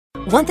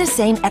Want the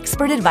same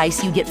expert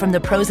advice you get from the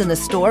pros in the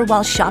store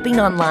while shopping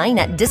online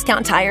at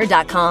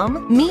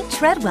DiscountTire.com? Meet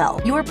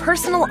Treadwell, your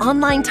personal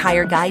online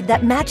tire guide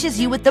that matches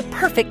you with the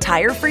perfect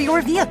tire for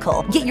your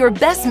vehicle. Get your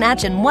best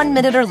match in 1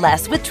 minute or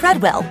less with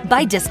Treadwell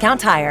by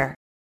Discount Tire.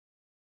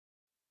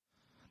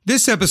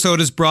 This episode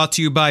is brought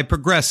to you by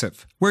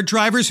Progressive, where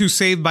drivers who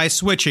save by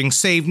switching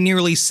save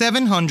nearly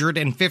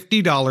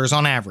 $750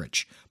 on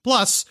average.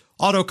 Plus,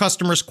 auto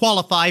customers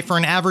qualify for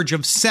an average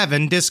of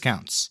 7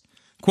 discounts.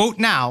 Quote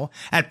now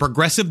at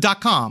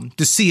Progressive.com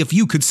to see if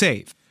you could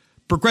save.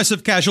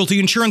 Progressive Casualty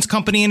Insurance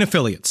Company and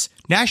Affiliates.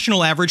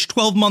 National average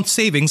 12-month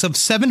savings of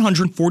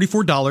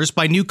 $744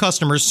 by new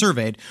customers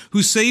surveyed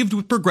who saved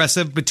with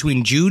Progressive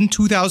between June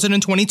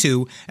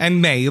 2022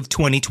 and May of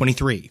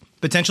 2023.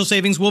 Potential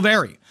savings will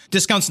vary.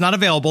 Discounts not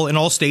available in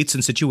all states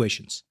and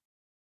situations.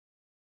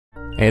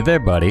 Hey there,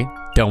 buddy.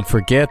 Don't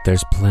forget,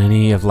 there's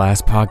plenty of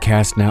Last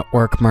Podcast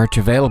Network merch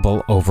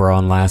available over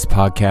on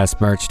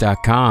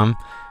lastpodcastmerch.com.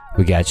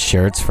 We got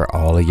shirts for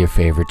all of your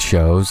favorite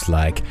shows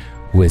like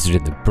Wizard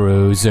of the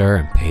Bruiser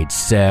and Page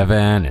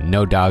 7 and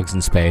No Dogs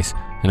in Space,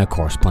 and of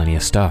course plenty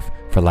of stuff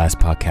for Last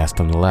Podcast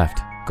on the Left.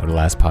 Go to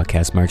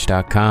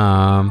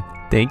lastpodcastmerch.com.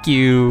 Thank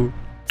you.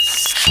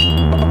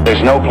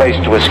 There's no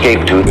place to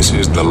escape to. This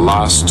is the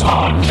Last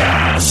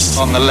Podcast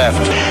On the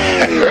Left.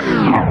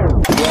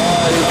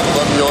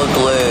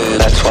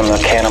 That's when the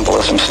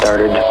cannibalism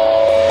started.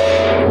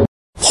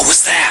 What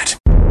was that?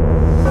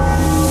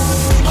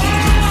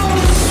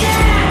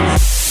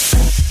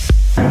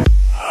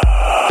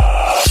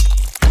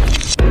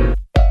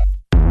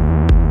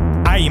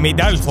 I'm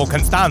Adolfo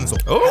Constanzo.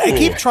 Oh. I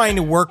keep trying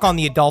to work on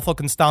the Adolfo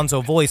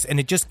Constanzo voice, and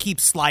it just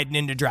keeps sliding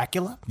into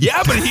Dracula.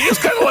 Yeah, but he is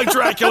kind of like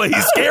Dracula.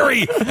 He's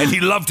scary, and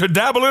he loved to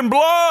dabble in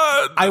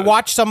blood. I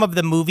watched some of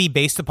the movie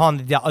based upon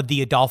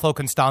the Adolfo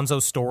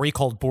Constanzo story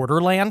called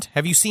Borderland.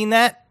 Have you seen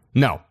that?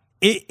 No.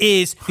 It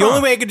is, the only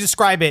way I could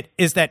describe it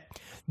is that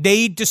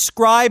they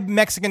describe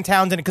Mexican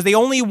towns in it because they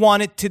only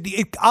want it to be,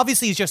 it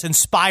obviously is just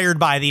inspired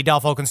by the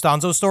Adolfo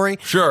Constanzo story.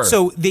 Sure.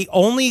 So they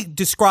only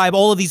describe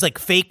all of these like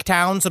fake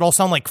towns that all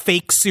sound like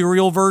fake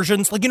cereal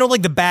versions. Like, you know,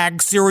 like the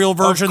bag cereal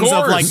versions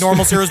of like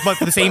normal cereals, but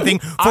the same thing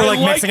for like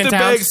Mexican towns. I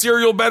like the bag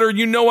cereal better.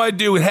 You know I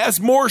do. It has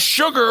more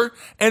sugar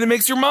and it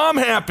makes your mom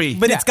happy.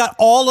 But it's got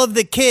all of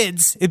the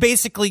kids. It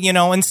basically, you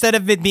know, instead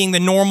of it being the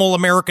normal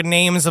American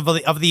names of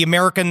the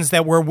Americans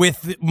that were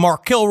with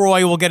Mark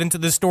Kilroy, we'll get into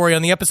this story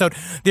on the episode,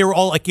 they were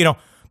all like, you know,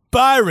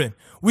 Byron,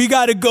 we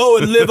got to go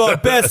and live our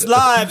best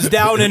lives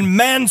down in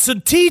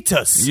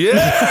Mansatitas. Yeah,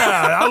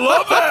 I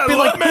love that. I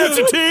love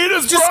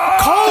Mansatitas. Just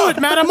call it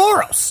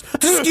Matamoros.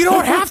 Just, you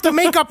don't have to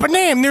make up a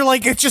name. They're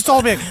like, it's just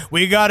all big.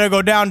 We got to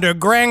go down to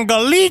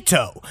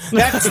Grangalito.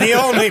 That's the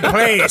only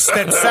place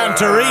that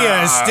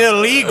Santeria is still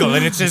legal.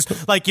 And it's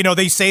just like, you know,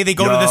 they say they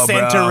go to the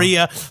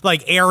Santeria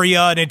like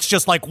area and it's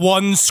just like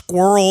one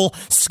squirrel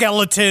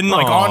skeleton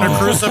like on a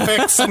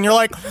crucifix. And you're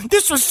like,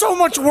 this was so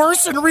much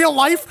worse in real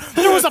life.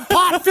 There was a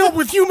pot filled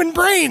with human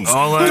brains.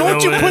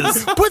 Don't you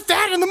put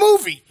that in the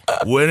movie?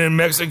 When in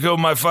Mexico,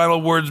 my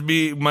final words will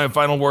be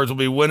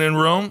when in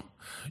Rome.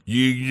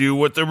 You do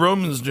what the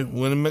Romans do.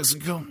 When in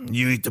Mexico,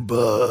 you eat the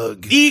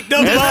bug. Eat the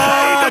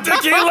bug! Eat the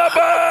tequila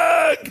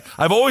bug!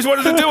 I've always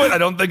wanted to do it. I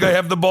don't think I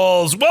have the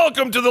balls.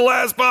 Welcome to the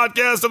Last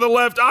Podcast on the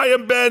Left. I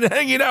am Ben,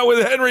 hanging out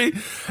with Henry,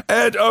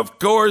 and of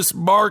course,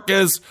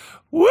 Marcus.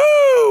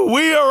 Woo!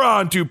 We are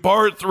on to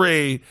part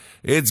 3.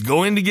 It's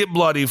going to get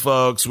bloody,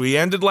 folks. We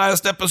ended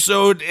last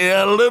episode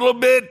a little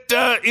bit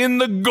in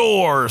the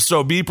gore,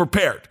 so be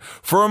prepared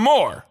for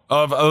more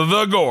of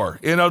the gore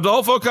in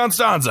Adolfo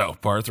Constanzo,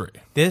 part 3.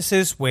 This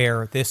is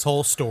where this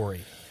whole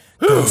story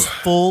goes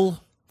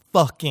full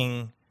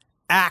fucking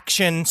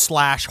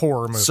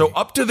action/horror movie. So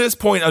up to this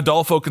point,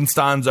 Adolfo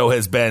Constanzo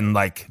has been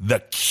like the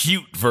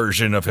cute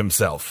version of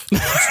himself.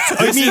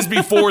 This is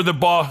before the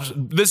boss.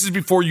 This is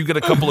before you get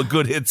a couple of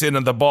good hits in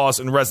on the boss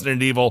in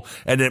Resident Evil,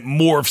 and it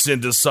morphs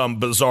into some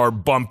bizarre,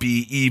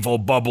 bumpy, evil,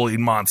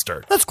 bubbling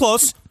monster. That's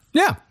close.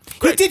 Yeah.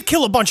 He did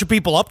kill a bunch of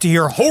people up to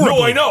here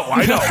horribly. No,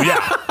 I know,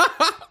 yeah.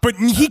 But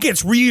he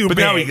gets real bad.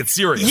 But now he gets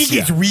serious. He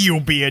gets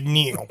real bad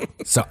now.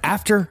 So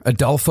after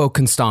Adolfo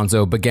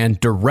Constanzo began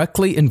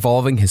directly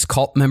involving his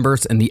cult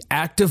members in the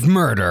act of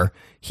murder,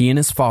 he and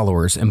his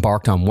followers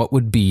embarked on what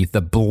would be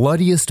the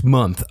bloodiest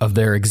month of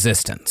their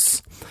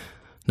existence.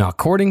 Now,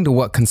 according to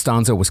what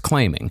Constanzo was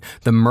claiming,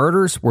 the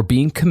murders were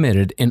being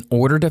committed in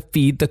order to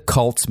feed the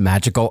cult's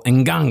magical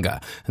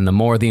Nganga. And the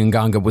more the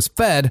Nganga was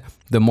fed,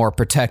 the more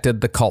protected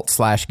the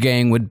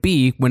cult/gang would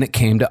be when it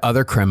came to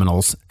other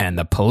criminals and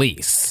the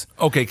police.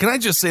 Okay, can I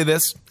just say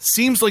this?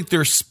 Seems like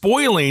they're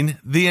spoiling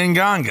the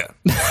Nganga.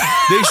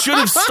 They should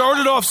have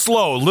started off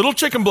slow. Little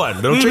chicken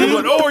blood.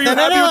 Oh, are you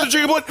happy with the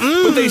chicken blood?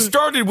 But they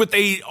started with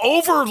a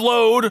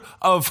overload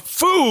of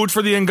food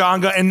for the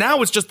Nganga, and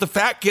now it's just the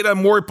fat kid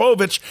on Maury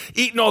Povich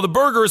eating all the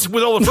burgers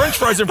with all the french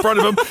fries in front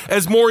of him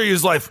as Maury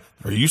is like,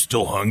 are you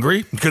still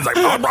hungry? Because I'm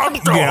still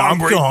hungry. I'm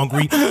still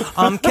hungry.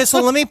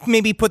 Kissel, let me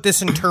maybe put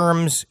this in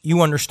terms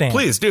you understand.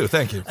 Please do.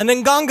 Thank you. An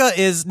Nganga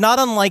is not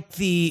unlike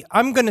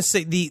I'm going to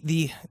say,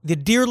 the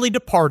dearly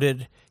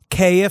departed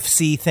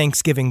KFC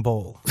Thanksgiving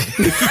Bowl,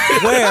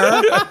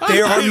 where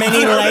there are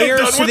many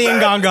layers to the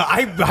Nganga.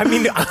 I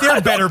mean,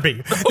 there better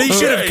be. They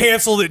should have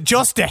canceled it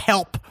just to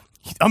help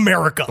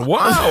America. Wow,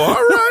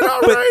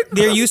 all right.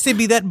 There used to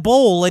be that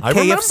bowl at KFC.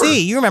 Remember.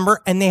 You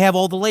remember? And they have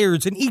all the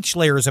layers, and each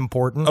layer is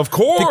important. Of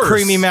course. The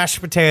creamy mashed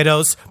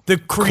potatoes, the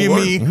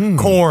creamy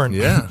corn,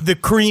 the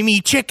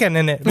creamy chicken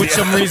in it, which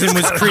some reason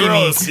was creamy.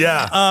 Gross,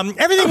 yeah.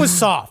 Everything was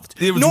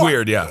soft. It was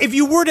weird, yeah. If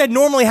you were to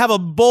normally have a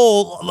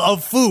bowl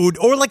of food,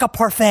 or like a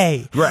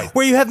parfait, right,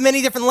 where you have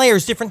many different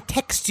layers, different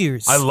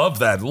textures. I love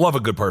that. Love a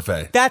good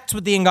parfait. That's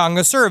what the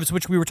Nganga serves,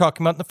 which we were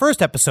talking about in the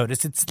first episode.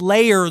 It's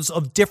layers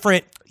of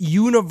different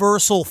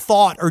universal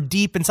thought are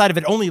deep inside of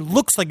it. It only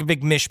looks like a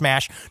big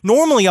mishmash.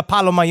 Normally, a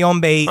palo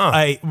mayombe,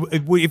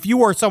 if you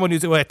were someone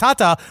who's a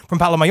tata from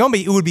palo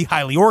mayombe, it would be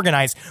highly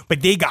organized,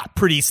 but they got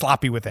pretty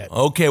sloppy with it.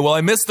 Okay, well,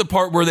 I missed the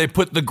part where they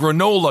put the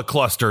granola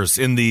clusters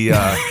in the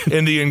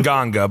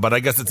Nganga, but I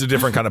guess it's a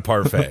different kind of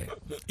parfait.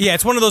 Yeah,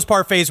 it's one of those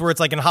parfaits where it's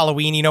like in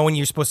Halloween, you know, when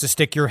you're supposed to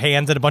stick your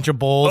hands in a bunch of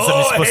bowls and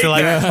you're supposed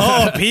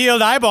to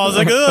peeled eyeballs.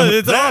 Like,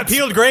 it's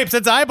peeled grapes,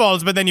 it's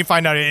eyeballs, but then you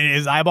find out it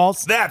is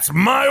eyeballs. That's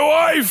my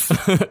wife!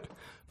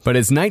 But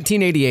as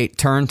 1988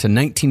 turned to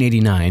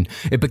 1989,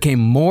 it became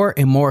more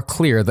and more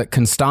clear that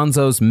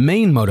Constanzo's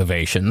main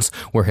motivations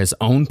were his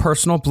own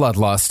personal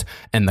bloodlust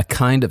and the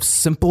kind of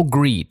simple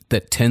greed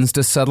that tends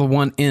to settle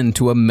one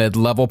into a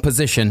mid-level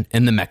position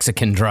in the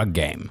Mexican drug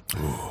game.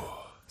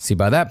 See,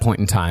 by that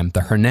point in time,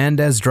 the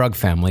Hernandez drug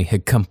family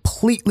had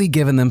completely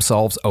given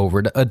themselves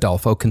over to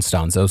Adolfo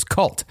Constanzo's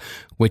cult,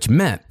 which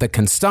meant that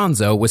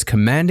Constanzo was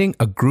commanding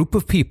a group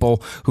of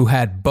people who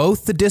had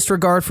both the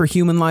disregard for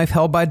human life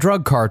held by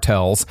drug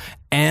cartels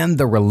and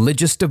the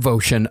religious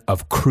devotion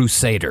of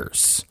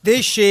crusaders.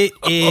 This shit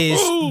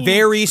is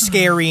very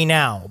scary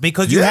now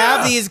because you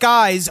have these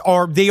guys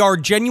they are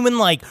genuine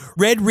like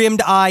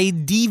red-rimmed eye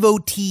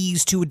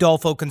devotees to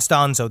Adolfo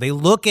Constanzo. They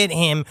look at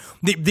him,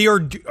 they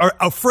are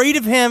afraid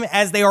of him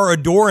as they are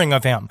adoring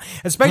of him,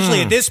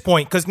 especially at this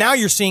point, because now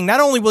you're seeing not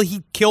only will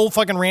he kill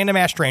fucking random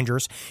ass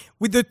strangers,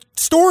 with the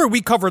story we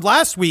covered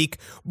last week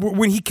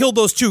when he killed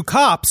those two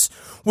cops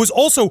was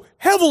also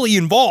heavily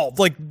involved.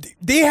 Like,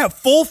 they have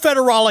full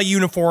Federale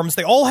uniforms.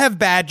 They all have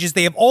badges.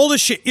 They have all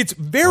this shit. It's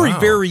very,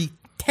 very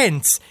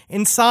tense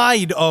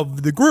inside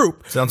of the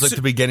group. Sounds like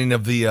the beginning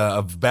of the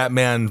of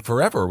Batman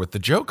Forever with the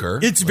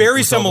Joker. It's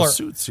very with similar. All the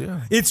suits,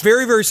 yeah. It's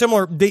very, very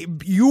similar.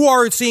 You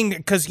are seeing,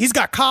 because he's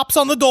got cops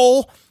on the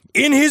dole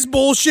in his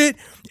bullshit.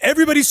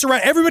 Everybody's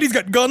surrounded. Everybody's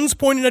got guns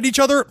pointed at each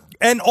other.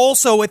 And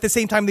also, at the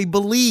same time, they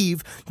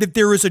believe that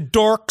there is a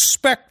dark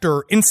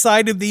specter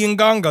inside of the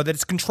Nganga that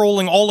is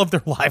controlling all of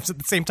their lives at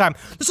the same time.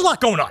 There's a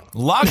lot going on. A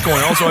lot going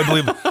on. Also, I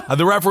believe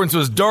the reference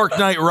was Dark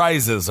Knight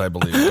Rises, I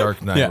believe.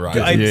 Dark Knight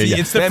Rises.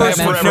 It's the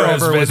first one.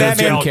 Forever was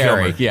Jim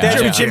Carrey.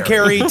 Jim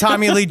Carrey,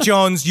 Tommy Lee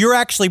Jones. You're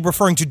actually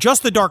referring to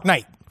just the Dark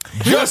Knight.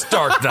 Just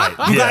Dark Knight.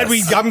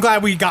 I'm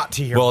glad we got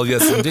to here. Well,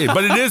 yes, indeed.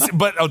 But it is.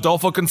 But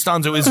Adolfo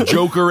Constanzo is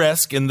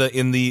Joker-esque in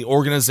the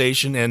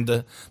organization and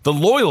the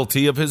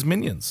loyalty of his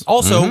minions.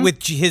 Also,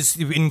 with his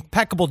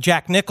impeccable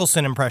Jack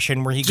Nicholson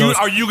impression, where he goes,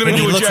 "Are you going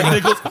to do a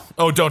Jack Nicholson?"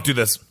 Oh, don't do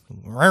this.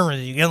 Where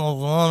you get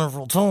those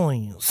wonderful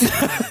toys?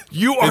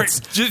 You are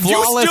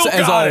flawless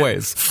as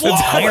always.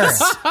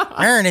 Flawless.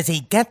 Where does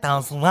he get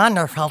those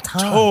wonderful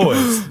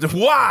toys?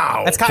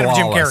 Wow, that's kind of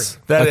Jim Carrey.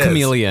 That is.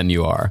 Chameleon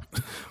you are.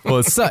 Well,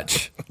 as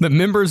such, the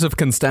members of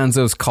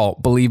Constanzo's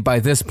cult believed by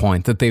this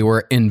point that they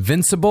were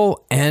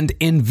invincible and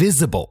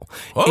invisible,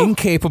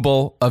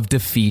 incapable of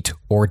defeat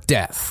or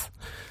death.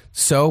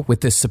 So,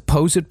 with this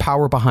supposed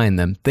power behind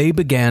them, they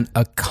began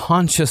a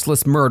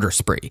conscienceless murder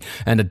spree,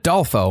 and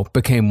Adolfo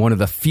became one of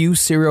the few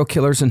serial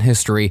killers in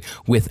history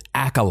with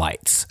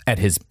acolytes at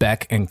his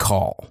beck and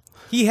call.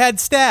 He had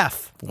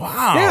staff.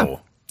 Wow. Yeah,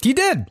 he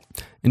did.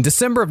 In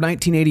December of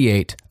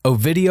 1988,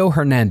 Ovidio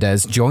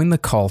Hernandez joined the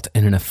cult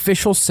in an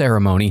official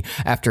ceremony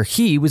after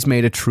he was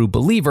made a true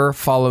believer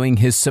following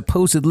his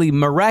supposedly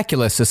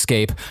miraculous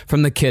escape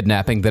from the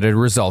kidnapping that had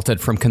resulted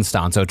from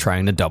Constanzo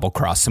trying to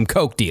double-cross some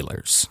coke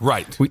dealers.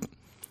 Right.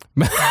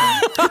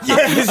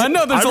 I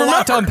know there's a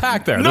lot to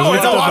unpack there. No,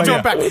 it's a lot to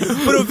unpack. But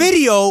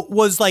Ovidio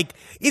was like,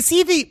 is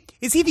he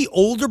the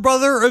older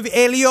brother of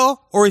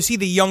Elio, or is he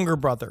the younger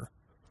brother?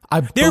 I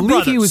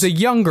believe he was a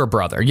younger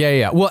brother.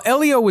 Yeah. Well,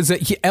 Elio was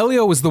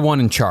the one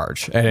in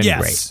charge at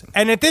any rate.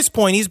 And at this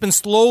point, he's been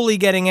slowly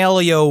getting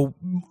Elio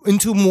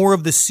into more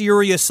of the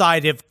serious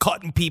side of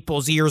cutting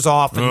people's ears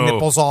off and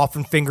nipples off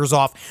and fingers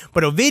off.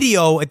 But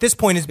Ovidio, at this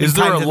point, has been Is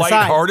there kind a to the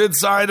lighthearted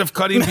side of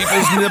cutting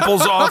people's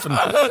nipples off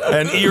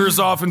and ears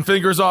off and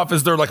fingers off?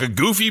 Is there like a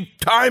goofy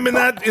time in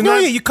that? Yeah,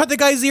 you cut the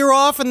guy's ear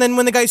off, and then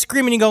when the guy's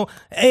screaming, you go,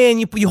 hey,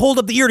 and you hold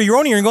up the ear to your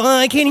own ear and go,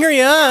 I can't hear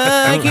you,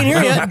 I can't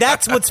hear you.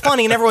 That's what's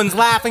funny, and everyone's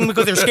laughing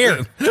because they're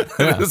scared.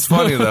 It's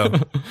funny, though.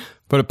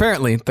 But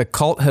apparently, the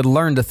cult had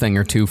learned a thing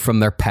or two from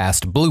their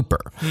past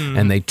blooper,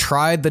 and they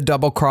tried the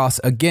double cross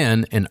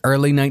again in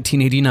early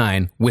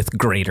 1989 with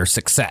greater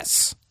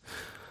success.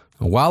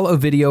 While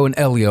Ovidio and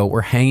Elio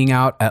were hanging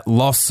out at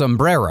Los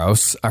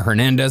Sombreros, a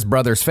Hernandez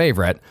brothers'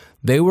 favorite,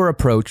 they were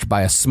approached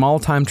by a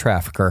small-time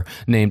trafficker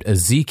named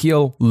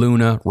Ezekiel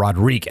Luna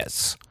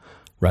Rodriguez.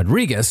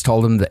 Rodriguez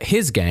told him that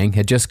his gang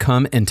had just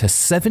come into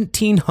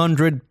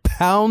 1,700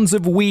 pounds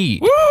of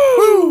weed.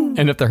 Woo!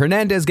 And if the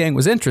Hernandez gang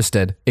was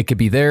interested, it could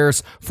be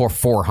theirs for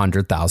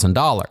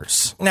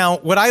 $400,000. Now,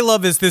 what I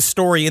love is this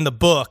story in the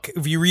book,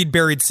 if you read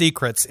Buried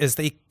Secrets, is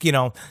they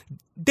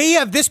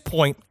at this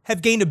point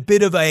have gained a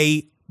bit of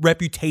a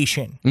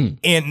reputation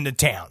in the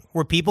town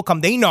where people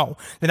come. They know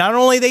that not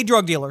only are they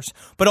drug dealers,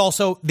 but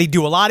also they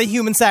do a lot of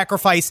human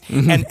sacrifice.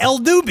 And El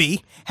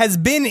Dubi has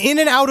been in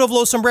and out of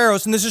Los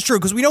Sombreros, and this is true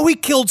because we know he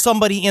killed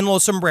somebody in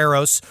Los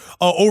Sombreros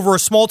over a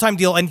small time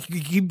deal, and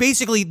he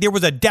basically there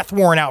was a death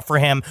warrant out for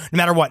him no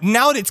matter what.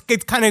 Now it's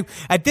kind of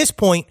at this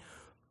point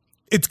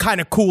it's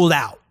kind of cooled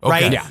out,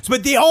 right? Okay. Yeah.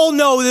 But they all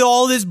know that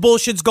all this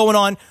bullshit's going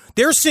on.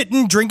 They're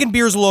sitting drinking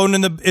beers alone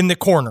in the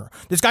corner.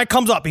 This guy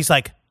comes up. He's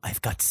like, I've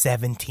got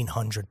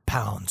 1,700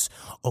 pounds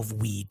of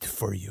weed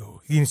for you.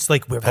 It's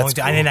like, we're going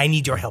to, and I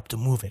need your help to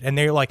move it. And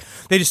they're like,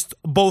 they just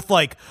both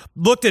like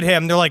looked at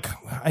him. They're like,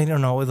 I don't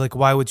know, like,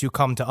 why would you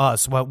come to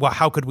us?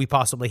 How could we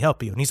possibly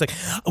help you? And he's like,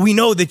 we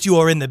know that you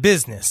are in the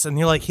business. And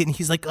you're like,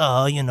 he's like,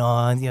 oh,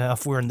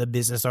 if we're in the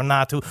business or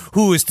not,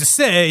 who is to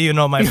say,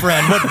 my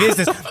friend, what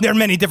business? There are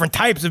many different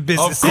types of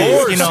businesses. Of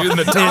course, in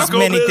the there's taco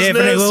many different.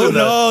 business Who and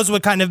knows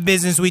what kind of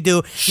business we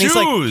do?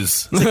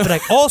 Shoes. He's like, but I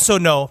also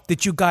know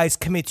that you guys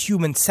commit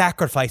human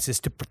sacrifices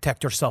to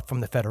protect yourself from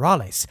the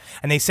federales.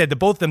 And they said to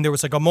both of them, there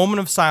was like a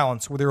moment of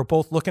silence where they were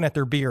both looking at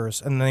their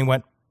beers, and then they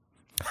went,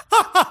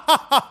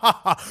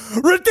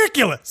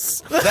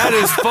 ridiculous. That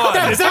is fun.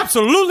 That is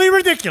absolutely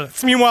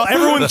ridiculous. Meanwhile,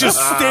 everyone's just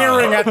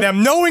staring at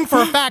them, knowing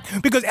for a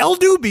fact, because El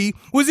Dubi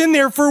was in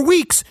there for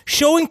weeks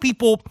showing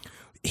people.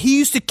 He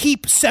used to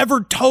keep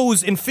severed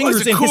toes and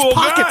fingers in his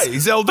pockets. Guy.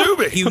 He's El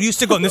Dubi. He used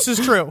to go, and this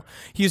is true,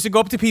 he used to go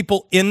up to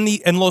people in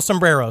Los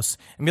Sombreros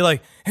and be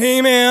like,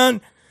 hey,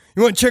 man,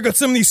 you want to check out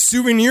some of these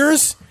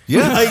souvenirs?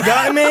 Yeah. I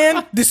got,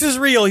 man, this is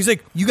real. He's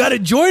like, you got to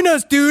join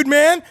us, dude,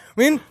 man. I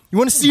mean, you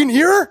want to see an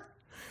ear?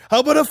 How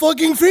about a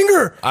fucking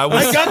finger? I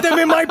got them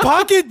in my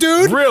pocket,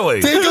 dude.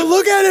 Really? Take a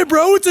look at it,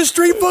 bro. It's a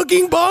straight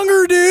fucking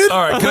bonger, dude.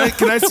 All right,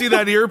 can I see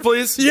that ear,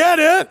 please?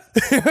 Yeah,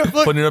 dude.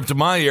 Putting it up to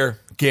my ear.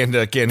 Can't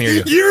hear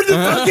you. You're the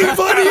fucking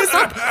funniest.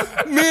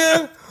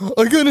 Man,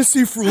 I gotta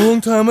say, for a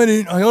long time, I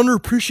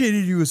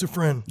underappreciated you as a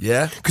friend.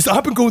 Yeah? Because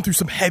I've been going through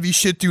some heavy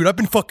shit, dude. I've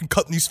been fucking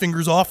cutting these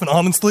fingers off, and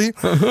honestly,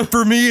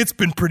 for me, it's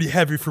been pretty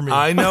heavy for me.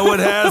 I know it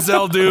has,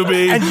 El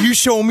Dubi. And you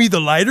show me the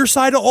lighter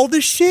side of all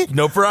this shit?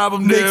 No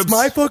problem, Makes Dibs.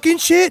 my fucking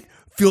shit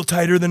feel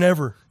tighter than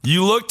ever.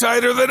 You look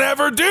tighter than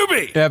ever,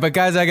 Doobie. Yeah, but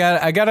guys, I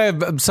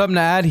got something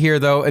to add here,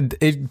 though.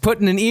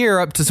 Putting an ear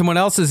up to someone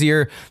else's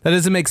ear, that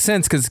doesn't make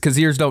sense because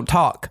ears don't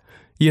talk.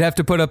 You'd have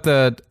to put up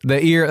the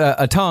ear,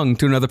 a tongue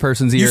to another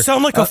person's ear. You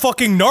sound like a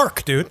fucking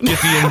narc, dude. Get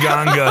the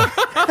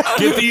Nganga.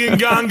 Get the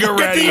Nganga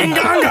ready. Get the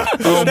Nganga.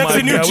 Oh That's my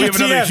a new God, we have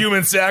another GTM.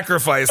 human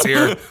sacrifice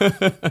here.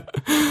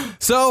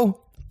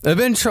 So,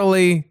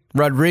 eventually,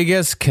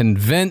 Rodriguez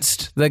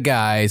convinced the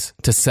guys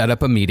to set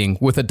up a meeting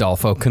with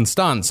Adolfo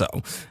Constanzo,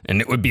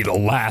 and it would be the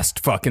last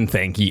fucking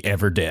thing he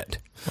ever did.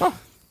 Huh.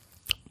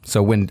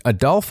 So when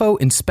Adolfo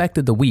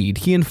inspected the weed,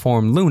 he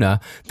informed Luna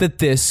that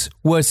this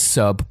was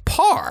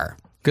subpar.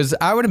 Because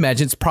I would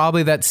imagine it's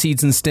probably that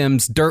seeds and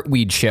stems dirt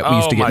weed shit we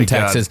used to get in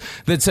Texas.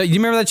 That's you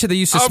remember that shit that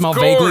used to smell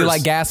vaguely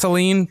like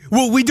gasoline?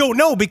 Well, we don't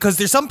know because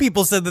there's some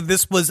people said that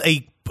this was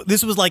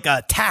like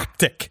a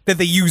tactic that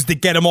they used to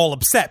get him all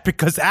upset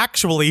because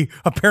actually,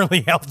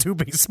 apparently, El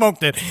Dubi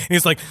smoked it. And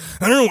he's like,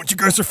 I don't know what you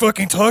guys are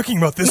fucking talking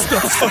about. This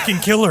stuff's fucking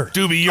killer.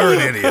 Doobie, you're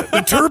an idiot. The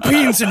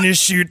terpenes in this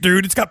shit,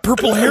 dude. It's got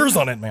purple hairs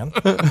on it, man.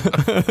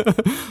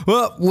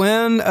 Well,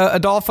 when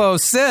Adolfo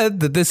said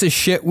that this is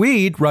shit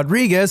weed,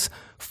 Rodriguez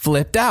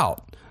flipped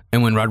out.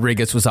 And when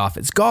Rodriguez was off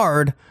his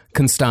guard,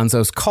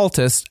 Constanzo's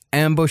cultists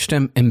ambushed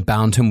him and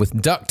bound him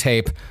with duct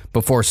tape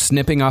before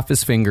snipping off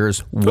his fingers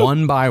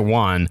one by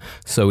one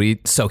so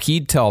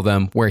he'd tell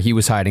them where he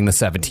was hiding the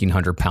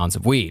 1,700 pounds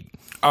of weed.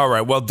 All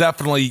right. Well,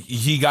 definitely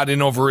he got in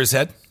over his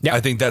head. Yeah. I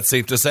think that's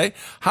safe to say.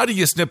 How do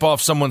you snip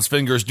off someone's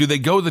fingers? Do they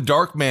go the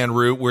Dark Man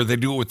route where they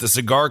do it with the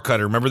cigar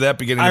cutter? Remember that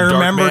beginning of Dark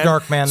Man? I remember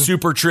Dark Man.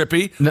 Super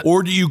trippy. No.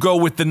 Or do you go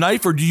with the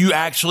knife or do you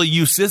actually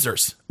use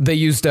scissors? They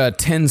used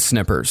tin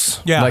snippers.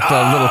 Yeah. Like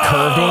the little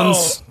curved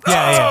ones.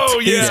 Yeah. Yeah.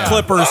 These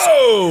clippers.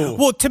 Oh.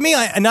 Well, to me,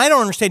 I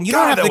don't understand. You God,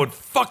 don't have that to. would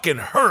fucking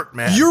hurt,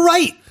 man. You're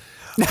right.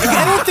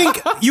 I don't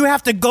think you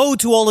have to go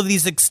to all of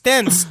these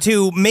extents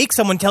to make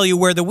someone tell you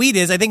where the weed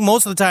is. I think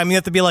most of the time you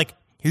have to be like,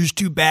 here's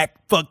 2 back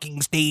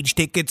fucking stage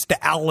tickets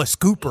to Alice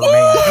Cooper,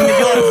 man. And you'd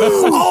be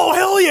like, oh,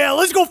 hell yeah,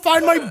 let's go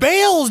find my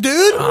bales,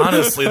 dude.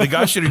 Honestly, the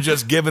guy should have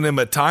just given him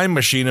a time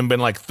machine and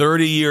been like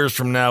 30 years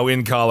from now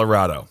in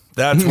Colorado.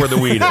 That's where the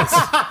weed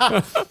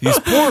is. These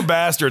poor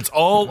bastards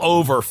all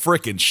over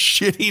frickin'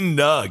 shitty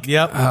Nug.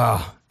 Yep.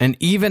 And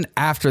even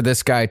after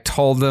this guy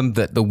told them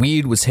that the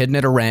weed was hidden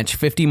at a ranch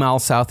 50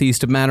 miles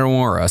southeast of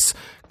Matamoros,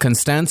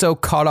 Constanzo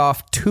cut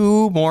off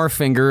 2 more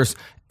fingers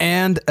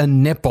and a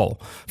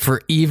nipple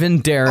for even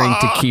daring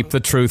to keep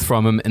the truth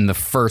from him in the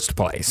first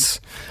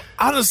place.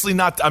 Honestly,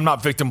 I'm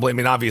not victim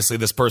blaming. Obviously,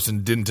 this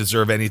person didn't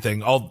deserve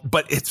anything.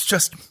 But it's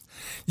just,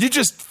 you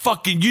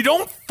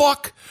don't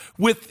fuck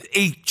with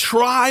a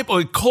tribe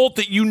or a cult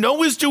that you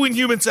know is doing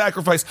human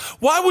sacrifice.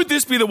 Why would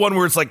this be the one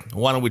where it's like,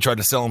 why don't we try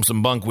to sell them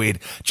some bunkweed?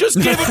 Just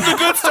give them the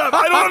good stuff.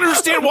 I don't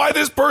understand why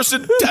this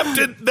person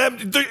tempted them.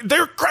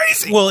 They're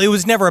crazy. Well, it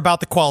was never about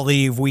the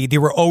quality of weed. They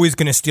were always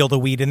going to steal the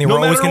weed, and they were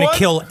always going to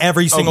kill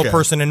every single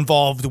person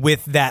involved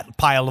with that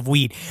pile of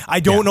weed.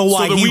 I don't know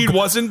why. So the weed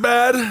wasn't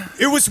bad?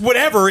 It was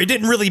whatever. It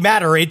didn't really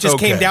matter. It just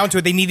came down to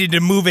it. They needed to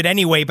move it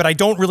anyway, but I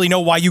don't really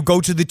know why you go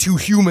to the two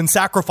human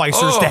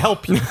sacrificers to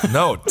help you.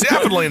 No,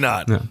 definitely not.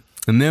 No.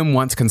 And then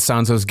once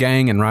Constanzo's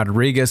gang and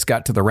Rodriguez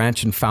got to the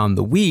ranch and found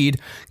the weed,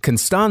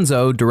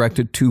 Constanzo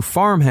directed 2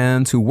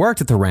 farmhands who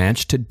worked at the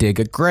ranch to dig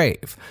a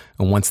grave.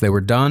 And once they were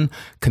done,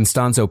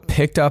 Constanzo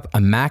picked up a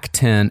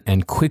MAC-10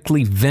 and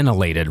quickly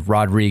ventilated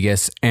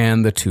Rodriguez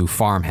and the 2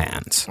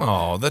 farmhands.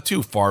 Oh, the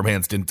 2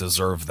 farmhands didn't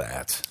deserve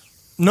that.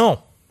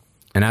 No.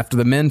 And after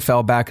the men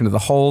fell back into the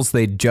holes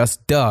they'd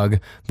just dug,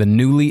 the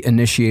newly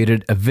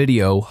initiated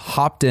Ovidio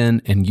hopped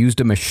in and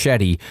used a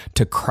machete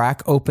to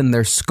crack open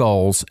their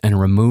skulls and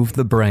remove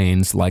the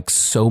brains like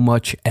so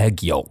much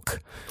egg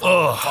yolk.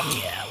 Oh,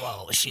 fuck yeah.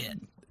 Well, shit.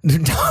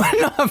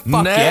 Fuck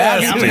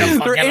yeah.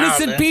 They're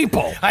innocent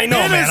people. I know,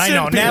 man. I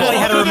know. Natalie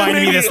had to remind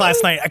me this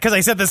last night because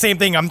I said the same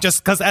thing.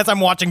 Because as I'm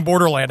watching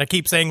Borderland, I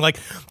keep saying, like,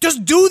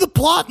 just do the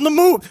plot in the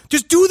movie.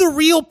 Just do the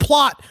real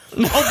plot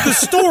of the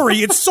story.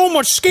 It's so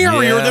much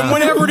scarier than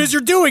whatever it is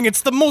you're doing.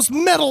 It's the most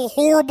metal,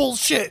 horrible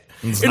shit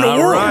in the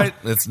world. Right.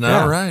 It's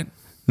not right.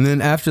 And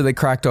then after they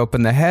cracked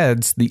open the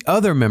heads, the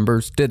other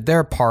members did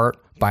their part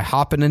by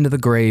hopping into the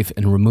grave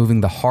and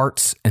removing the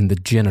hearts and the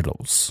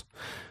genitals.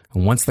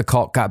 And once the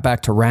cult got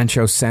back to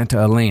Rancho Santa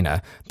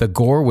Elena, the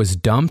gore was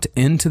dumped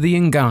into the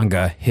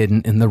Nganga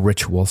hidden in the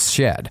ritual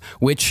shed,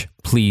 which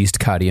pleased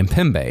Kadi and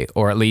Pimbe,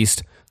 or at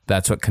least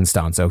that's what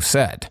Constanzo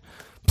said.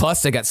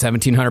 Plus, they got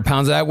 1,700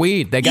 pounds of that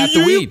weed. They got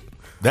the weed.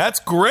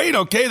 That's great.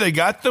 Okay, they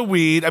got the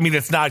weed. I mean,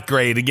 it's not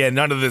great. Again,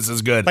 none of this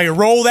is good. Like,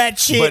 roll that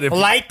shit,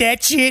 light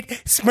that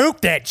shit,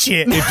 smoke that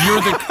shit.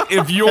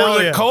 If you're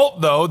the cult,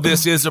 though,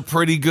 this is a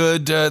pretty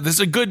good. This is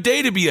a good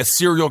day to be a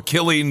serial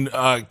killing,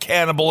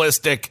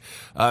 cannibalistic,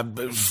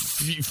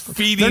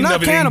 feeding. They're not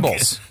of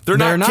cannibals. They're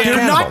not cannibals.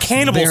 They're not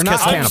cannibals.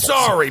 I'm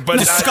sorry, but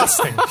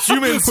disgusting.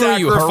 Human Who are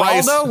you,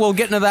 sacrifice. Geraldo? We'll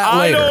get into that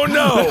later. I don't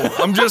know.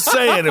 I'm just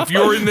saying, if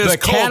you're in this the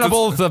cult,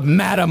 cannibals of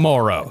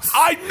Matamoros.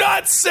 I'm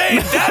not saying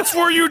that's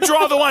where you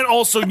draw the line.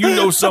 Also, you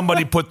know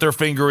somebody put their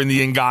finger in the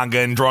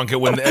Nganga and drunk it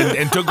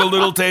and took a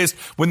little taste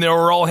when they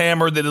were all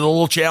hammered. They did a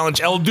little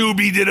challenge. El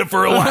Doobie did it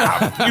for a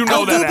laugh. You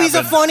know that Doobie's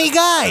a funny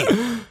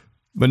guy.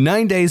 But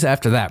 9 days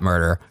after that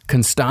murder,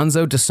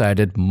 Constanzo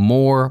decided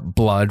more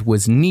blood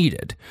was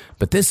needed.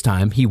 But this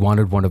time, he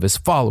wanted one of his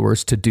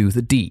followers to do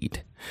the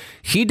deed.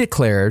 He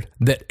declared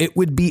that it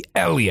would be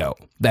Elio,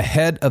 the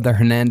head of the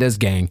Hernandez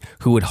gang,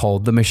 who would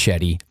hold the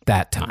machete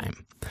that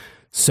time.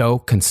 So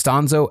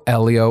Constanzo,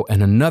 Elio,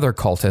 and another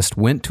cultist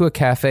went to a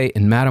cafe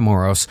in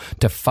Matamoros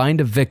to find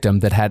a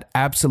victim that had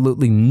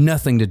absolutely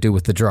nothing to do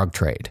with the drug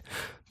trade.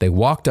 They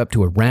walked up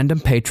to a random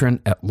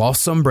patron at Los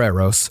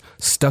Sombreros,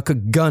 stuck a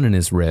gun in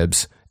his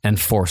ribs,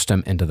 and forced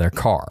him into their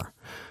car.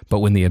 But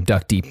when the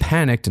abductee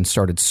panicked and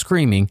started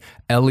screaming,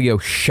 Elio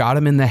shot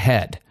him in the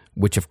head,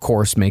 which of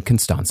course made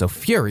Constanzo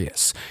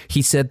furious.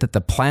 He said that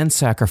the planned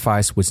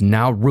sacrifice was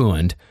now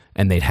ruined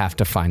and they'd have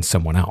to find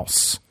someone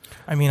else.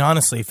 I mean,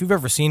 honestly, if you've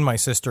ever seen my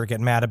sister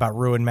get mad about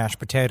ruined mashed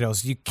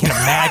potatoes, you can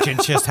imagine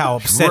just how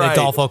upset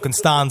Adolfo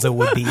Constanzo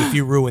would be if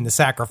you ruined the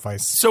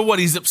sacrifice. So what,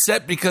 he's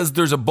upset because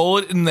there's a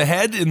bullet in the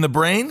head, in the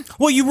brain?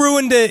 Well, you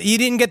ruined it. You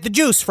didn't get the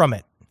juice from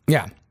it.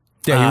 Yeah,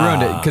 he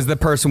ruined it because the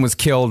person was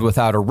killed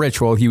without a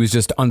ritual. He was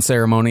just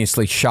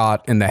unceremoniously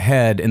shot in the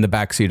head in the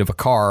backseat of a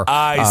car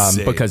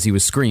because he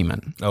was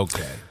screaming.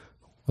 Okay.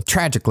 Well,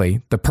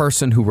 tragically, the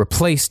person who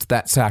replaced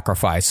that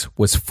sacrifice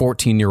was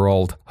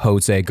 14-year-old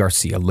Jose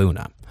Garcia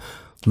Luna.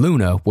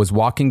 Luna was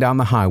walking down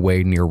the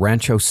highway near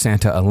Rancho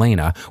Santa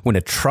Elena when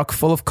a truck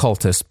full of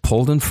cultists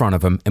pulled in front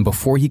of him, and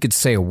before he could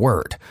say a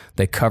word,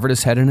 they covered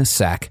his head in a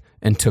sack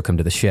and took him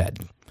to the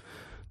shed.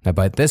 Now,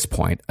 by this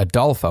point,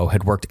 Adolfo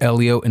had worked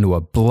Elio into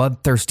a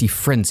bloodthirsty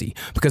frenzy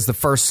because the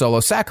first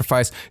solo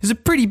sacrifice is a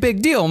pretty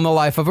big deal in the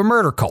life of a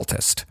murder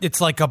cultist.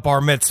 It's like a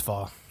bar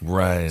mitzvah.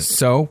 Right.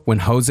 So, when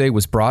Jose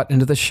was brought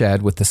into the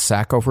shed with the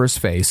sack over his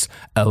face,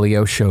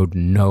 Elio showed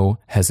no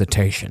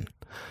hesitation.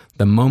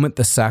 The moment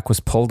the sack was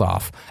pulled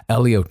off,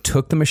 Elio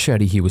took the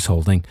machete he was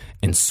holding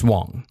and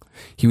swung.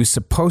 He was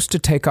supposed to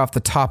take off the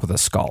top of the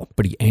skull,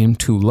 but he aimed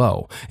too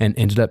low and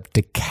ended up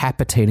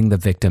decapitating the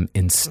victim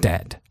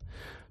instead.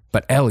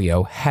 But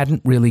Elio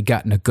hadn't really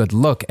gotten a good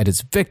look at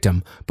his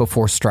victim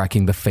before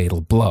striking the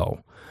fatal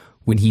blow.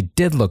 When he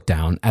did look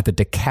down at the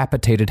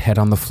decapitated head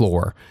on the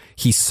floor,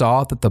 he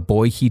saw that the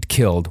boy he'd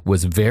killed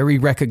was very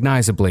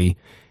recognizably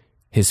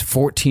his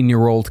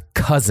 14-year-old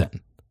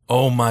cousin.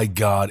 Oh my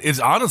God.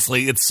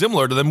 It's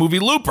similar to the movie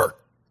Looper.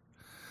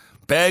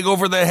 bag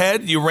over the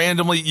head. You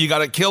got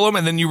to kill him,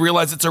 and then you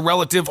realize it's a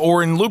relative,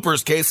 or in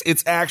Looper's case,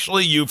 it's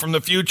actually you from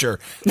the future.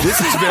 This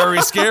is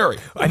very scary.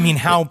 I mean,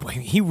 how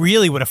he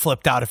really would have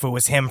flipped out if it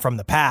was him from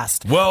the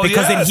past. Well,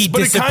 because then he but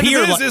disappeared. it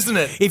kind of is, isn't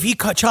it? If he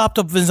chopped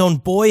up his own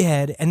boy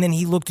head and then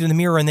he looked in the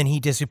mirror and then he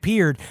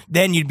disappeared,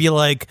 then you'd be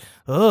like,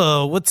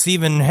 oh, what's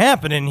even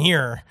happening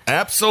here?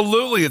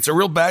 Absolutely. It's a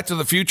real Back to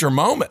the Future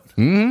moment.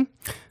 Mm-hmm.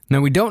 Now,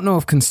 we don't know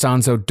if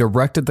Constanzo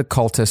directed the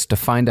cultists to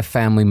find a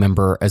family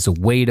member as a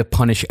way to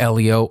punish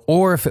Elio,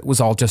 or if it was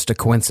all just a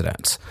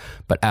coincidence.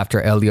 But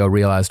after Elio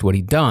realized what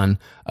he'd done,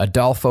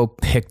 Adolfo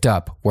picked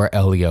up where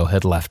Elio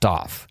had left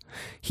off.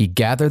 He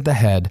gathered the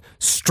head,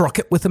 struck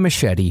it with a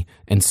machete,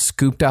 and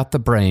scooped out the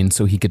brain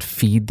so he could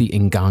feed the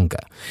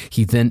Inganga.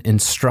 He then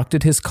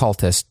instructed his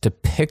cultists to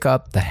pick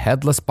up the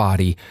headless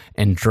body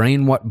and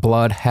drain what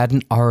blood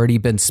hadn't already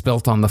been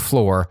spilt on the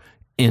floor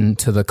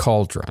into the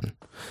cauldron.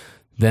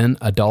 Then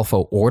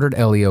Adolfo ordered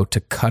Elio to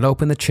cut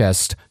open the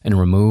chest and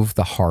remove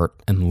the heart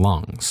and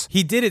lungs.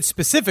 He did it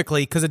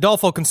specifically because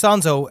Adolfo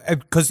Constanzo,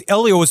 because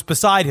Elio was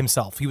beside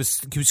himself. He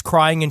was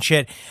crying and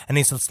shit, and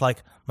he's just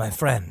like, my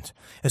friend,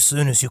 as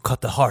soon as you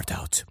cut the heart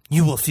out,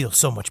 you will feel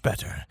so much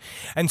better.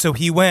 And so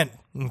he went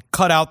and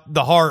cut out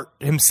the heart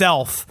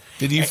himself.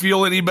 Did he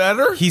feel any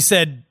better? He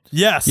said,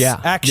 yes,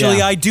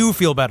 actually, I do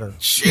feel better.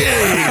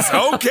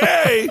 Jeez,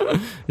 okay.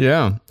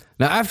 Yeah.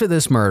 Now, after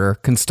this murder,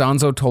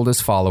 Constanzo told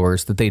his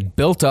followers that they'd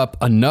built up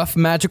enough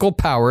magical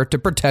power to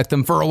protect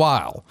them for a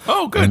while.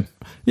 Oh, good.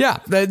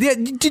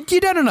 You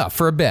done enough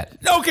for a bit.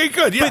 Okay,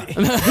 good, yeah.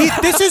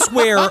 This is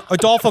where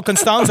Adolfo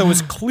Constanzo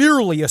is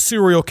clearly a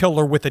serial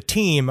killer with a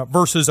team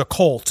versus a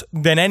cult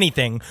than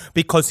anything,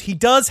 because he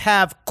does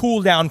have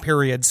cooldown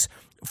periods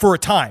for a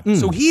time.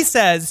 So he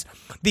says,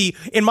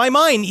 in my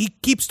mind, he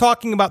keeps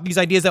talking about these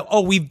ideas that,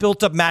 we've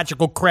built up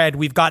magical cred,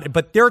 we've got it.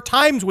 But there are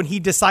times when he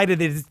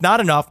decided it's not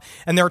enough,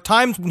 and there are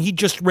times when he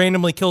just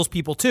randomly kills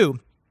people too.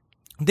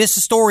 This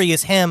story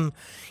is him.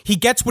 He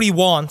gets what he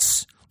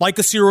wants, like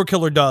a serial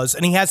killer does,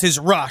 and he has his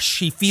rush.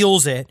 He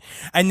feels it.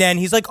 And then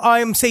he's like,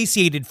 I'm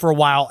satiated for a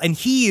while. And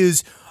he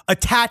is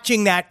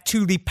attaching that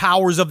to the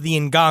powers of the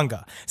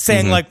Inganga,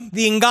 saying like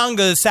the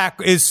Inganga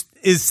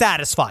is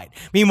satisfied.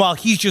 Meanwhile,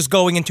 he's just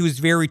going into his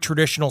very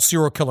traditional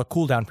serial killer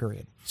cooldown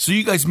period. So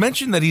you guys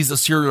mentioned that he's a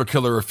serial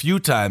killer a few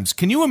times.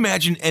 Can you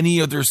imagine any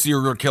other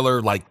serial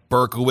killer like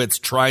Berkowitz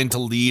trying to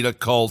lead a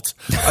cult?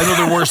 I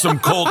know there were some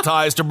cult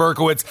ties to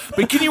Berkowitz,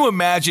 but can you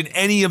imagine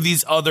any of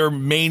these other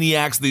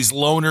maniacs, these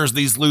loners,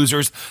 these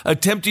losers,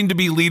 attempting to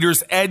be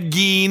leaders? Ed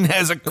Gein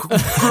has a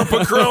group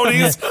of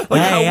cronies.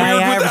 Like, how weird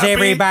would how's that be?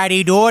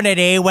 everybody doing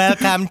today?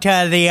 Welcome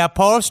to the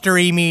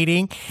upholstery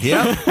meeting.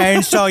 Yeah.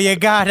 And so you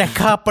got a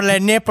couple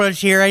of nipples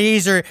here.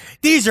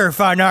 These are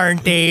fun,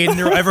 aren't they? And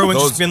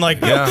everyone's just been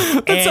like, yeah.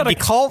 That's not a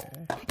cult.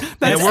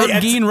 That's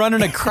Ed Gein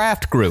running a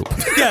craft group.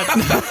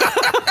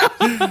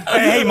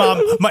 Hey, Mom.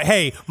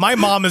 My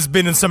mom has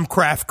been in some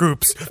craft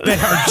groups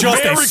that are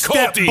just Very a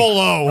step culty.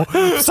 below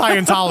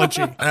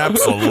Scientology.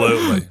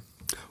 Absolutely.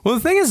 Well,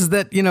 the thing is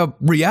that,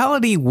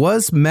 reality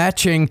was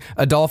matching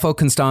Adolfo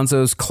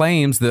Constanzo's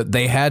claims that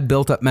they had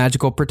built up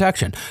magical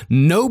protection.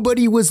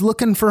 Nobody was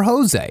looking for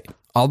Jose.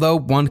 Although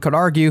one could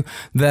argue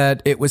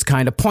that it was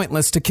kind of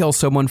pointless to kill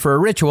someone for a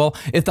ritual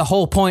if the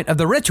whole point of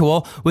the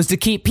ritual was to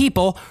keep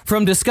people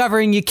from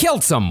discovering you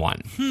killed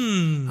someone.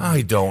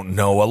 I don't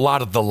know. A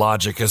lot of the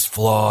logic is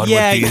flawed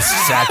with these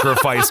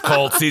sacrifice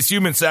cults, these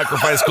human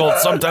sacrifice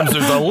cults. Sometimes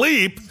there's a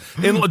leap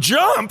in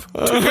jump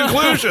to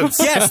conclusions.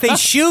 Yes,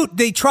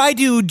 they try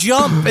to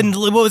jump, and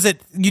what was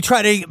it? You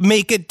try to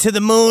make it to the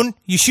moon,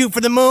 you shoot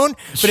for the moon,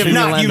 but if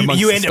not,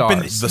 you end up in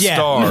the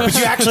stars. But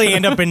you actually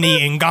end up in the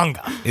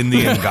Inganga. In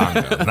the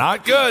Inganga.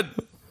 Not good.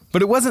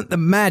 But it wasn't the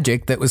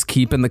magic that was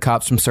keeping the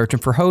cops from searching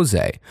for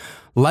Jose.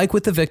 Like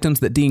with the victims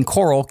that Dean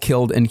Corll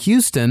killed in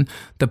Houston,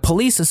 the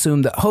police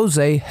assumed that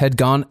Jose had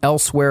gone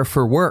elsewhere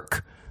for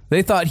work.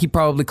 They thought he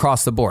probably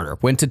crossed the border,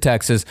 went to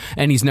Texas,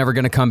 and he's never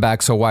going to come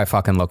back, so why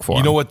fucking look for him?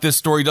 You know what this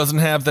story doesn't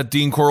have that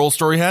Dean Corll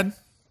story had?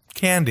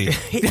 Candy.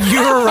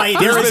 You're right.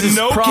 There's been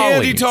no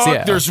candy talk.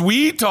 Yeah. There's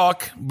weed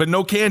talk, but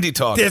no candy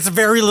talk. There's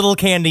very little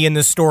candy in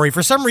this story.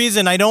 For some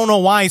reason, I don't know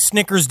why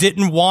Snickers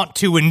didn't want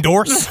to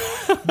endorse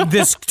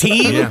this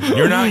team. Yeah.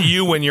 You're not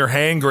you when you're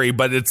hangry,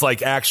 but it's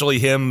like actually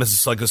him.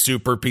 It's like a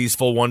super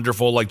peaceful,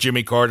 wonderful, like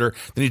Jimmy Carter.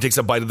 Then he takes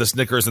a bite of the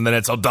Snickers, and then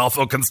it's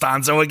Adolfo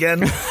Constanzo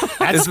again.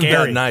 That's Isn't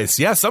scary. that nice?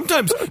 Yeah,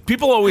 sometimes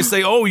people always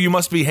say, oh, you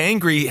must be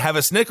hangry, have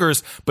a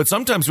Snickers. But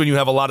sometimes when you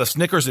have a lot of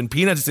Snickers and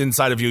peanuts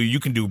inside of you, you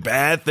can do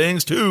bad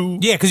things too.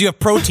 Yeah, because you have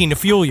protein to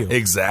fuel you.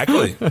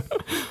 Exactly.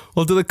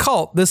 Well, to the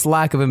cult, this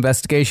lack of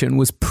investigation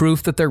was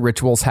proof that their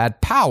rituals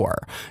had power.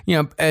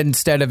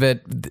 Instead of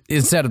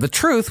the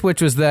truth,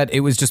 which was that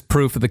it was just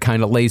proof of the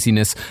kind of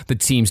laziness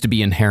that seems to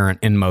be inherent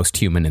in most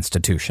human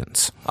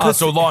institutions.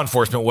 So law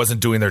enforcement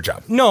wasn't doing their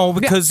job. No,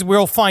 because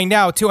we'll find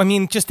out too. I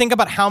mean, just think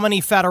about how many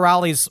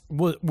federales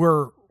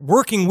were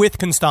working with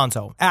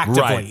Constanzo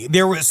actively. Right.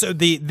 There was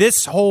there's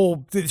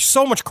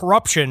so much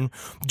corruption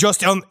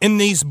just in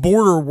these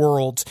border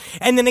worlds.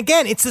 And then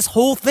again, it's this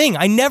whole thing.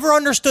 I never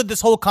understood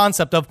this whole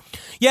concept of,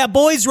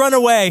 boys run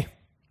away.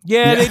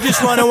 Yeah, they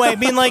just run away.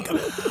 Being like,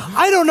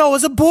 I don't know.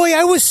 As a boy,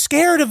 I was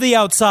scared of the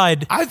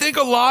outside. I think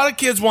a lot of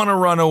kids want to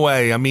run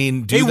away. I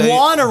mean, they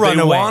want to run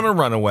away. They want to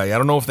run away. I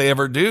don't know if they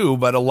ever do,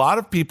 but a lot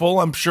of people,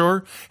 I'm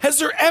sure. Has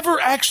there ever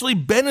actually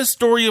been a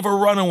story of a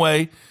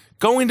runaway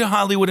going to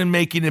Hollywood and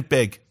making it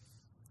big?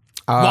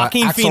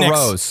 Joaquin Axl Phoenix.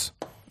 Rose.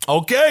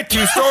 Okay,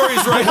 2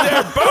 stories right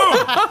there.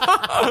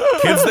 Boom.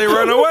 Kids, they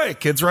run away.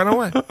 Kids run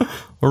away.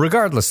 Well,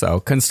 regardless, though,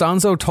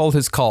 Constanzo told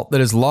his cult that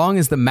as long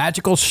as the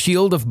magical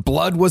shield of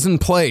blood was in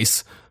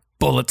place,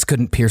 bullets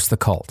couldn't pierce the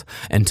cult.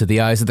 And to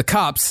the eyes of the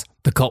cops,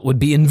 the cult would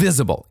be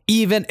invisible,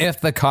 even if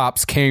the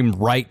cops came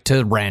right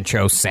to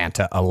Rancho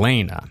Santa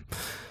Elena.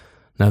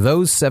 Now,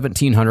 those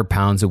 1,700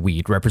 pounds of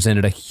weed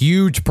represented a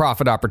huge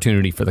profit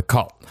opportunity for the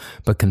cult,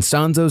 but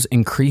Constanzo's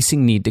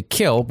increasing need to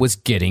kill was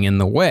getting in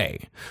the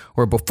way.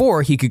 Where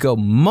before he could go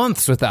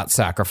months without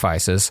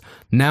sacrifices,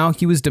 now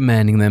he was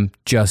demanding them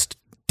just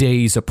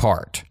days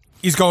apart.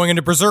 He's going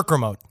into berserker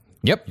mode.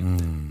 Yep.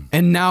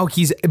 And now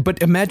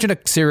but imagine a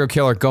serial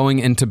killer going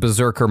into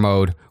berserker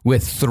mode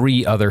with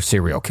 3 other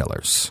serial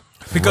killers.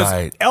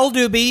 Because El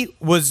Doobie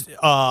was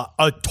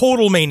a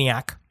total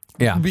maniac.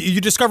 Yeah. You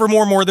discover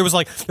more and more. There was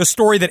like a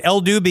story that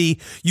El Doobie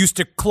used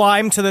to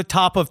climb to the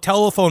top of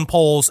telephone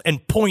poles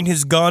and point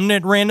his gun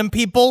at random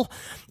people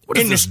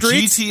in the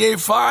streets. GTA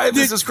 5?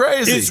 This is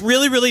crazy. It's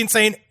really, really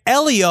insane.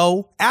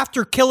 Elio,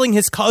 after killing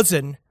his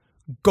cousin,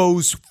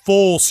 goes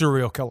full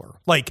serial killer.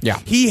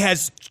 He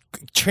has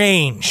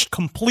changed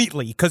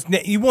completely because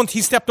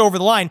he stepped over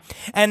the line.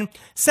 And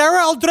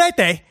Sarah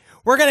Aldrete,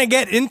 we're going to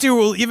get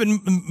into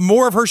even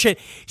more of her shit.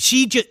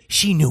 She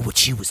knew what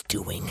she was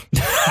doing.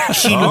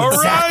 She knew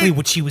exactly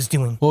what she was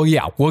doing. Well,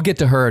 yeah, we'll get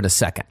to her in a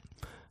second.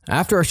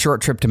 After a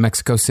short trip to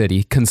Mexico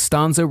City,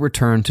 Constanzo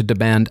returned to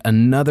demand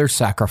another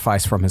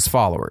sacrifice from his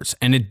followers.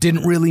 And it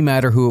didn't really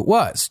matter who it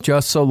was,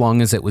 just so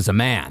long as it was a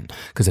man.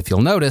 Because if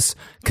you'll notice,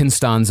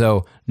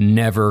 Constanzo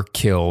never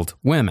killed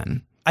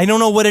women. I don't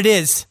know what it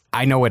is.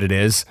 I know what it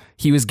is.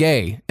 He was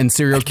gay, and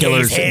serial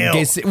killers.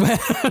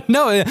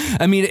 No,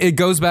 I mean, it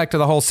goes back to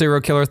the whole serial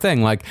killer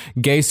thing. Like,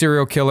 gay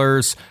serial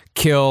killers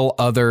kill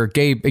other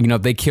gay,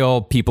 they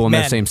kill people in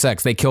their same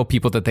sex. They kill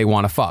people that they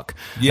want to fuck.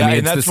 Yeah,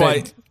 and that's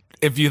why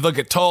if you look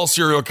at tall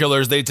serial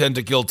killers, they tend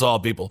to kill tall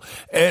people.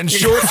 And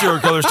short serial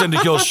killers tend to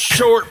kill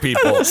short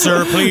people.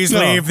 Sir, please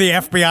leave the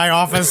FBI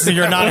office.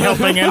 You're not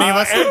helping any of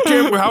us.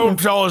 How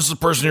tall is the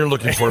person you're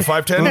looking for?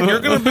 5'10"? You're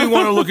going to be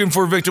looking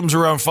for victims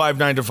around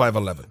 5'9" to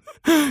 5'11".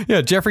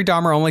 Yeah, Jeffrey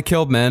Dahmer only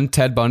killed men.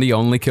 Ted Bundy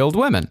only killed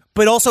women.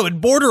 But also in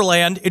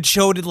Borderland, it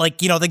showed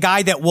the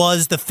guy that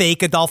was the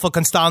fake Adolfo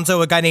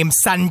Constanzo, a guy named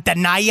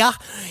Santanaya.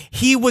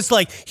 He was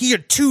he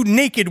had 2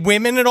 naked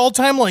women at all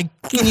time, and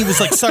he was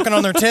sucking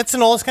on their tits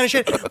and all this kind of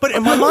shit. But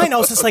in my mind, I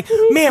was just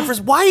man,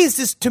 why is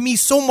this to me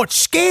so much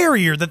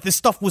scarier that this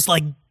stuff was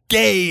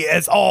gay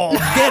as all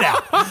get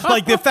out?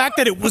 The fact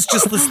that it was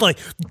just this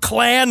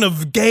clan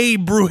of gay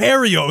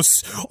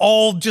brujerios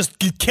all just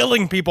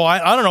killing people.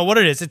 I don't know what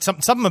it is. It's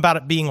something about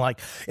it being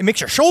it makes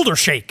your shoulders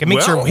shake. It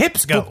makes your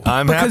hips go.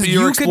 I'm because happy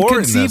you're exploring could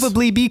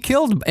conceivably be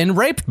killed and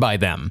raped by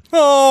them.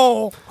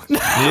 Oh.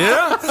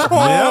 Yeah.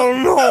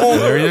 Oh, no.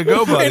 There you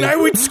go, buddy. And I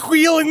would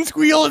squeal and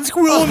squeal and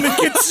squeal and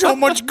get so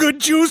much good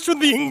juice from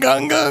the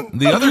nganga.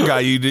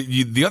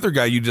 The other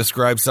guy you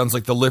described sounds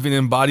like the living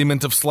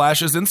embodiment of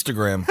Slash's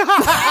Instagram.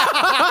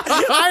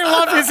 I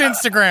love his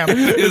Instagram.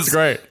 It's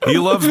great. He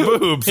loves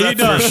boobs,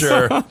 that's for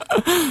sure.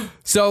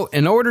 So,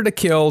 in order to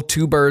kill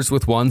 2 birds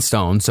with 1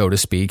 stone, so to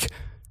speak,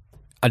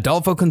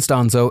 Adolfo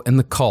Constanzo and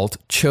the cult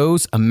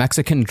chose a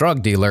Mexican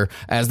drug dealer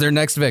as their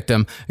next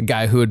victim, a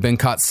guy who had been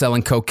caught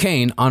selling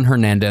cocaine on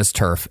Hernandez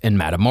turf in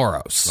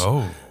Matamoros.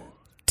 Oh.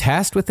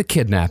 Tasked with the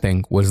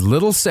kidnapping was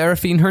little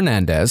Serafine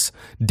Hernandez,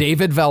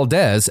 David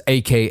Valdez,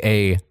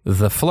 a.k.a.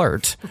 The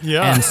Flirt,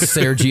 and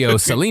Sergio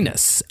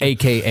Salinas,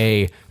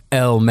 a.k.a.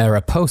 El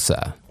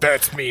Mariposa.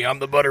 That's me. I'm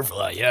the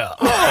butterfly, yeah.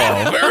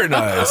 Oh, very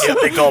nice. Yeah,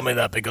 they call me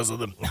that because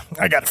of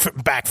I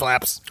got back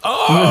flaps.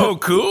 Oh,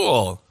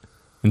 cool.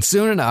 And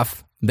soon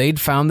enough, they'd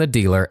found the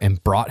dealer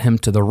and brought him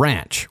to the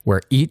ranch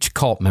where each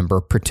cult member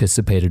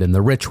participated in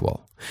the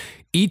ritual.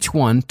 Each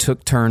one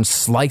took turns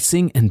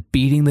slicing and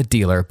beating the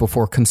dealer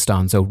before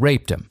Constanzo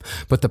raped him.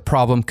 But the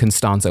problem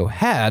Constanzo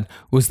had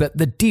was that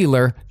the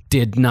dealer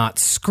did not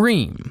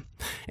scream.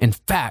 In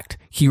fact,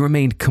 he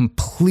remained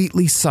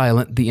completely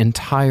silent the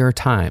entire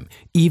time,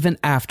 even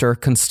after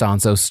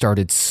Constanzo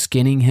started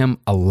skinning him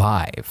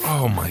alive.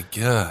 Oh my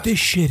God. This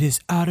shit is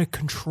out of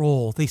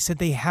control. They said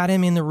they had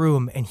him in the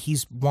room and he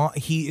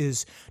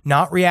is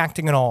not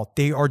reacting at all.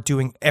 They are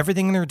doing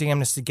everything in their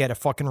damnness to get a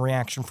fucking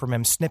reaction from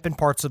him, snipping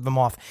parts of him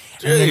off.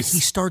 Jeez. And then he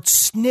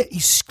starts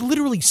he's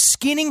literally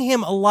skinning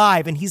him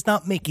alive and he's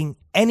not making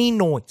any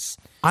noise.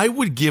 I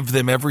would give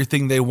them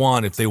everything they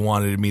want if they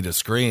wanted me to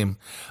scream,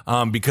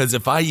 because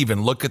because if I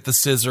even look at the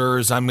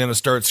scissors, I'm going to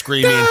start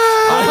screaming.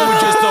 I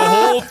would just, the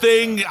whole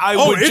thing, I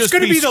would just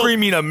be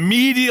screaming,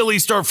 immediately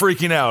start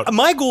freaking out.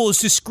 My goal is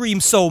to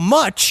scream so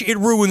much it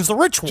ruins the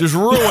ritual. Just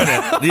ruin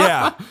it.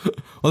 Yeah.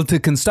 Well, to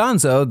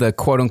Constanzo, the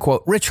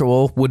quote-unquote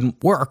ritual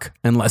wouldn't work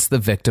unless the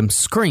victim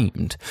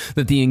screamed,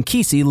 that the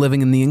Nkisi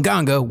living in the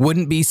Nganga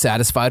wouldn't be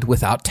satisfied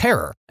without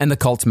terror, and the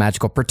cult's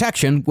magical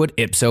protection would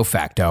ipso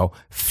facto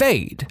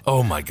fade.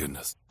 Oh, my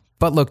goodness.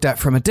 But looked at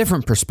from a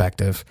different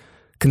perspective,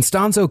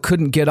 Constanzo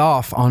couldn't get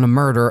off on a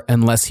murder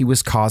unless he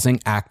was causing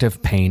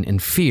active pain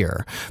and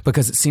fear,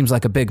 because it seems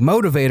like a big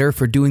motivator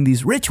for doing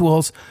these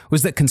rituals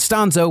was that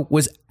Constanzo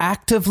was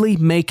actively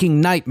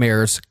making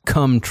nightmares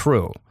come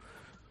true.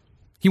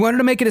 He wanted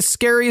to make it as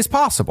scary as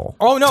possible.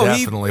 Oh, no.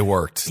 Definitely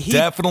worked.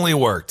 Definitely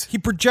worked. He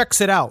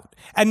projects it out.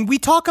 And we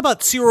talk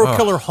about serial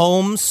killer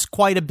homes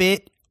quite a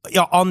bit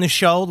on the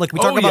show. Like, we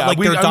talk about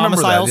their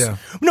domiciles. That,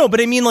 yeah. No, but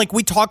I mean, like,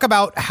 we talk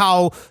about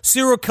how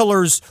serial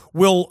killers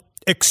will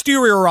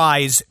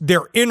exteriorize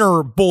their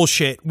inner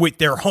bullshit with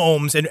their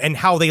homes and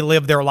how they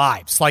live their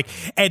lives. Like,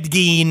 Ed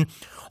Gein,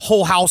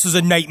 whole house is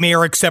a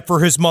nightmare except for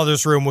his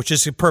mother's room, which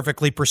is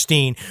perfectly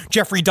pristine.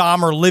 Jeffrey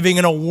Dahmer living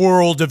in a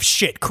world of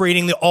shit,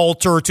 creating the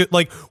altar to,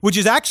 like, which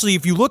is actually,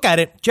 if you look at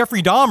it,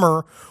 Jeffrey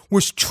Dahmer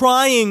was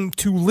trying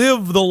to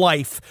live the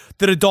life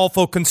that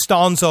Adolfo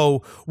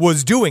Constanzo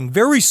was doing.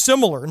 Very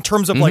similar in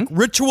terms of like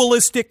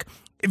ritualistic,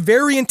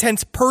 very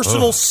intense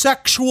personal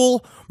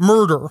sexual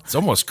murder. It's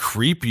almost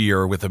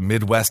creepier with a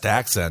Midwest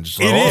accent.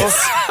 Just, It is.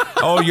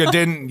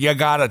 You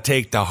gotta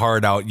take the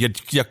heart out.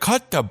 You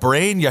cut the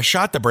brain, you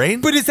shot the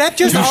brain? But is that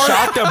just You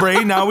shot the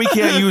brain, now we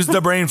can't use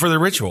the brain for the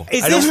ritual.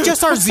 Is this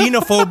just our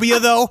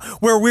xenophobia, though,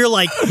 where we're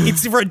like,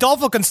 it's for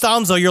Adolfo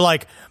Constanzo, you're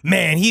like,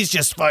 man, he's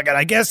just fucking,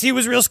 I guess he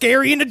was real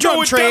scary in the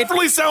drug trade. It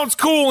definitely sounds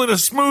cool in a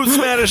smooth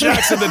Spanish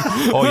accent.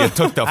 You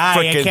took the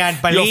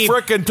you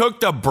frickin' took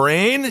the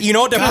brain? You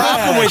know, the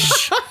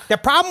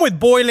problem with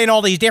boiling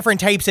all these different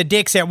types of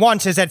dicks at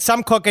once is that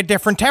some cook at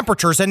different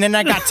temperatures, and then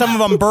I got some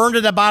of them burned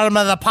to the bottom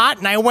of the pot,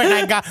 and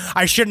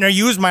I shouldn't have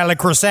used my Le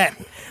Creuset.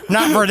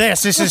 Not for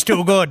this. This is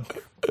too good.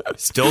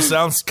 Still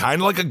sounds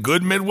kind of like a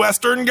good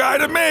Midwestern guy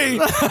to me.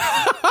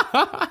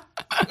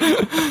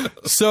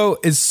 So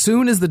as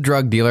soon as the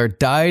drug dealer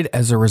died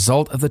as a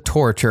result of the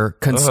torture,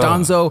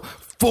 Constanzo,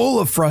 full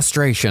of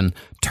frustration,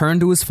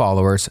 turned to his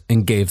followers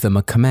and gave them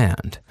a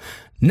command.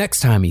 Next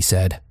time, he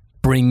said,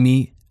 "Bring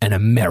me an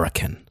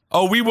American."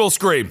 Oh, we will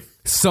scream.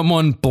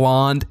 Someone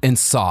blonde and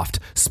soft.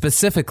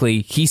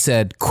 Specifically, he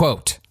said,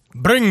 quote,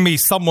 "Bring me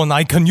someone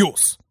I can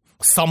use.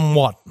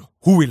 Someone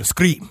who will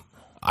scream."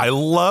 I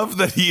love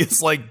that he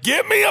is like,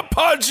 give me a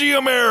pudgy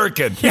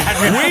American. We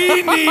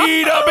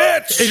need a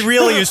bitch. It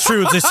really is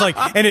true. It's just like,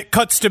 and it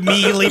cuts to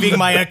me leaving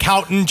my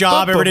accountant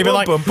job every day, be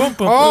like,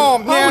 oh,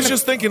 man. I was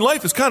just thinking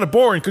life is kind of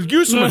boring. Could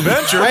use some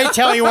adventure. I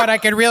tell you what, I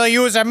could really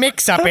use a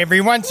mix-up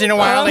every once in a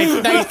while.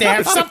 It's nice to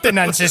have something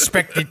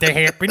unsuspected to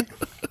happen.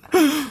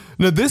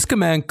 Now, this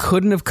command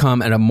couldn't have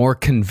come at a more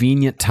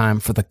convenient time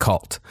for the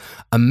cult.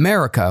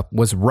 America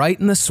was right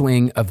in the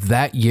swing of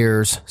that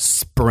year's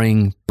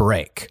spring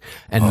break,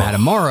 and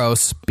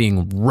Matamoros,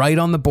 being right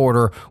on the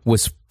border,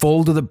 was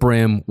full to the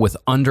brim with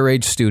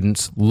underage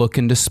students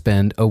looking to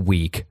spend a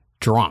week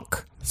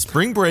drunk.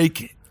 Spring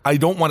break, I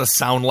don't want to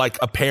sound like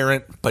a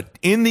parent, but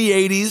in the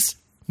 80s,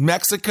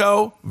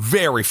 Mexico,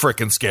 very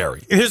freaking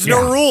scary. There's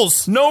no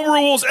rules. No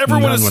rules.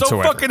 Everyone None is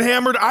whatsoever. so fucking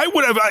hammered. I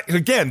would have,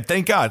 again,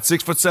 thank God,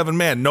 6'7"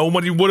 man.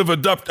 Nobody would have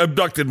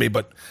abducted me,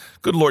 but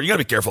good Lord, you got to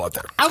be careful out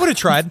there. I would have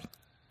tried.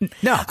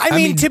 No, I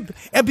mean, to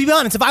be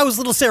honest, if I was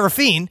little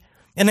Seraphine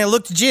and I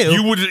looked at you,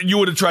 you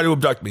would have tried to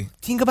abduct me.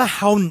 think about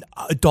how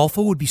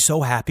Adolfo would be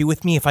so happy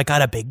with me if I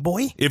got a big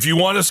boy. If you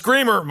want a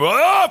screamer,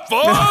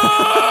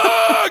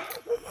 fuck!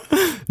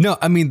 No,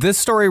 I mean, this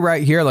story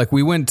right here, like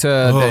we went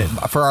to,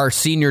 for our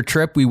senior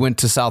trip, we went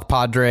to South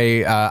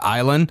Padre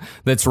Island,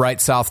 that's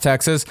right South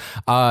Texas.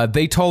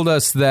 They told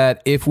us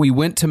that if we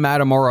went to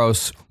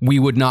Matamoros, we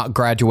would not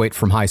graduate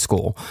from high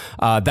school.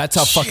 That's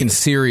how fucking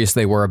serious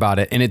they were about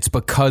it. And it's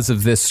because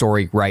of this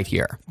story right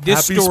here.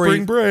 Happy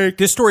spring break.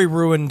 This story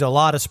ruined a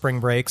lot of spring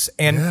breaks.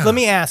 And let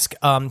me ask,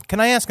 can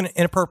I ask an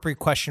inappropriate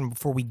question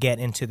before we get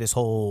into this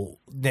whole,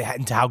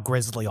 into how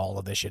grisly all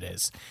of this shit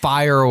is?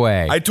 Fire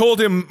away. I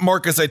told him,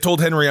 Marcus, I told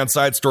Henry on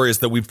Side Stories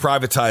that we've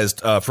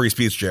privatized Free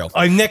Speech Jail.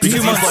 Next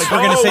 2 months, Like, we're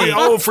going to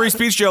say, Free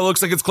Speech Jail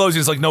looks like it's closing.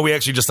 It's like, no, we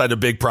actually just signed a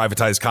big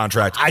privatized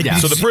contract.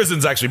 So the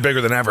prison's actually bigger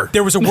than ever.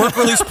 there was a work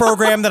release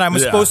program that I'm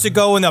supposed to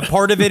go, and a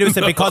part of it was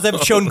that because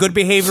I've shown good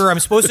behavior, I'm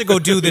supposed to go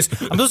do this.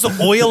 I'm supposed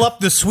to oil up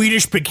the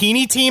Swedish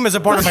bikini team as a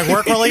part of my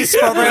work release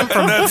program.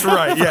 That's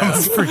right,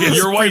 yes.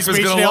 Your wife is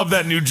going to love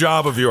that new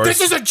job of yours.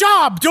 This is a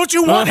job. Don't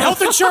you want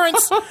health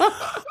insurance?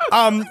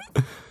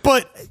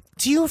 But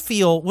do you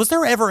feel, was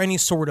there ever any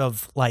sort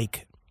of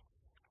like,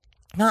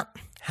 not,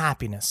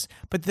 happiness.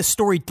 But the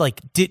story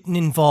didn't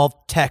involve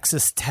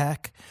Texas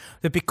Tech.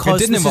 That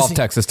because it didn't involve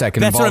Texas Tech.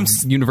 It involved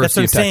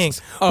University of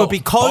Texas. But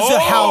because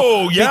of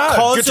how,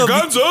 get your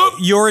guns up.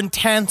 Your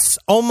intense,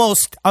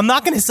 almost, I'm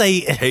not going to say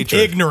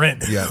hatred.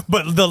 Ignorant,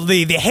 but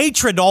the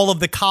hatred all of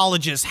the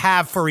colleges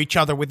have for each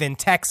other within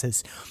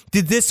Texas.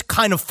 Did this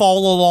kind of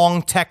fall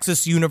along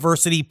Texas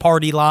University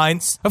party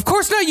lines? Of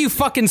course not, you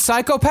fucking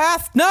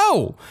psychopath.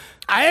 No.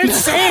 I am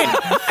saying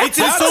it's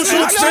a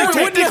social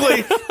experiment.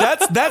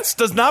 That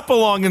does not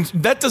belong, and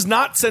that does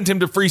not send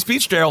him to free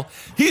speech jail.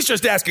 He's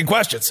just asking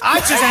questions.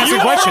 I'm just asking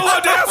questions. You are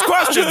allowed to ask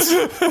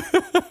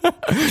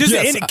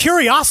questions.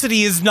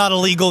 Curiosity is not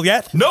illegal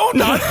yet. No,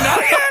 not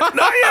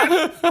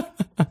yet.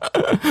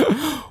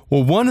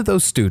 Well, one of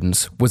those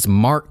students was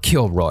Mark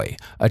Kilroy,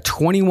 a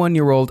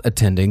 21-year-old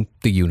attending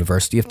the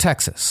University of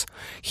Texas.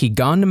 He'd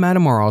gone to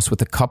Matamoros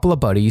with a couple of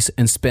buddies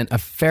and spent a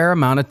fair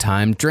amount of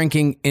time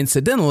drinking,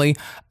 incidentally,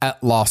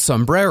 at Los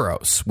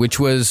Sombreros, which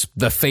was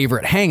the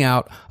favorite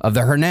hangout of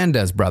the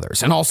Hernandez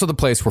brothers, and also the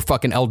place where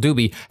fucking El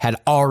Doobie had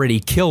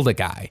already killed a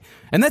guy.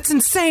 And that's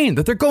insane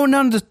that they're going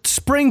down to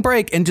spring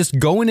break and just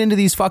going into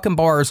these fucking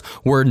bars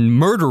where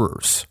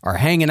murderers are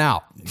hanging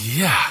out.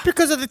 Yeah.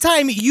 Because at the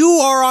time, you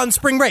are on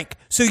spring break.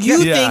 So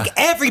you think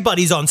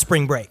everybody's on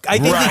spring break. I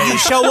think that you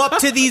show up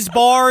to these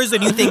bars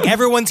and you think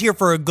everyone's here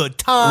for a good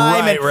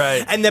time.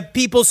 Right. And the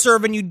people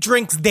serving you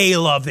drinks, they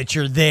love that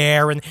you're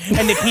there. And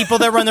the people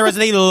that run the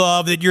restaurant, they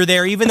love that you're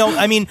there. Even though,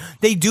 I mean,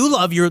 they do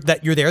love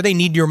that you're there. They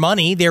need your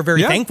money. They're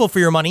very thankful for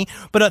your money.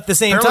 But at the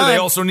same time, they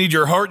also need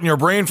your heart and your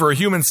brain for a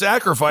human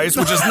sacrifice,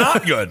 which is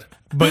not good.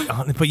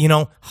 But you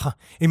know,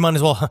 you might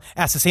as well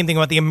ask the same thing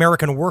about the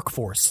American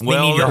workforce. They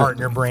need your heart and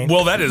your brain.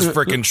 Well, that is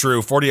freaking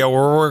true.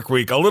 40-hour work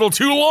week. A little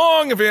too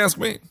long, if you ask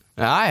me.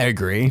 I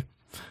agree.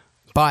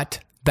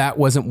 But that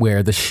wasn't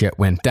where the shit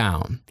went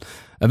down.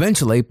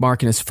 Eventually,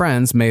 Mark and his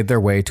friends made their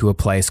way to a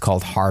place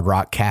called Hard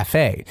Rock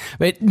Cafe.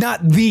 But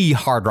not the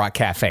Hard Rock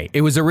Cafe.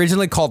 It was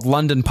originally called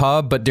London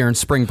Pub, but during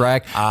spring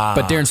break,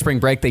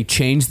 they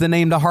changed the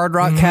name to Hard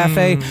Rock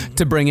Cafe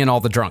to bring in all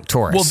the drunk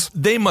tourists. Well,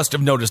 they must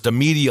have noticed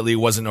immediately it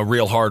wasn't a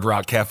real Hard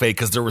Rock Cafe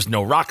because there was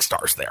no rock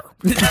stars there.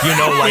 You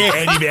know, like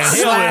Andy Van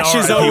Halen. Slash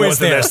is always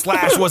there.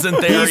 Slash wasn't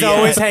there. He's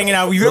always hanging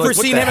out. You ever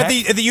seen him at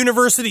the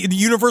University, the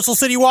Universal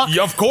City Walk?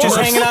 Yeah, of course. Just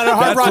hanging out at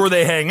Hard Rock. That's where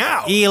they hang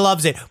out. He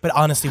loves it. But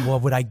honestly,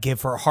 what would I give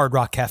for a Hard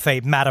Rock Cafe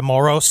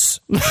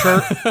Matamoros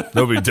shirt?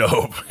 That'd be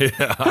dope.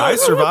 Yeah, I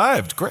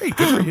survived. Great.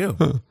 Good for you.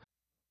 The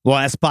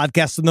last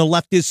podcast on the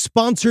left is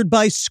sponsored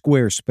by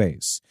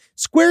Squarespace.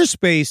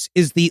 Squarespace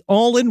is the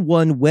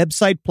all-in-one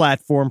website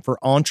platform for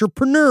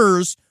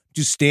entrepreneurs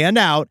to stand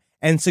out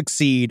and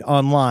succeed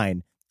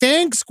online.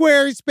 Thanks,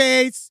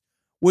 Squarespace.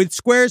 With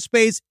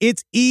Squarespace,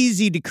 it's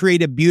easy to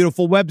create a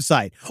beautiful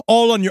website,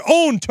 all on your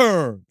own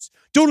terms.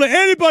 Don't let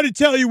anybody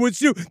tell you what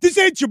to do. This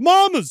ain't your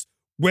mama's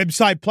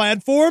website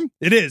platform.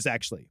 It is,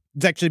 actually.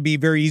 It's actually be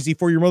very easy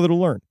for your mother to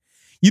learn.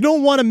 You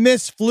don't want to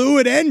miss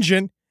Fluid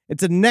Engine.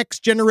 It's a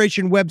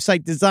next-generation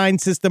website design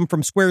system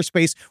from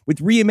Squarespace with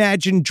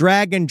reimagined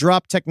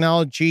drag-and-drop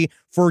technology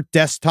for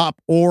desktop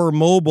or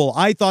mobile.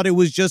 I thought it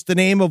was just the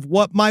name of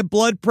what my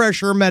blood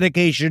pressure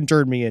medication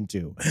turned me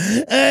into.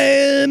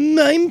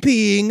 I'm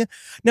peeing.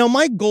 Now,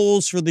 my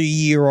goals for the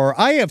year are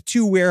I have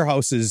 2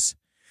 warehouses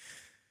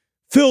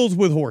filled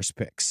with horse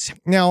picks.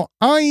 Now,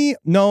 I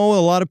know a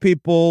lot of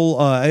people,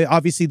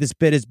 obviously this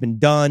bit has been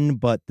done,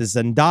 but the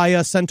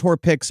Zendaya Centaur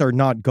picks are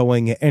not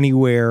going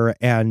anywhere,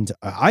 and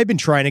I've been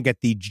trying to get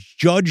the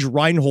Judge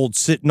Reinhold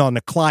sitting on the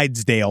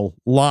Clydesdale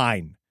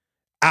line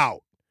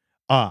out.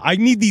 I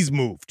need these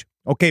moved,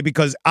 okay,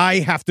 because I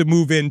have to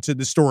move into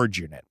the storage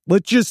unit.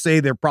 Let's just say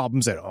there are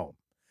problems at home.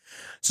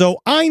 So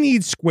I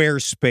need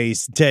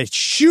Squarespace to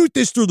shoot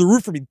this through the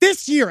roof for me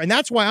this year, and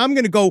that's why I'm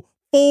going to go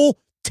full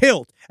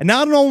tilt. And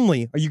not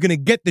only are you going to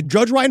get the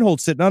Judge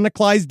Reinhold sitting on the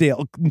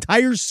Clydesdale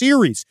entire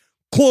series,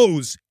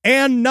 clothes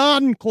and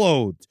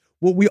non-clothes,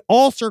 what we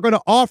also are going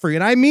to offer you,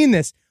 and I mean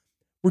this,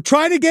 we're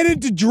trying to get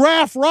into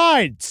giraffe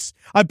rides.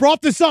 I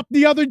brought this up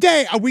the other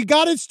day. We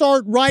got to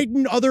start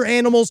riding other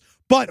animals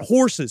but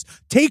horses.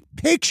 Take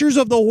pictures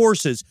of the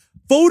horses.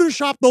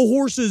 Photoshop the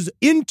horses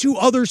into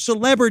other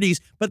celebrities,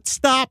 but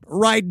stop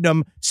riding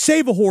them.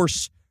 Save a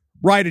horse,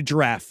 ride a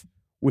giraffe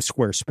with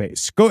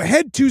Squarespace. Go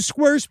ahead to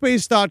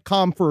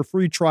squarespace.com for a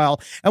free trial.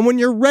 And when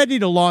you're ready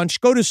to launch,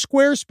 go to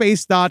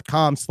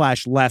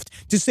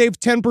squarespace.com/left to save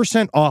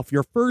 10% off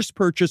your first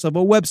purchase of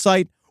a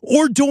website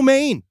or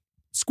domain.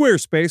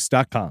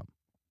 Squarespace.com.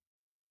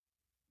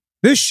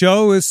 This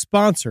show is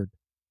sponsored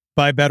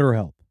by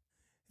BetterHelp.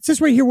 It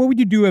says right here, what would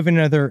you do if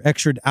another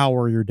extra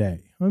hour of your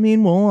day? I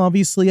mean, well,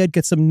 obviously I'd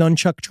get some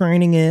nunchuck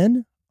training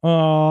in.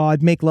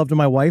 I'd make love to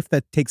my wife.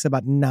 That takes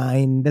about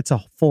 9. That's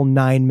a full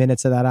 9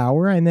 minutes of that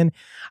hour. And then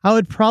I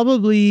would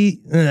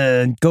probably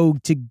go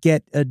to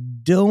get a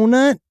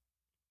donut.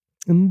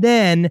 And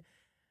then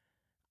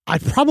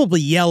I'd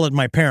probably yell at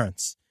my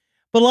parents.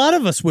 But a lot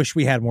of us wish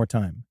we had more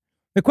time.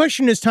 The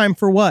question is, time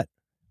for what?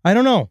 I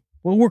don't know.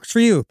 What works for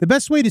you? The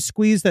best way to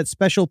squeeze that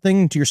special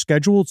thing into your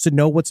schedule is to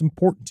know what's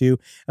important to you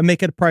and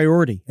make it a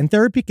priority. And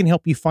therapy can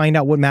help you find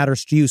out what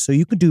matters to you so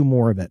you can do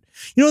more of it.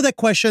 You know that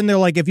question? They're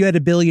like, if you had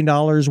 $1 billion,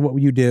 what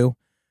would you do?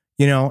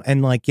 You know,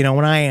 and like, you know,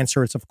 when I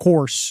answer, it's of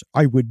course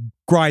I would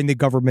grind the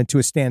government to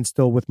a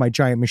standstill with my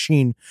giant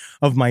machine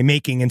of my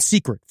making in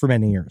secret for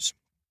many years.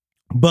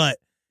 But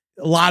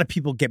a lot of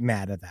people get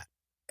mad at that.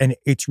 And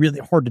it's really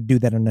hard to do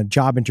that in a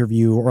job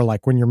interview or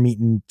like when you're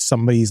meeting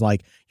somebody's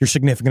like your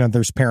significant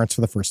other's parents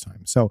for the first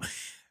time. So,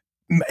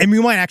 and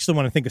you might actually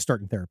want to think of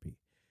starting therapy.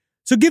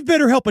 So give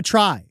BetterHelp a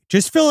try.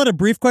 Just fill out a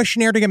brief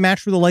questionnaire to get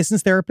matched with a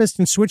licensed therapist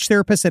and switch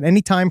therapists at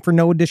any time for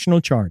no additional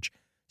charge.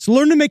 So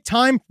learn to make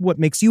time for what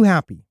makes you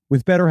happy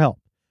with BetterHelp.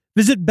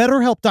 Visit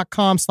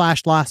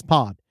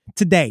BetterHelp.com/lastpod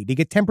today to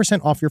get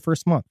 10% off your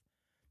first month.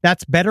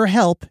 That's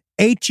BetterHelp,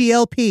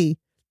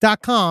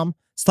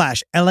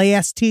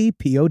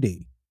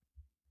 HELP.com/LASTPOD.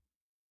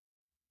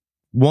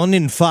 1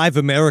 in 5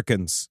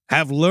 Americans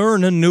have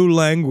learned a new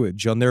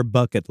language on their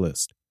bucket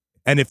list.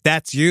 And if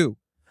that's you,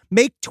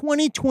 make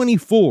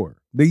 2024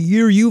 the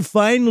year you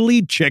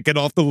finally check it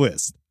off the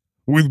list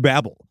with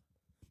Babbel.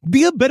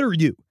 Be a better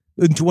you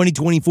in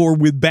 2024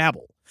 with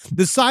Babbel,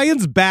 the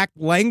science-backed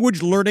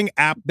language learning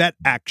app that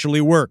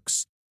actually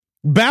works.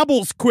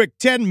 Babbel's quick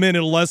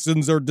 10-minute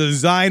lessons are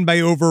designed by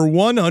over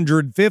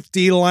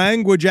 150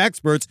 language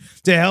experts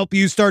to help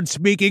you start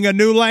speaking a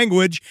new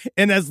language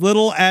in as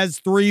little as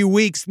 3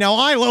 weeks. Now,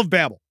 I love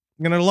Babbel,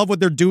 and I love what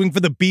they're doing for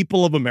the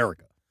people of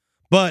America.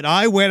 But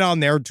I went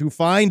on there to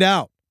find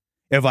out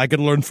if I could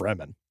learn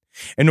Fremen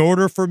in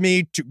order for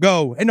me to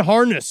go and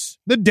harness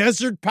the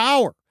desert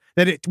power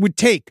that it would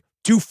take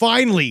to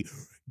finally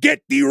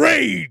get the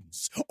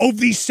reins of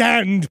the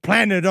sand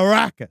planet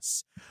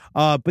Arrakis.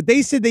 But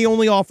they said they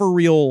only offer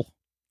real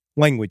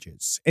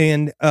languages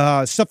and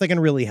stuff that can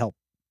really help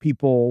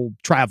people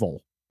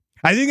travel.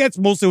 I think that's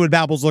mostly what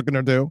Babbel's looking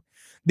to do.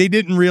 They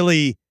didn't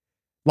really,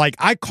 like,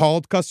 I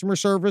called customer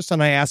service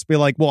and I asked me,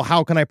 like, well,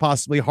 how can I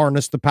possibly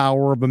harness the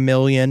power of 1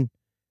 million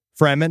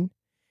Fremen?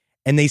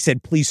 And they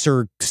said, please,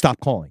 sir, stop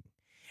calling.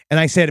 And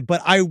I said,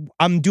 but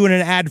I'm doing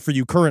an ad for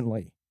you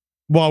currently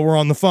while we're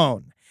on the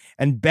phone.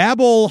 And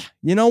Babbel,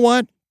 you know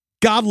what?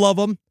 God love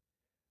them.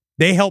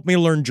 They helped me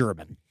learn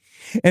German.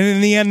 And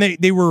in the end,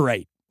 they were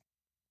right,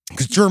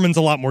 because German's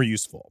a lot more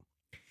useful.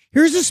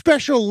 Here's a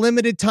special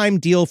limited time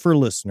deal for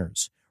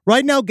listeners.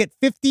 Right now, get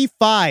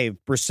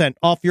 55%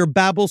 off your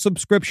Babbel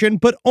subscription,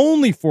 but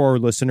only for our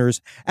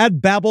listeners at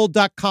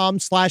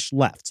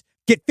Babbel.com/left.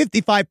 Get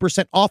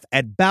 55% off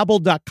at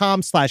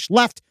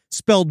Babbel.com/left,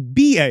 spelled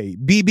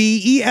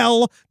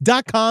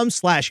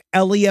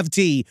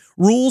BABBEL.com/LEFT.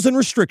 Rules and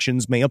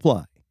restrictions may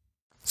apply.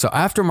 So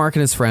after Mark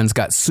and his friends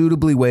got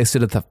suitably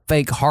wasted at the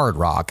fake Hard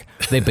Rock,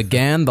 they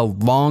began the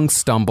long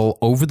stumble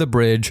over the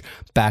bridge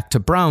back to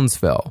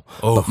Brownsville.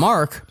 Oh. But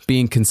Mark,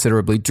 being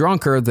considerably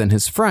drunker than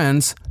his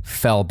friends,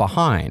 fell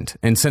behind.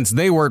 And since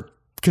they were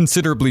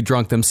considerably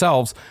drunk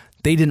themselves,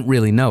 they didn't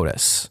really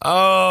notice.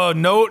 Oh,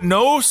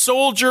 no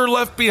soldier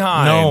left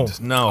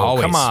behind. No,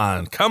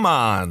 always. Come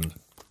on.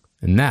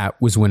 And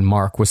that was when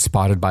Mark was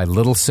spotted by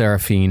Little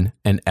Seraphine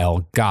and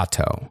El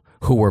Gato,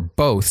 who were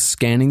both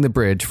scanning the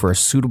bridge for a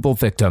suitable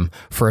victim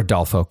for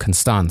Adolfo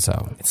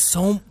Constanzo. It's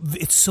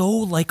so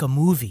like a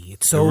movie.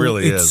 It's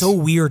so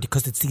weird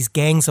because it's these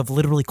gangs of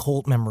literally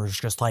cult members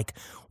just like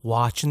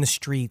watching the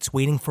streets,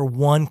 waiting for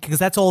one, because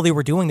that's all they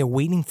were doing. They're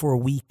waiting for a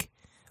weak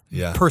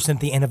person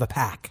at the end of a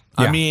pack.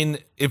 Yeah. I mean,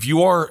 if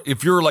you're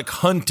like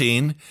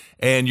hunting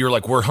and you're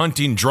like, we're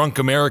hunting drunk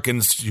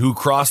Americans who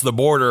cross the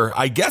border,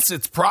 I guess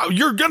it's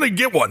you're going to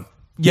get one.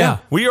 Yeah.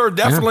 We are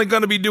definitely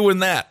going to be doing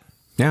that.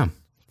 Yeah.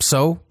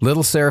 So,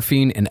 Little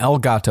Seraphine and El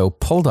Gato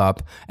pulled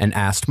up and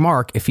asked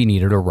Mark if he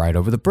needed a ride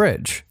over the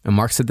bridge. And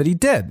Mark said that he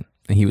did.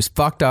 And he was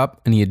fucked up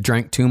and he had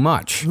drank too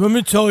much. Let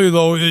me tell you,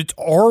 though,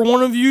 are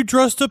one of you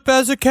dressed up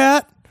as a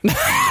cat?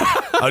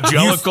 A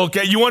jellicle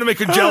cat? You want to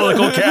make a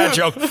jellicle cat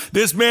joke?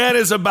 This man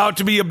is about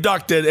to be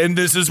abducted, and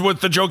this is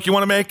what the joke you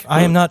want to make?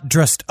 I am not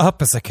dressed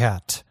up as a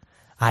cat.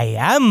 I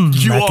am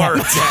You a are cat.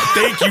 a cat.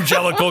 Thank you,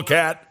 jellicle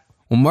cat.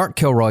 Well, Mark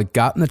Kilroy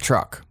got in the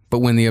truck. But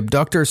when the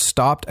abductors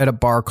stopped at a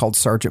bar called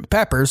Sgt.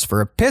 Pepper's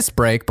for a piss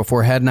break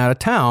before heading out of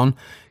town,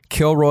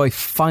 Kilroy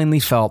finally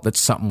felt that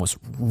something was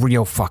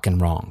real fucking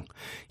wrong.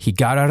 He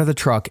got out of the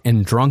truck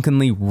and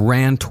drunkenly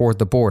ran toward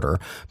the border,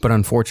 but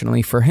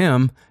unfortunately for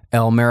him,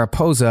 El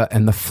Mariposa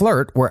and the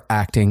Flirt were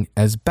acting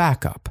as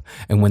backup.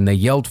 And when they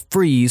yelled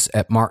freeze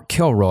at Mark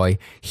Kilroy,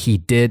 he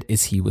did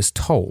as he was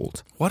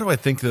told. Why do I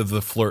think of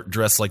the Flirt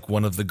dressed like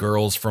one of the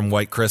girls from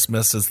White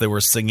Christmas as they were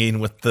singing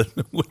with the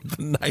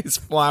nice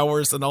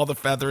flowers and all the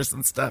feathers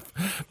and stuff?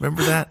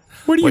 Remember that?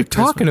 What are you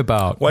talking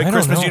about? White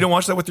Christmas? You don't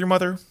watch that with your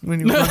mother? We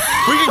can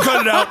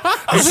cut it out.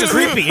 It's just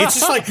creepy. It's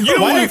just like,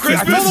 I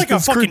felt like a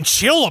fucking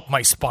chill up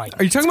my spine.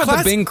 Are you talking about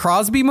the Bing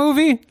Crosby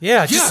movie?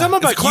 Yeah, just something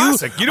about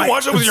classic. You don't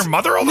watch it with your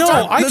mother all the No,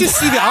 time. I just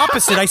see the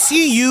opposite. I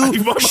see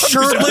you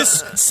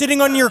shirtless,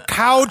 sitting on your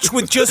couch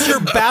with just your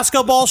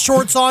basketball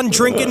shorts on,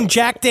 drinking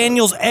Jack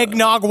Daniel's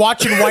eggnog,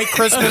 watching White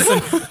Christmas,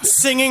 and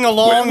singing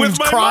along with and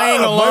my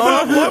crying mom. alone.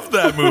 My mom loved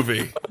that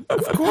movie.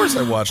 Of course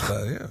I watched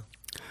that, yeah.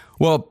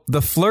 Well,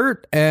 the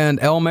Flirt and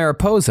El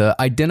Mariposa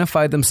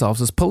identified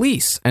themselves as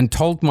police and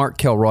told Mark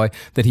Kilroy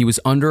that he was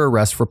under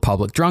arrest for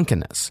public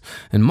drunkenness.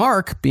 And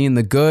Mark, being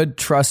the good,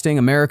 trusting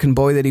American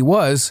boy that he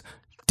was,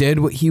 did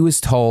what he was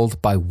told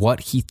by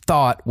what he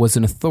thought was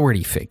an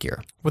authority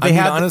figure. Well,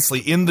 honestly,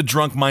 in the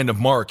drunk mind of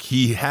Mark,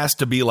 he has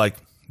to be like,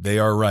 they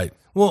are right.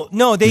 Well,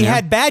 no, they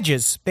had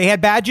badges. They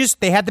had badges.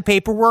 They had the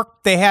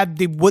paperwork. They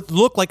had what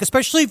looked like,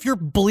 especially if you're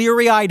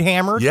bleary-eyed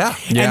hammered. Yeah.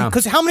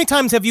 Because how many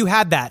times have you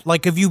had that?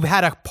 Like, have you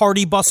had a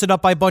party busted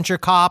up by a bunch of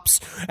cops?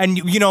 And,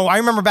 I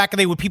remember back in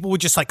the day when people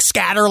would just, like,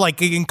 scatter,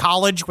 like in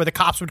college, where the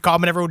cops would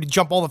come and everyone would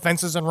jump all the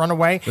fences and run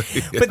away.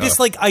 But this,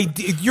 like,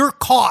 you're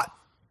caught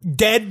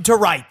dead to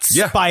rights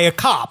by a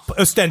cop,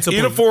 ostensibly.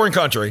 In a foreign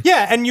country.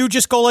 Yeah, and you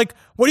just go like,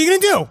 what are you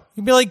going to do?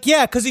 You'd be like,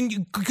 yeah, because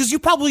you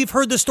probably have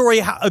heard the story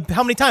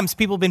how many times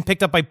people have been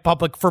picked up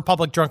for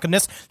public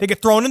drunkenness. They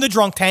get thrown in the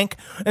drunk tank,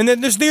 and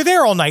then they're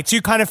there all night. So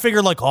you kind of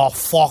figure like, oh,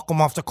 fuck, I'm going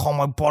to have to call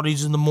my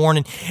buddies in the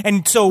morning.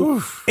 And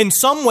so in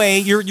some way,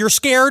 you're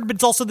scared, but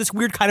it's also this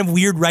weird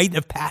rite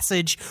of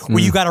passage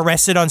where you got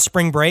arrested on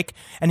spring break,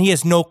 and he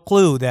has no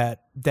clue that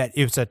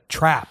it was a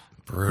trap.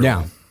 Brutal.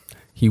 Yeah.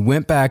 He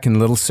went back in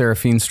Little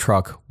Seraphine's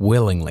truck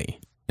willingly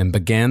and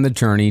began the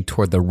journey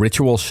toward the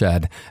ritual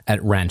shed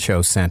at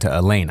Rancho Santa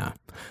Elena.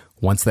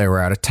 Once they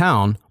were out of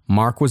town,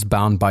 Mark was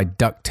bound by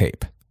duct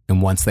tape.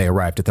 And once they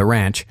arrived at the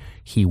ranch,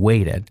 he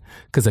waited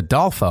because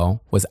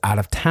Adolfo was out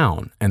of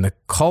town and the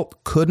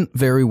cult couldn't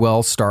very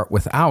well start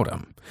without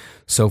him.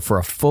 So for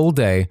a full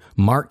day,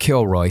 Mark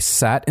Kilroy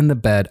sat in the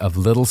bed of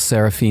Little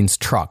Seraphine's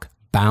truck,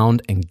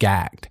 bound and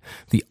gagged.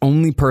 The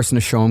only person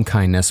to show him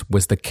kindness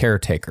was the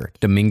caretaker,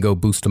 Domingo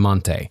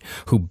Bustamante,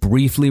 who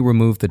briefly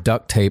removed the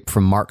duct tape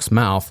from Mark's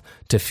mouth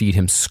to feed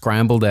him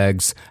scrambled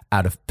eggs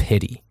out of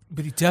pity.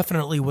 But he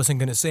definitely wasn't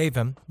going to save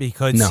him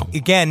because,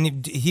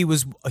 again,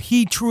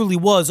 he truly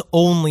was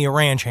only a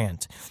ranch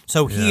hand.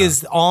 So he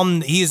is on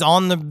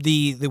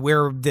the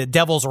where the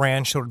Devil's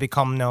Ranch would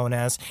become known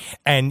as,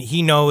 and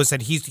he knows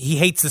that he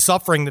hates the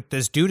suffering that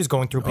this dude is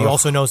going through, but he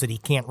also knows that he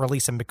can't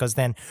release him because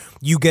then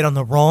you get on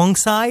the wrong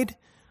side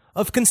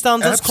of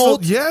Constanzo's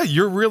cult. Yeah,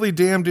 you're really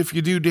damned if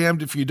you do,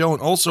 damned if you don't.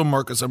 Also,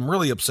 Marcus, I'm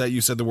really upset you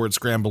said the word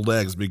scrambled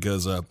eggs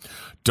because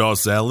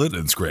tossed salad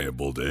and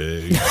scrambled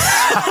eggs.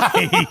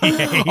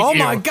 Oh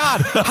my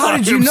God! How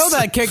did you know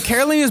that?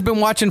 Caroline has been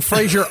watching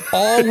Frasier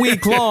all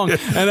week long,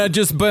 and I've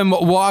just been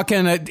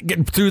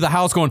walking through the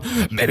house going,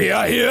 maybe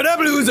I hear the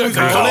blues are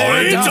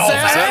calling.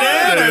 Tossed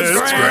salad and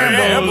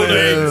scrambled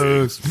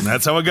eggs.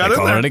 That's how I got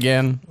in there. It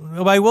again.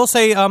 But I will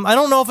say, I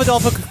don't know if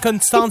Adolfo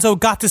Constanzo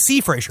got to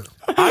see Frasier.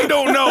 I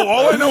don't know.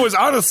 All I know is,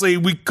 honestly,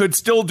 we could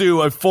still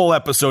do a full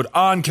episode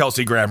on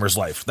Kelsey Grammer's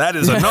life. That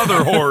is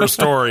another horror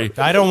story.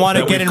 I don't want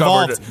to get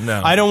involved.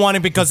 No. I don't want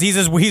to because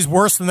he's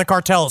worse than the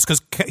cartels because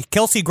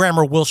Kelsey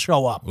Grammer will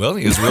show up. Well,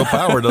 he has real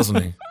power,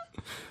 doesn't he?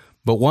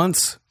 But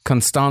once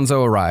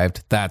Constanzo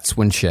arrived, that's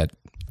when shit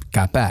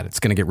got bad. It's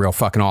going to get real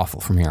fucking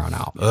awful from here on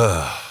out.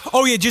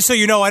 Oh, yeah, just so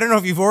you know, I don't know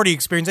if you've already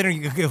experienced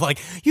it.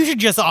 You should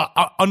just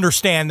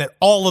understand that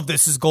all of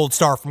this is gold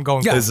star from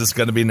going through. This is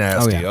going to be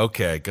nasty. Oh, yeah.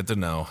 Okay, good to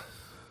know.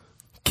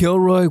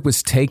 Kilroy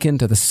was taken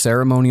to the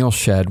ceremonial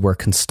shed where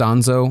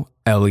Constanzo,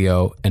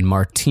 Elio, and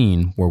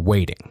Martine were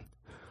waiting.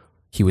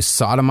 He was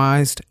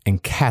sodomized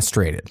and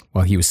castrated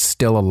while he was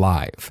still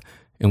alive.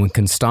 And when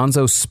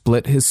Constanzo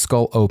split his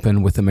skull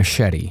open with a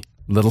machete,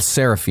 little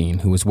Seraphine,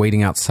 who was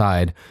waiting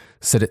outside,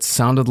 said it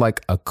sounded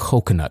like a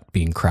coconut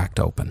being cracked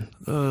open.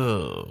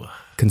 Oh.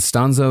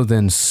 Constanzo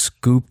then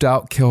scooped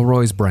out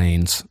Kilroy's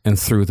brains and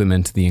threw them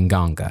into the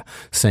Nganga,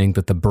 saying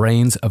that the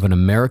brains of an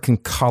American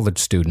college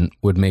student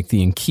would make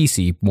the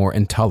Nkisi more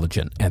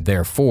intelligent and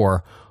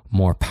therefore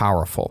more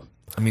powerful.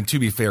 I mean, to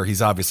be fair,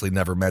 he's obviously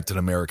never met an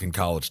American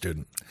college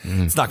student.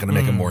 It's not going to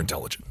make him more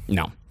intelligent.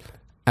 No.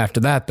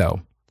 After that,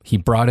 though, he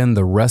brought in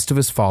the rest of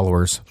his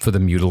followers for the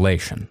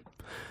mutilation.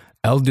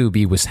 El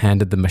Dubi was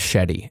handed the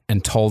machete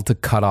and told to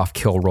cut off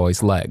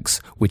Kilroy's legs,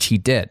 which he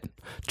did,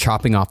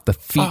 chopping off the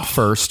feet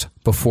first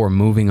before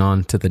moving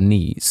on to the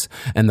knees.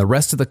 And the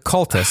rest of the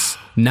cultists,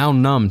 now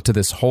numb to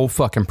this whole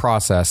fucking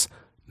process,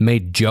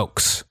 made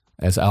jokes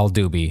as El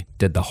Dubi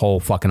did the whole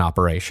fucking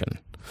operation.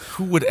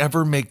 Who would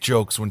ever make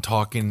jokes when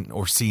talking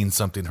or seeing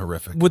something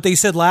horrific? What they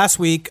said last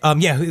week,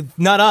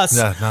 not us.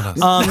 Yeah, not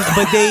us.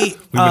 But they...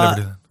 We would never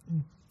do that.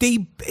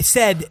 They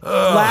said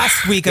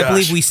last week, I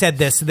believe we said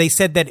this. They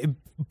said that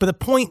by the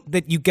time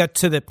you get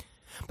to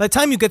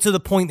the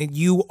point that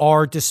you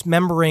are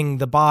dismembering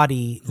the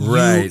body,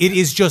 right, it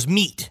is just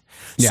meat.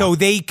 Yeah. So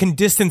they can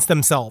distance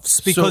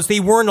themselves because they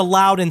weren't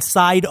allowed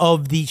inside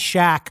of the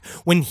shack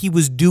when he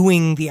was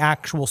doing the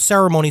actual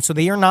ceremony. So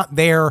they are not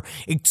there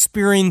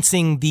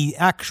experiencing the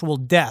actual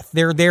death.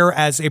 They're there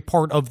as a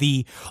part of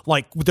the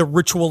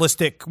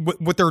ritualistic,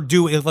 what they're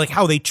doing, like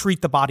how they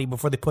treat the body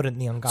before they put it in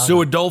the Nganga.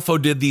 So Adolfo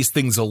did these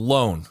things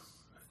alone.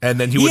 And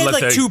then he He would had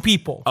let like 2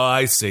 people. Oh,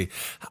 I see.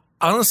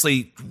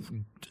 Honestly,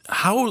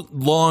 how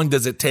long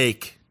does it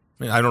take?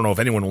 I mean, I don't know if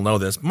anyone will know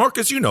this.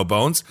 Marcus, you know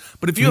Bones,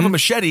 but if you have a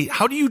machete,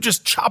 how do you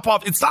just chop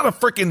off? It's not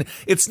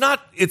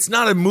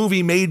a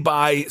movie made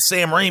by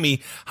Sam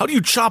Raimi. How do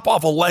you chop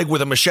off a leg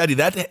with a machete?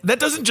 That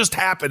doesn't just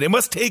happen. It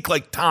must take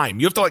like time.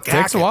 You have to like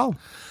hack Takes a while.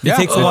 Yeah,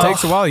 takes it a while.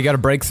 takes a while. You got to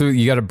break through.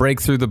 You got to break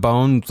through the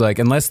bone. Like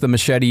unless the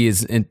machete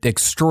is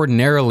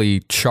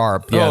extraordinarily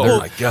sharp. Yeah, Oh,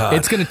 my God.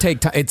 It's going to take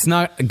time. It's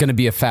not going to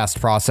be a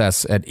fast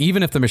process.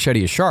 Even if the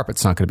machete is sharp,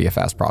 it's not going to be a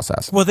fast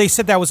process. Well, they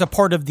said that was a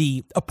part of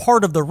the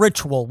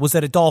ritual was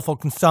that Adolfo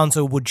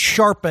Constanzo would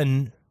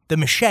sharpen the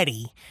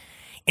machete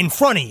in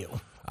front of you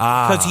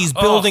because he's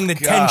building the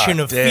tension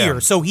of fear.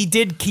 So he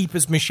did keep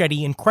his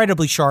machete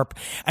incredibly sharp,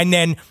 and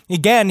then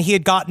again he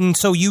had gotten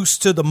so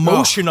used to the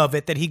motion of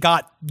it that he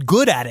got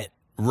good at it.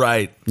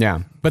 Right. Yeah,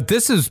 but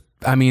this was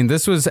El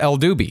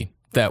Dubi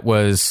that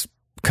was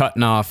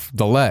cutting off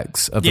the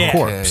legs of the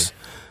corpse.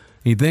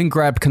 He then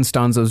grabbed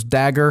Constanzo's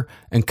dagger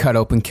and cut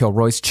open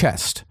Kilroy's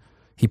chest.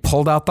 He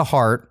pulled out the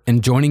heart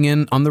and, joining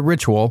in on the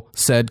ritual,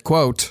 said,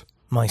 quote,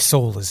 "My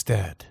soul is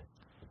dead.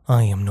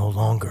 I am no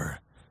longer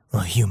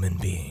a human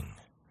being."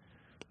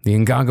 The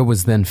Nganga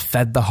was then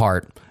fed the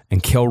heart,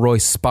 and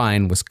Kilroy's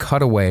spine was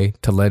cut away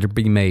to later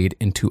be made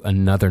into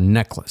another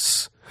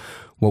necklace.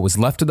 What was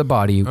left of the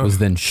body was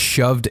then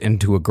shoved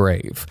into a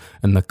grave,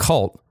 and the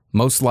cult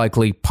most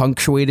likely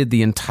punctuated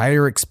the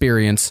entire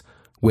experience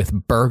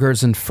with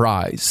burgers and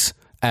fries,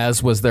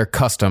 as was their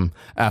custom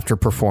after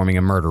performing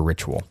a murder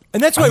ritual.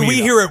 And that's why we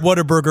here at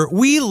Whataburger,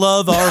 we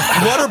love our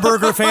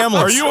Whataburger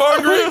families. Are you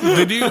hungry?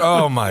 Did you?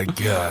 Oh my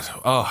God.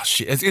 Oh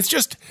shit. It's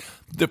just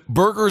the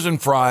burgers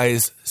and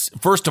fries.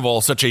 First of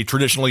all, such a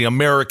traditionally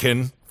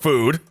American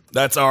food.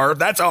 That's our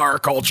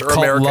culture. Cult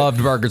American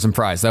loved burgers and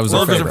fries. That was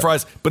their burgers favorite. and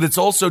fries, but it's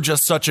also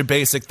just such a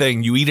basic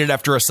thing. You eat it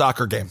after a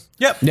soccer game.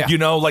 Yep. Yeah. You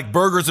know, like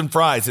burgers and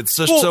fries. It's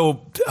just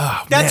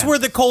That's where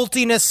the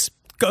cultiness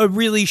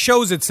really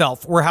shows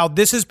itself, where how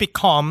this has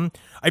become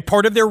a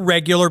part of their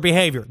regular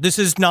behavior. This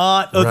is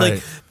not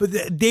like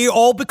they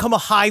all become a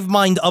hive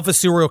mind of a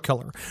serial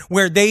killer,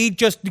 where they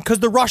just because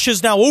the rush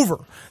is now over.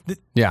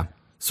 Yeah.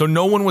 So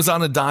no one was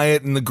on a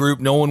diet in the group.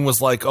 No one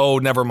was like, oh,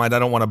 never mind. I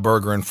don't want a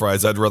burger and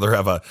fries. I'd rather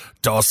have a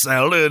tossed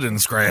salad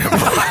and scrambled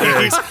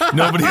eggs.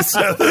 Nobody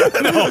said that.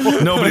 No.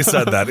 Nobody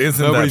said that.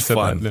 Isn't Nobody that said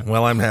fun? that, no.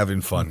 Well, I'm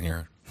having fun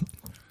here.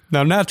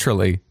 Now,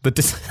 naturally,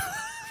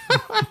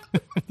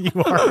 You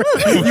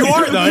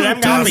are though. I'm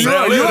happy.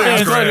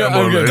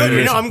 Good.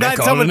 You know, I'm glad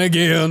someone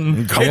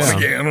again.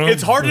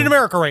 It's hard in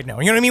America right now.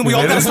 You know what I mean? We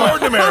all It's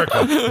hard in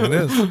America. It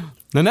is.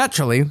 Now,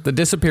 naturally, the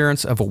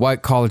disappearance of a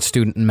white college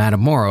student in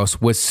Matamoros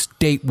was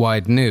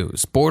statewide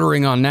news,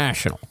 bordering on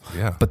national.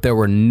 Yeah. But there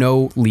were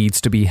no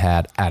leads to be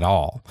had at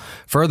all.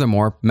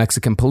 Furthermore,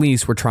 Mexican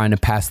police were trying to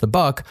pass the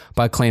buck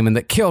by claiming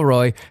that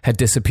Kilroy had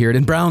disappeared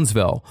in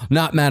Brownsville,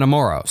 not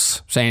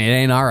Matamoros, saying it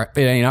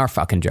ain't our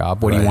fucking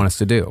job. What do you want us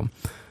to do?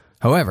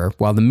 However,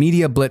 while the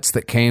media blitz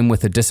that came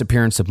with the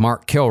disappearance of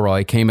Mark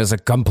Kilroy came as a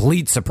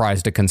complete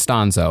surprise to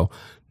Constanzo,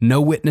 no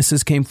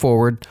witnesses came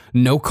forward,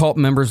 no cult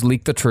members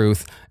leaked the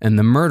truth, and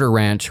the murder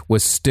ranch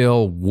was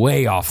still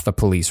way off the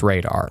police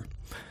radar.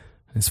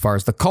 As far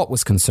as the cult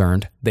was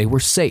concerned, they were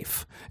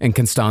safe, and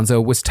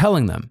Constanzo was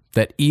telling them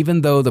that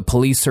even though the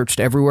police searched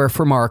everywhere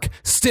for Mark,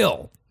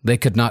 still they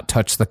could not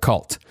touch the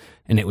cult,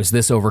 and it was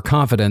this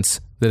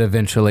overconfidence that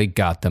eventually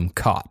got them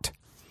caught.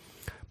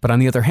 But on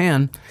the other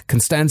hand,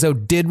 Constanzo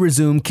did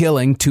resume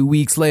killing 2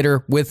 weeks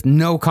later with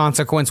no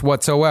consequence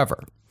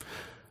whatsoever.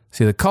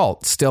 See, the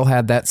cult still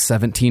had that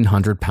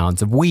 1,700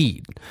 pounds of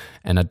weed,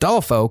 and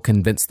Adolfo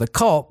convinced the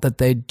cult that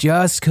they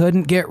just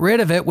couldn't get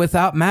rid of it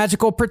without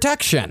magical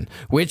protection,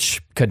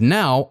 which could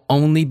now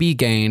only be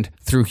gained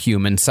through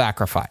human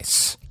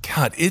sacrifice.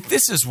 God,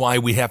 this is why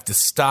we have to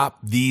stop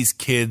these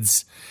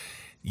kids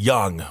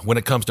young when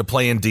it comes to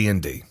playing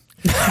D&D.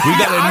 We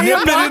got to nip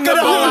it in the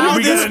bud.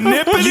 We got to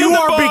nip it in the bud. You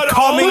are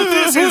becoming. All of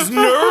this is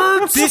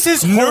nerds. This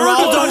is Nerd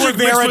Geraldo logic mixed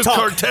Rivera with talk.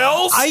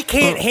 cartels. I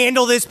can't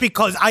handle this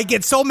because I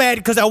get so mad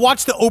because I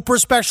watched the Oprah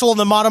special on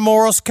the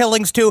Matamoros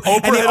killings too.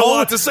 Oprah and had a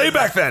lot to say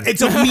back then.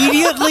 It's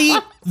immediately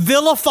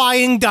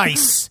vilifying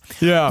Dice.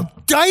 Yeah.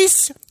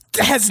 Dice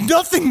has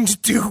nothing to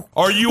do.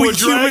 Are you with a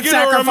dragon human or a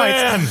sacrifice.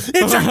 man?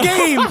 It's a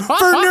game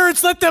for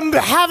nerds. Let them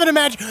have an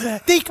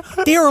imagine.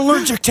 They are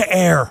allergic to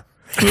air.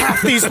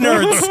 Half these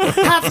nerds,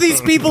 half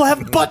these people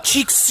have butt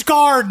cheeks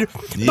scarred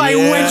by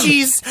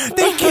wedgies.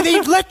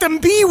 They let them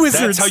be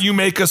wizards. That's how you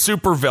make a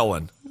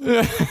supervillain.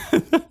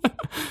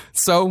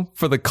 So,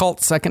 for the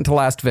cult's second to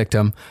last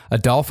victim,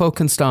 Adolfo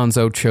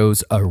Constanzo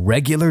chose a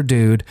regular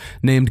dude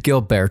named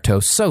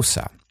Gilberto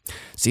Sosa.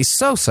 See,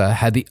 Sosa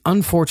had the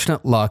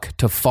unfortunate luck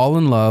to fall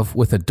in love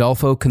with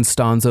Adolfo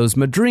Constanzo's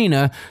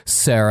madrina,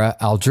 Sarah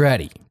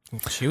Aldretti.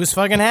 She was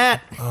fucking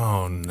hot.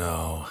 Oh,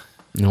 no.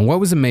 Now, what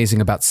was amazing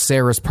about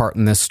Sarah's part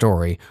in this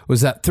story was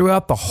that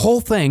throughout the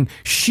whole thing,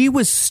 she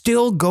was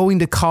still going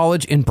to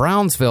college in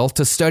Brownsville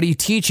to study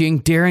teaching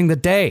during the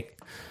day.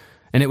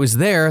 And it was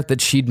there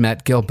that she'd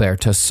met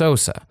Gilberto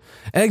Sosa.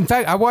 And in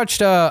fact, I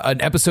watched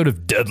an episode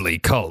of Deadly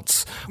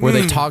Cults where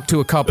they talked to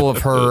a couple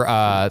of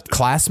her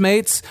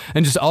classmates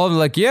and just all of them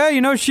like, yeah,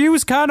 you know, she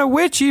was kind of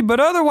witchy, but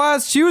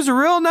otherwise she was a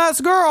real nice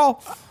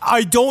girl.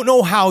 I don't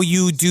know how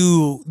you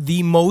do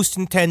the most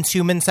intense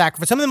human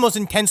sacrifice, some of the most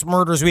intense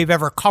murders we've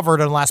ever covered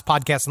on the last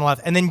podcast on the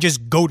left, and then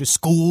just go to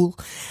school.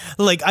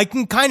 Like, I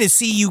can kind of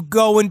see you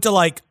go into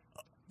like,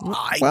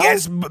 I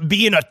guess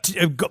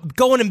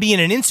going and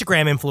being an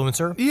Instagram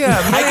influencer. Yeah,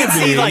 I can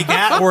see like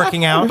that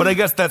working out. But I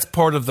guess that's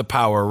part of the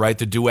power, right?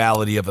 The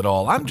duality of it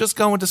all. I'm just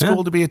going to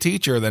school to be a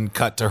teacher, then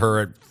cut to her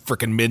at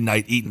freaking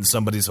midnight eating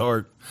somebody's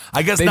heart.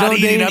 I guess not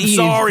eating. I'm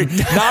sorry.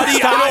 Not eating.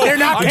 They're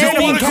not. I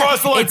just want to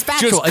cross the line. It's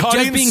factual. It's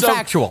just being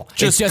factual.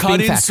 Just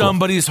cutting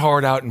somebody's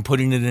heart out and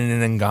putting it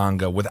in an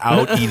nganga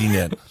without eating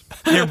it.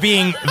 They're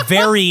being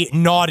very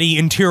naughty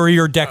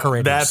interior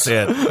decorators. That's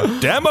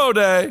it. Demo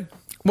day.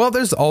 Well,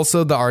 there's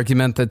also the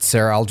argument that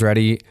Sarah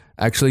Aldrete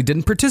actually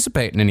didn't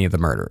participate in any of the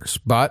murders,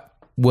 but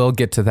we'll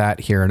get to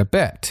that here in a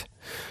bit.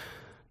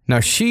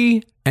 Now,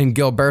 she and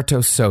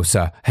Gilberto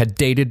Sosa had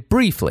dated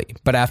briefly,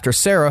 but after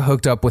Sarah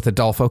hooked up with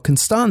Adolfo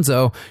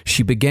Constanzo,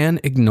 she began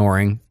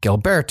ignoring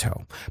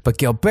Gilberto. But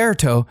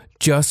Gilberto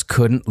just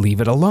couldn't leave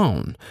it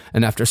alone.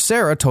 And after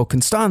Sarah told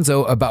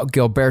Constanzo about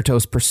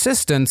Gilberto's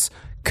persistence,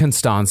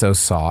 Constanzo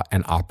saw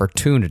an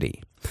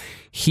opportunity.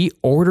 He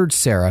ordered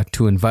Sarah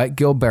to invite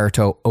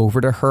Gilberto over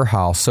to her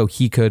house so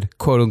he could,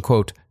 quote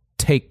unquote,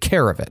 take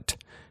care of it.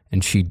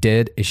 And she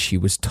did as she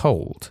was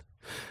told.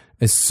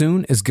 As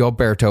soon as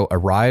Gilberto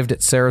arrived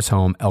at Sarah's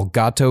home, El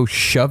Gato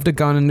shoved a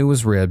gun into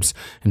his ribs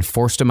and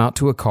forced him out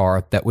to a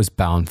car that was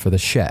bound for the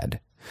shed.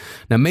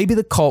 Now, maybe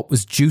the cult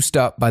was juiced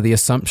up by the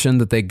assumption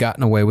that they'd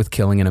gotten away with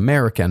killing an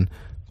American,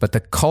 but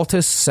the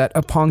cultists set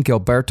upon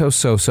Gilberto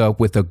Sosa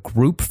with a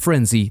group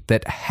frenzy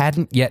that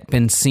hadn't yet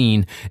been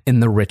seen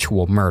in the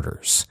ritual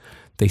murders.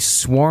 They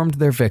swarmed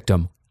their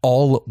victim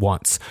all at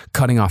once,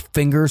 cutting off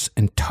fingers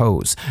and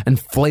toes and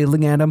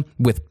flailing at him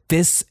with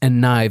fists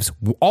and knives,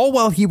 all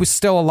while he was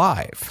still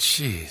alive.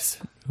 Jeez.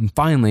 And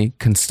finally,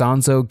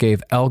 Constanzo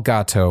gave El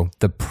Gato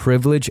the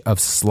privilege of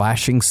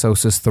slashing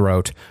Sosa's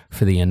throat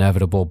for the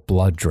inevitable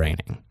blood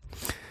draining.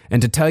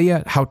 And to tell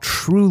you how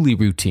truly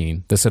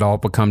routine this had all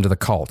become to the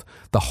cult,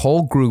 the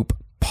whole group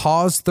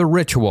paused the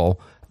ritual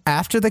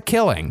after the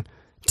killing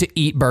to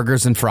eat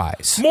burgers and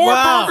fries. More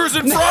burgers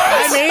and fries!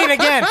 I mean,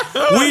 again,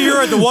 we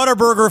here at the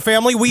Whataburger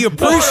family, we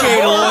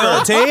appreciate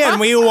loyalty, and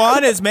we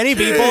want as many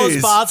people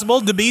as possible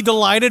to be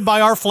delighted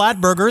by our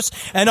flat burgers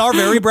and our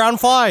very brown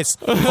flies.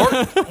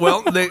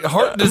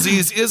 Heart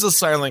disease is a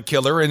silent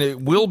killer, and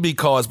it will be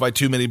caused by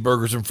too many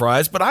burgers and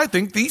fries, but I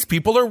think these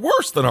people are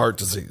worse than heart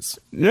disease.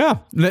 Yeah.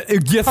 You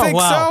think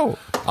so?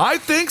 I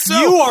think so.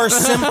 You are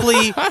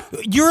simply,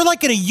 you're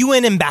like a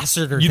UN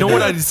ambassador. You know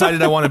what I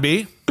decided I want to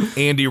be?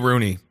 Andy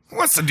Rooney.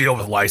 What's the deal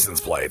with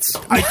license plates?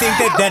 I think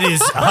that is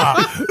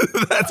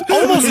that's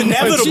almost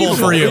inevitable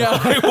for you. Yeah.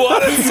 I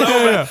want it so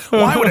bad.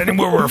 Why would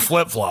anyone wear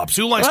flip-flops?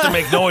 Who likes to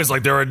make noise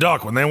like they're a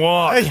duck when they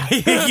walk?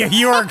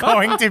 You are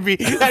going to be.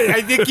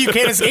 I think you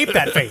can't escape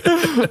that fate.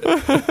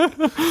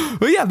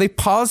 Well, yeah, they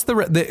paused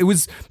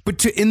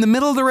in the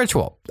middle of the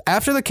ritual.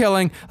 After the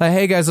killing, like,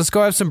 hey guys, let's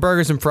go have some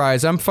burgers and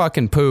fries. I'm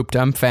fucking pooped.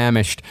 I'm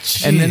famished.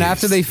 Jeez. And then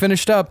after they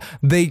finished up,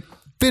 they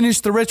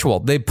finished the ritual.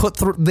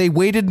 They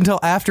waited until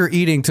after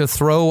eating to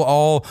throw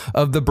all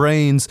of the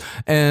brains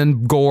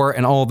and gore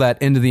and all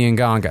that into the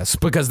Ngangas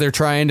because they're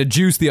trying to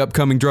juice the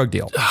upcoming drug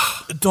deal.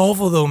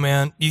 Adolfo, though,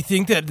 man, you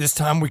think that this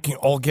time we can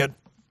all get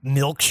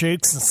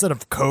milkshakes instead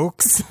of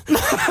Cokes?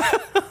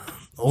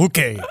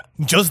 Okay,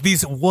 just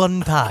this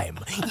one time.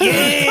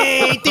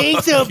 Yay!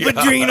 Thanks, El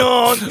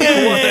Padrino. What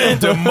a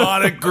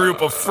demonic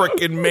group of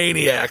freaking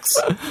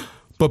maniacs.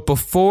 But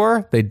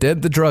before they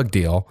did the drug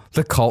deal,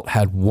 the cult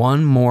had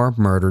one more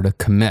murder to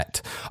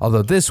commit,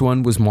 although this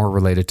one was more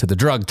related to the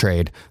drug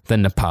trade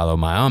than Napalo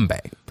Mayambe.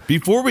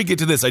 Before we get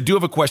to this, I do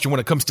have a question when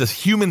it comes to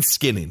human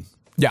skinning.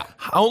 Yeah.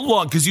 How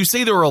long, because you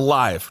say they're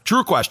alive.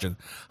 True question.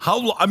 How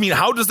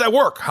does that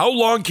work? How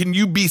long can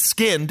you be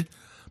skinned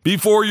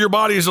before your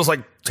body is just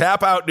like,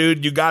 tap out,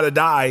 dude, you gotta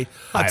die?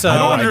 I have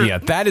no idea.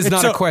 That is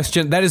not a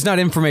question. That is not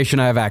information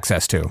I have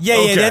access to.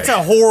 Yeah, that's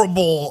a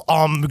horrible,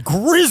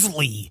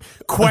 grisly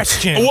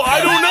question. Well,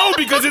 I don't know,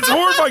 because it's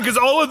horrifying, because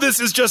all of this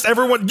is just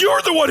everyone.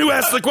 You're the one who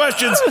asks the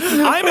questions.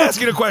 I'm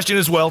asking a question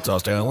as well.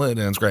 Tossed salad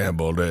and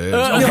scrambled eggs.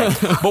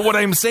 Okay. But what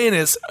I'm saying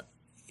is,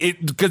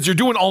 because you're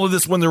doing all of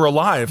this when they're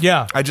alive.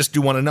 Yeah. I just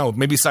do want to know.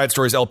 Maybe side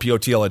stories,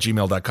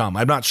 lpotl@gmail.com.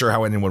 I'm not sure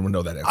how anyone would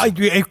know that answer.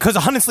 Because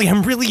honestly,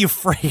 I'm really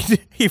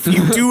afraid if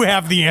you do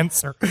have the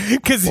answer,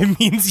 because it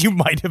means you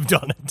might have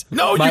done it.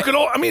 No, you could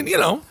all,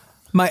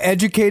 My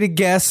educated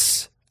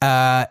guess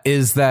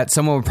is that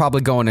someone would probably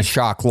go into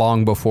shock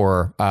long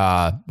before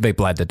they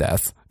bled to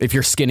death if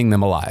you're skinning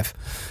them alive.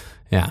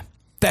 Yeah.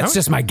 That's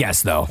just my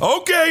guess, though.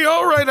 Okay,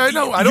 all right, I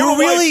know. I don't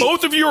know why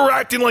both of you are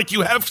acting like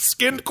you have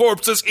skinned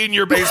corpses in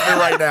your basement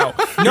right now.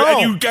 No.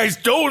 And you guys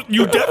don't.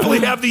 You definitely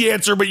have the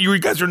answer, but you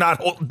guys are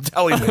not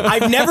telling me.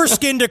 I've never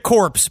skinned a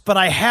corpse, but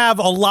I have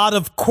a lot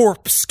of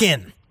corpse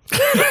skin.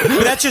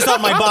 But that's just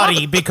on my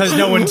body because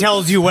no one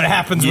tells you what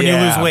happens when you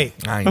lose weight.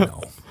 I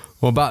know.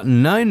 Well, about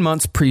 9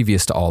 months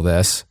previous to all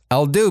this,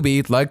 El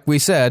Doobie, like we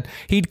said,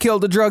 he'd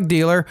killed a drug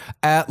dealer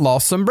at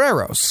Los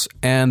Sombreros,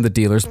 and the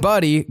dealer's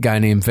buddy, guy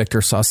named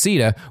Victor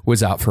Sauceda,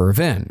 was out for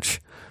revenge.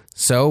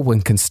 So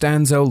when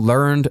Constanzo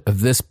learned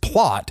of this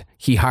plot,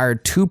 he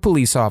hired 2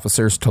 police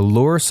officers to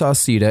lure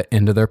Sauceda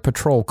into their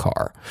patrol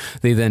car.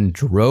 They then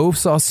drove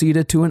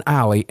Sauceda to an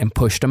alley and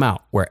pushed him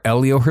out, where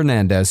Elio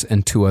Hernandez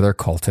and 2 other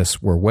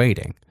cultists were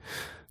waiting.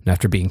 And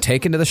after being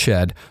taken to the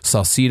shed,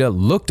 Sauceda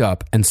looked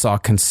up and saw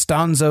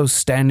Constanzo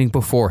standing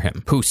before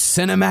him, who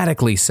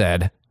cinematically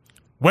said,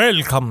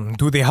 "Welcome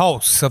to the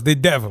house of the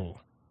devil.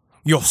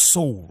 Your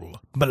soul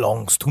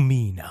belongs to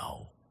me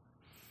now."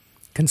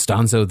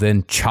 Constanzo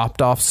then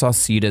chopped off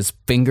Sauceda's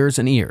fingers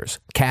and ears,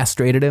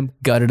 castrated him,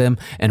 gutted him,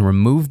 and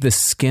removed the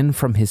skin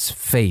from his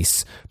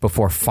face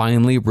before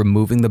finally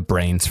removing the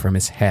brains from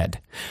his head.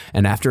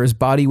 And after his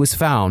body was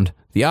found,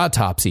 the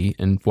autopsy,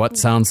 in what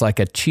sounds like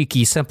a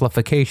cheeky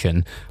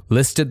simplification,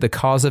 listed the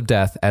cause of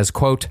death as,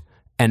 quote,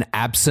 an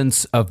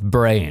absence of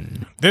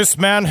brain. This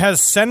man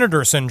has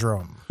senator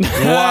syndrome.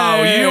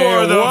 Wow, you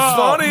are the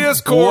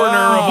funniest corner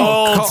of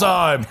all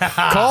time.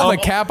 Call the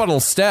capital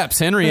steps.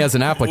 Henry has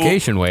an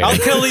application waiting. I'll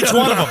kill each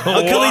one of them.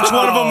 I'll kill each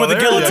one of them with a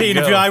guillotine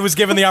if I was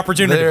given the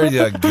opportunity. There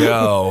you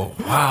go.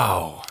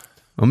 Wow.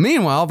 Well,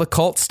 meanwhile, the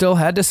cult still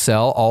had to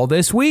sell all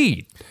this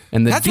weed.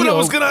 And That's what I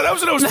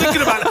was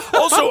thinking about.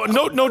 Also,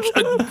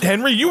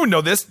 Henry, you would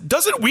know this.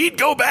 Doesn't weed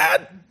go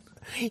bad?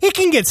 It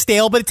can get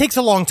stale, but it takes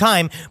a long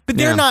time. But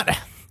they're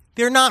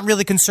not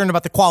really concerned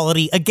about the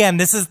quality. Again,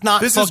 this is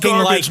not fucking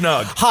like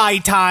High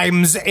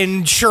Times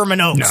in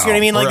Sherman Oaks. No, you know what I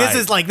mean?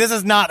 right. This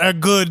is not a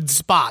good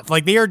spot.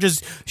 Like, they are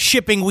just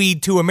shipping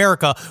weed to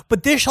America.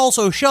 But this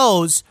also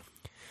shows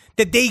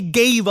that they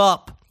gave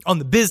up on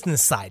the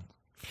business side.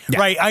 Yeah.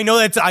 Right, I know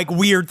that's like a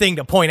weird thing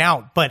to point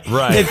out, but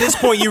at this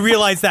point you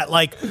realize that,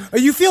 like,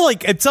 you feel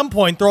like at some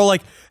point they're all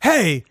like,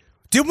 "Hey,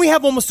 didn't we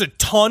have almost a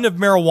ton of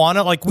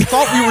marijuana? Like, we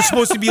thought we were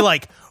supposed to be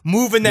like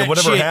moving that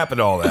whatever shit." happened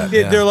to all that?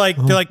 They're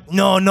like,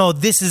 no,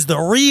 this is the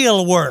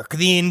real work.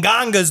 The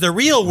Nganga's the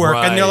real work,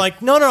 and they're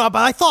like, no,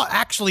 but I thought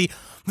actually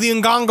the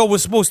Nganga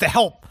was supposed to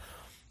help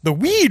the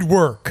weed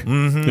work.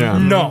 Mm-hmm. Yeah.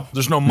 No,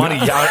 there's no money.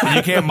 You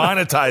can't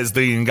monetize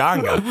the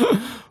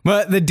Nganga.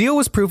 But the deal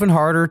was proven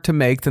harder to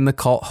make than the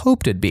cult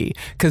hoped it'd be,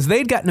 because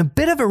they'd gotten a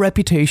bit of a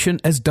reputation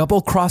as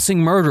double-crossing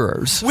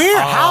murderers. Weird.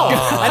 How?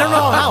 I don't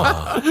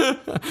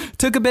know how.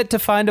 Took a bit to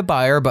find a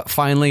buyer, but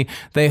finally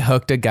they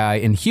hooked a guy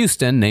in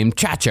Houston named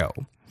Chacho.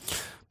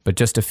 But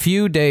just a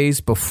few days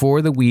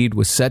before the weed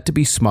was set to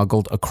be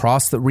smuggled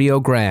across the Rio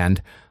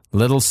Grande,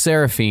 Little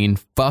Seraphine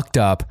fucked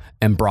up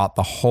and brought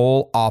the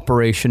whole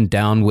operation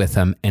down with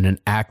him in an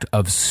act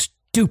of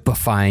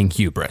stupefying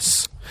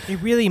hubris. It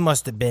really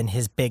must have been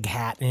his big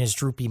hat and his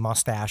droopy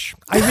mustache.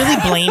 I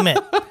really blame it.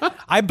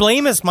 I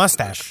blame his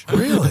mustache.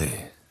 Really?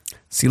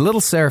 See, Little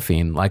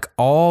Seraphine, like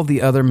all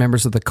the other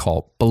members of the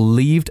cult,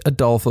 believed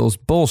Adolfo's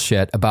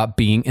bullshit about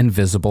being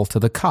invisible to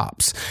the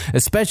cops,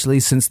 especially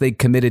since they'd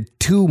committed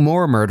 2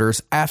 more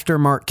murders after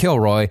Mark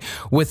Kilroy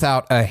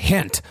without a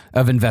hint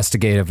of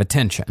investigative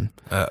attention.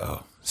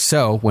 Uh-oh.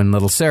 So, when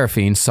Little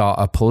Seraphine saw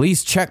a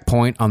police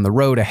checkpoint on the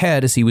road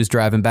ahead as he was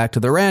driving back to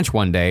the ranch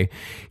one day,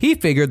 he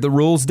figured the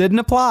rules didn't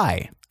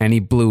apply, and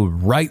he blew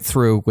right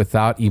through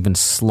without even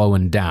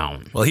slowing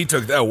down. Well, he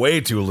took that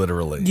way too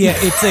literally. Yeah,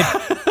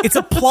 it's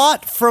a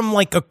plot from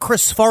like a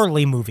Chris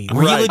Farley movie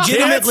where he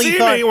legitimately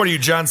thought, what are you,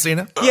 John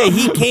Cena? Yeah,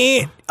 he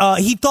can't.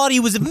 He thought he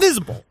was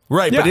invisible.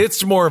 Right, Yeah. but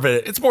it's more of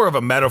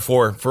a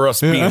metaphor for us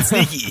being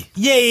sneaky.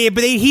 Yeah,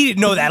 but he didn't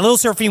know that. Little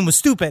Seraphine was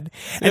stupid.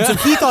 And so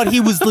he thought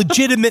he was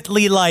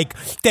legitimately like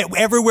that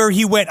everywhere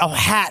he went, a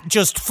hat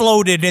just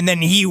floated, and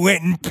then he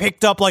went and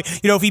picked up, like,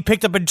 you know, if he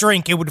picked up a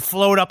drink, it would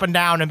float up and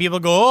down, and people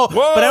go, oh.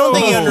 Whoa, but I don't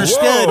think he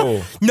understood.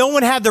 whoa. No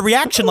one had the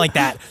reaction like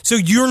that. So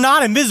you're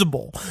not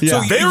invisible.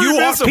 Yeah. So They were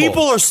invisible.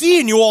 people are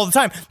seeing you all the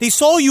time. They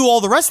saw you all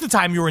the rest of the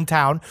time you were in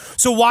town.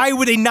 So why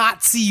would they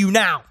not see you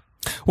now?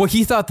 Well,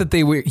 he thought that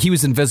he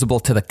was invisible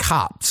to the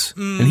cops.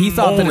 And he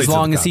thought that Only as to the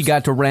long as he cops.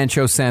 got to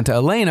Rancho Santa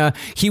Elena,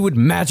 he would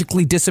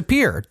magically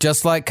disappear,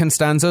 just like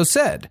Constanzo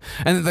said,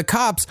 and that the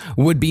cops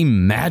would be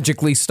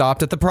magically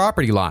stopped at the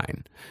property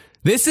line.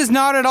 This is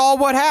not at all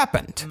what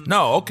happened.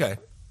 No, okay.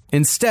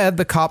 Instead,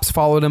 the cops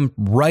followed him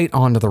right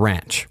onto the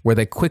ranch, where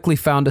they quickly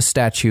found a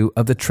statue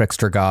of the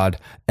trickster god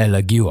El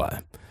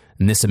Agua.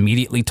 And this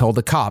immediately told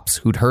the cops,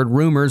 who'd heard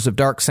rumors of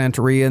Dark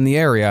Santeria in the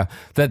area,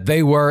 that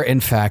they were, in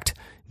fact,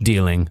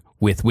 dealing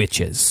with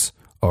witches,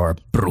 or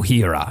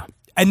brujira.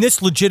 And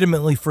this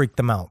legitimately freaked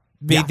them out.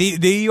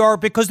 They are,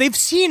 because they've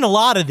seen a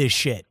lot of this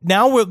shit.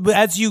 Now,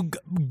 as you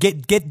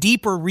get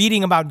deeper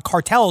reading about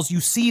cartels,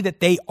 you see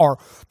that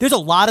there's a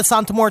lot of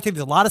Santa Muerte,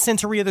 there's a lot of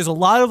Santeria, there's a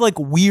lot of like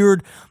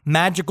weird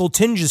magical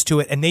tinges to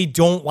it, and they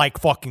don't like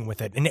fucking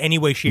with it in any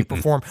way, shape, or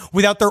form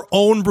without their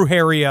own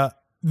brujeria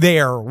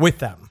there with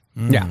them.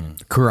 Yeah,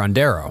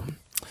 curandero.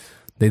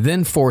 They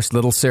then forced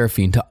Little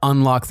Seraphine to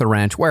unlock the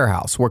ranch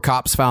warehouse, where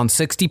cops found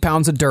 60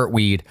 pounds of dirt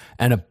weed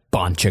and a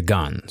bunch of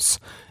guns.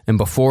 And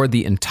before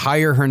the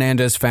entire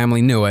Hernandez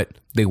family knew it,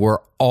 they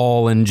were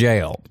all in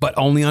jail, but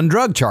only on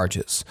drug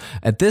charges.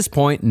 At this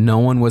point, no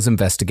one was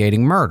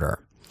investigating murder.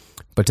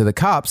 But to the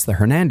cops, the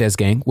Hernandez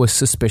gang was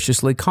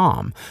suspiciously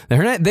calm.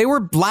 They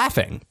were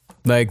laughing.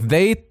 Like,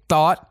 they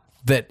thought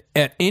that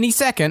at any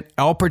second,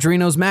 El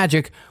Padrino's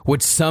magic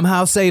would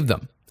somehow save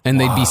them, and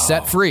they'd be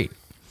set free.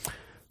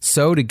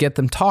 So to get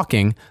them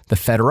talking, the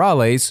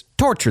federales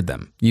tortured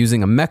them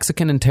using a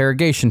Mexican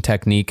interrogation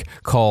technique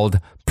called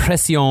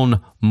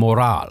presión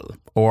moral,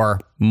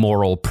 or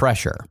moral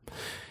pressure.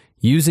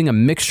 Using a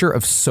mixture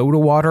of soda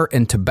water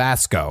and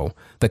Tabasco,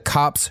 the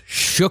cops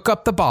shook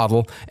up the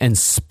bottle and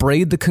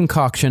sprayed the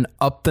concoction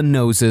up the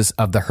noses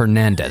of the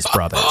Hernandez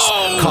brothers,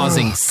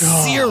 causing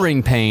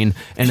searing pain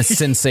and a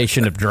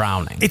sensation of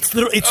drowning. It's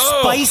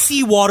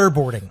spicy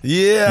waterboarding.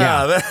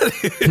 Yeah,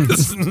 that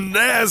is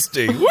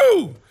nasty.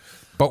 Woo!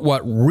 But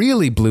what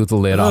really blew the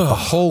lid off the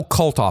whole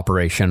cult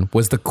operation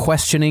was the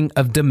questioning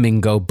of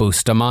Domingo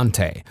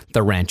Bustamante,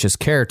 the ranch's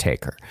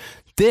caretaker.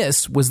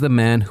 This was the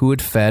man who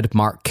had fed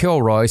Mark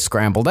Kilroy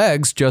scrambled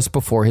eggs just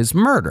before his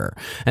murder.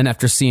 And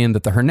after seeing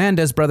that the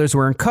Hernandez brothers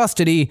were in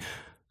custody,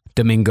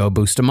 Domingo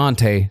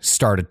Bustamante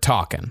started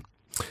talking.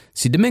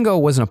 See, Domingo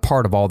wasn't a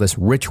part of all this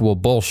ritual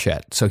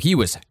bullshit, so he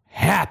was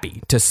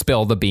happy to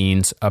spill the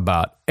beans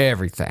about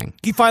everything.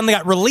 He finally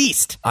got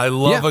released. I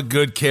love a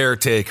good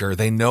caretaker.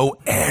 They know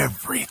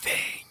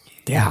everything.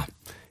 Yeah.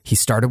 He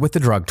started with the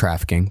drug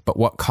trafficking, but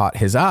what caught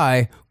his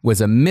eye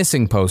was a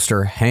missing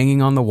poster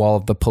hanging on the wall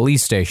of the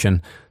police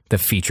station that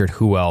featured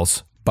who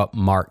else but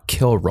Mark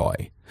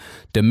Kilroy.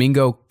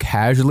 Domingo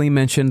casually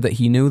mentioned that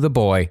he knew the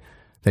boy,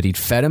 that he'd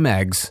fed him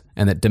eggs,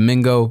 and that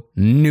Domingo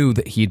knew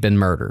that he'd been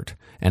murdered.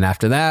 And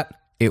after that,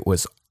 it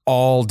was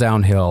all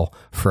downhill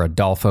for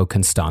Adolfo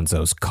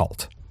Constanzo's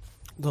cult.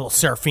 Little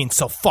Seraphine's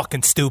so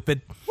fucking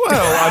stupid.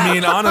 Well, I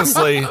mean,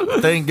 honestly,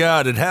 thank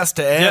God it has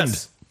to end.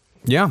 Yes.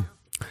 Yeah.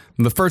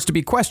 The first to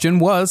be questioned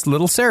was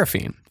Little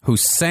Seraphine, who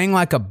sang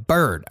like a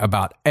bird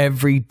about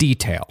every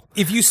detail.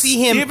 If you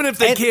see him... Even if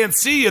they can't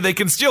see you, they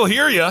can still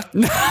hear you.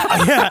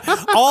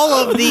 All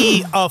of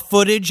the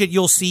footage that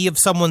you'll see of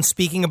someone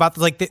speaking about,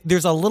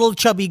 there's a little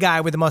chubby guy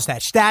with a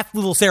mustache. That's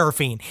Little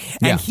Seraphine.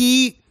 And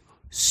he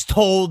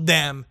told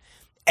them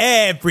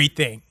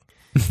everything.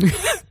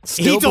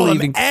 He told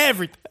them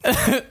everything.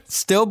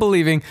 Still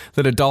believing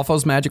that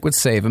Adolfo's magic would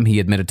save him, he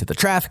admitted to the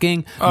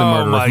trafficking,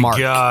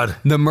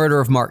 the murder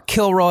of Mark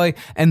Kilroy,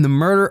 and the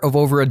murder of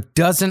over a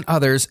dozen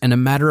others in a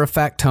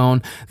matter-of-fact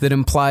tone that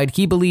implied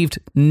he believed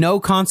no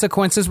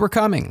consequences were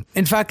coming.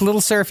 In fact,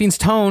 Little Seraphine's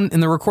tone in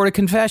the recorded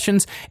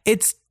confessions,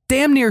 it's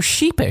damn near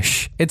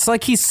sheepish. It's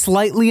like he's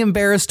slightly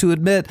embarrassed to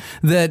admit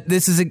that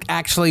this is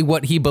actually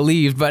what he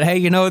believed, but hey,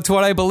 it's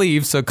what I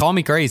believe, so call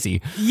me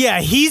crazy.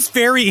 Yeah, he's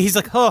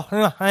like,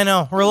 oh, I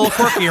know, we're a little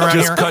quirky around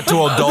here. Just cut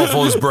to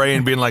Adolfo's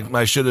brain being like,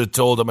 I should have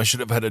told him, I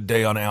should have had a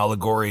day on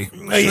allegory.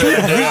 Should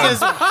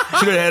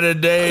have had a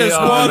day There's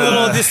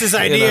on... this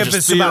idea of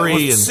this about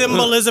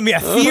symbolism,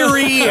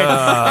 theory,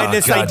 and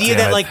this idea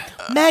that,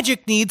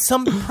 magic needs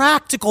some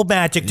practical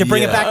magic to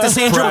bring it back to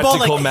Sandra Bullock.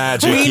 Practical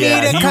magic, he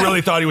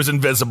really thought he was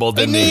invisible,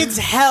 didn't he? It needs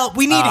help.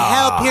 We need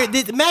help here.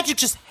 The magic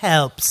just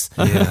helps.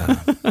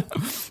 Yeah.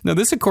 Now,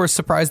 this, of course,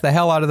 surprised the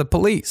hell out of the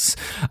police.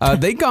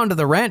 They'd gone to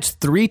the ranch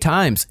 3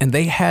 times, and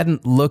they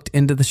hadn't looked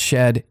into the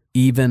shed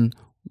even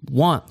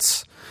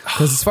once.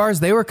 Because as far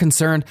as they were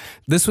concerned,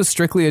 this was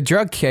strictly a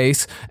drug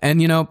case,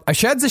 and, a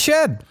shed's a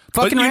shed.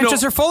 Fucking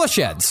ranches are full of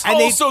sheds. And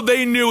also,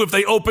 they knew if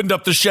they opened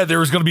up the shed, there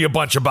was going to be a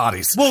bunch of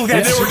bodies. Well,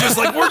 and they were just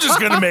like, we're just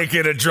going to make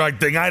it a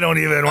drug thing. I don't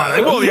even want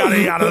to. Well,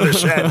 yada, the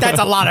shed. That's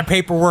a lot of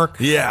paperwork.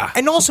 Yeah.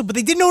 And also, but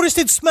they did notice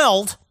it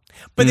smelled,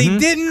 but they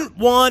didn't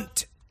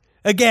want...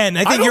 Again,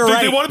 I think you're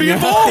right. They want to be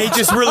involved. They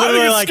just were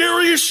literally like,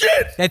 scary as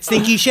shit. That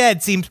stinky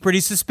shed seems pretty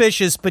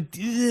suspicious, but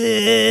weed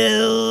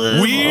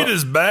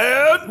is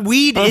bad.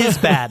 Weed is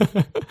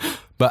bad.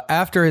 But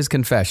after his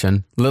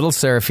confession, Little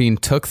Seraphine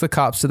took the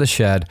cops to the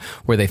shed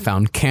where they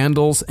found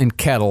candles and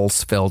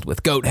kettles filled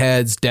with goat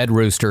heads, dead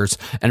roosters,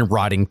 and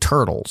rotting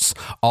turtles,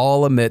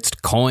 all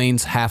amidst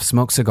coins,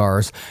 half-smoked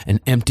cigars, and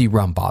empty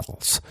rum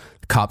bottles.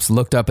 Cops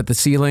looked up at the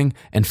ceiling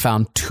and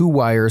found 2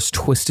 wires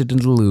twisted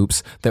into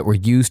loops that were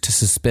used to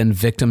suspend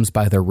victims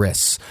by their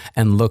wrists,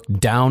 and looked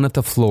down at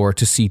the floor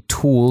to see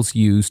tools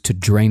used to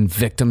drain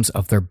victims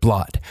of their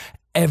blood.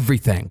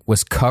 Everything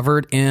was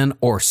covered in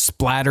or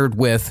splattered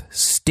with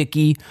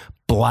sticky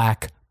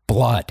black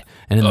blood.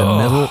 And in the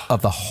middle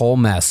of the whole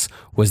mess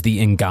was the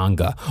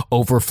inganga,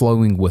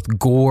 overflowing with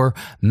gore,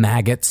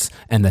 maggots,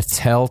 and the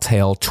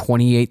telltale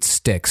 28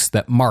 sticks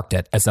that marked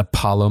it as a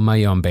Palo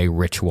Mayombe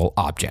ritual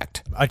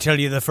object. I tell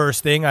you the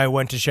first thing, I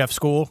went to chef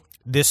school.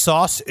 This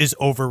sauce is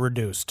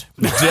over-reduced.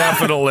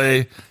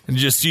 Definitely. And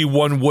you just see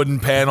one wooden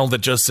panel that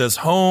just says,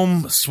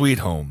 home, sweet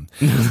home.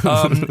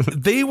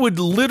 They would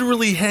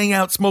literally hang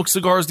out, smoke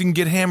cigars, and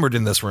get hammered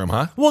in this room,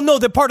 huh? Well, no,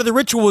 the part of the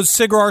ritual was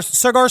cigar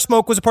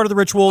smoke was a part of the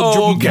ritual.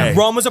 Oh, okay.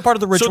 Rum was a part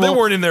of the ritual. So they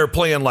weren't in there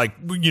playing, like,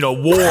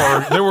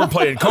 war. They weren't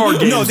playing card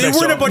games. No, they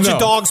weren't a bunch of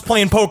dogs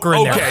playing poker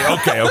in there.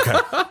 Okay.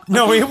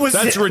 No, it was...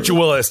 That's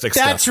ritualistic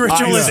stuff. That's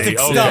ritualistic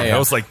stuff. Okay. I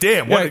was like,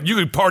 damn, you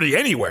could party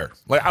anywhere.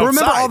 Like,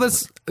 outside.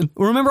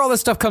 Remember all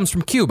this stuff comes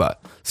from Cuba.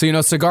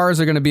 So, cigars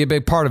are going to be a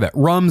big part of it.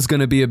 Rum's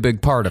going to be a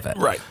big part of it.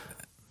 Right.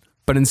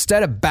 But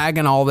instead of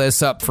bagging all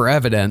this up for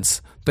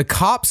evidence, the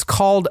cops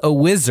called a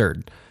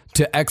wizard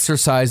to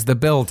exorcise the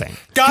building.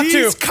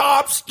 These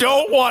cops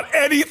don't want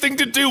anything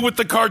to do with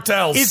the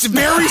cartels. It's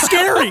very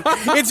scary.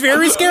 It's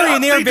very scary,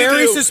 and they are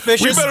very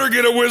suspicious. We better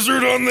get a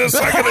wizard on this.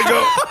 I gotta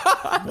go.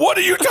 What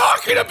are you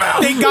talking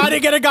about? They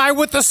gotta get a guy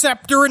with a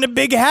scepter and a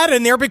big hat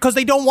in there because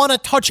they don't want to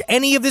touch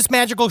any of this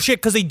magical shit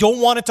because they don't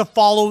want it to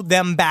follow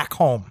them back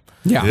home.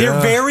 Yeah. They're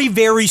very,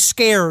 very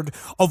scared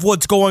of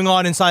what's going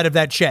on inside of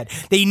that shed.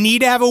 They need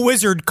to have a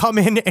wizard come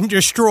in and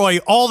destroy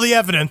all the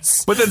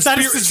evidence. But then that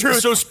is the truth.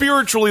 So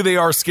spiritually they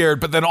are scared,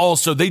 but then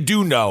also they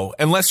do know,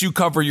 unless you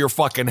cover your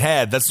fucking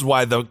head, this is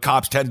why the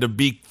cops tend to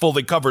be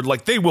fully covered,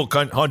 like they will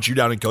hunt you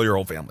down and kill your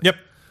whole family. Yep.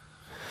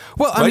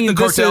 Well, right?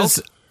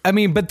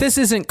 But this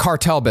isn't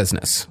cartel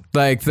business.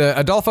 Like the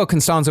Adolfo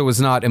Constanzo was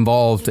not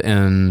involved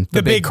in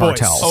the big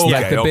cartels.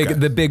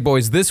 The big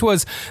boys. This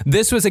was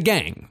a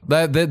gang.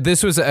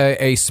 This was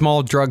a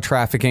small drug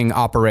trafficking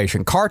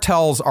operation.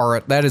 Cartels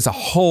that is a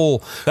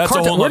whole. That's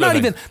a whole. We're not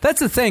even. That's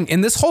the thing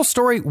in this whole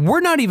story.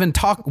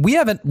 We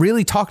haven't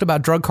really talked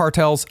about drug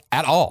cartels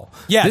at all.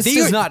 Yeah, this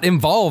does not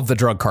involve the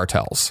drug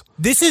cartels.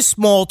 This is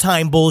small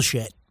time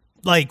bullshit.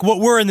 Like what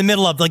we're in the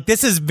middle of, like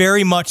this is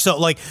very much so.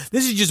 Like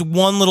this is just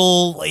one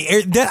little.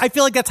 I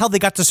feel like that's how they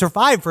got to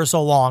survive for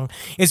so long.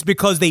 Is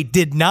because they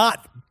did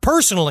not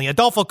personally.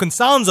 Adolfo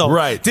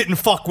Constanzo didn't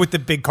fuck with the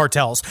big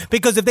cartels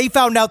because if they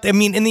found out, I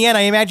mean, in the end,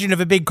 I imagine if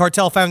a big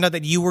cartel found out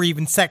that you were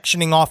even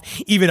sectioning off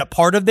even a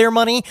part of their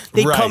money,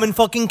 they'd come and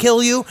fucking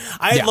kill you.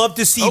 I'd love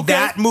to see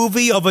that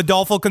movie of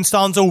Adolfo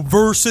Constanzo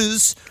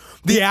versus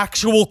the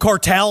actual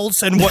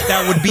cartels and what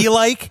that would be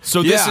like.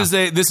 So this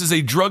is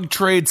a drug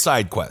trade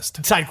side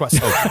quest. Side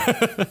quest.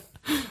 Okay.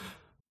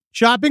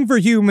 Shopping for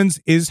humans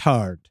is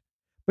hard,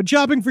 but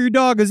shopping for your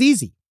dog is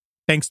easy,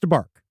 thanks to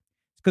Bark.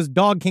 It's because a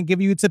dog can't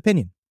give you its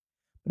opinion.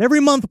 But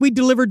every month we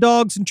deliver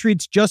dogs and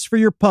treats just for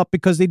your pup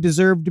because they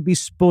deserve to be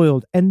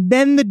spoiled. And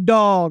then the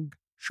dog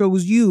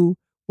shows you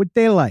what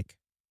they like.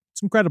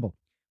 It's incredible.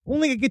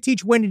 Only I could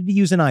teach Wendy to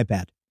use an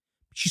iPad.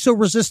 She's so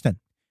resistant.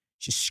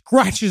 She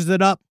scratches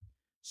it up.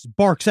 She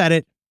barks at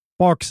it,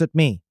 barks at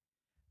me.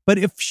 But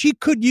if she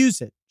could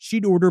use it,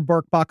 she'd order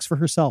BarkBox for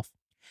herself.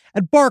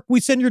 At Bark, we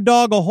send your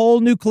dog a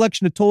whole new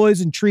collection of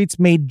toys and treats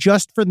made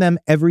just for them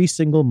every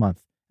single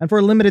month. And for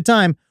a limited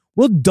time,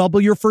 we'll double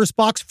your first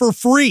box for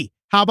free.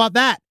 How about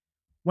that?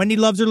 Wendy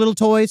loves her little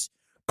toys.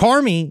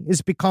 Carmi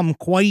has become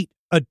quite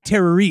a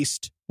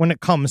terrorist when it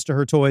comes to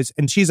her toys,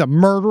 and she's a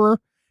murderer.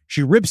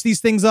 She rips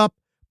these things up,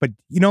 but,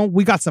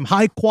 we got some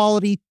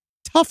high-quality,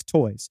 tough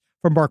toys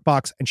from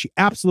BarkBox, and she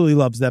absolutely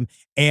loves them,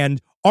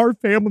 and our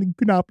family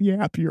could not be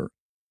happier.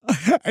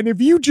 And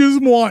if you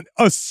just want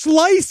a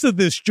slice of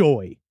this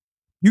joy,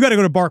 you got to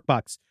go to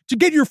BarkBox. To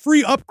get your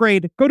free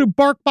upgrade, go to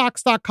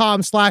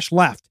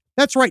barkbox.com/left.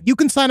 That's right. You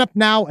can sign up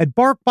now at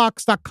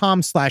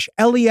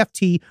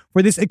barkbox.com/LEFT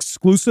for this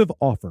exclusive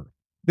offer.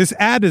 This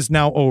ad is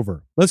now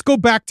over. Let's go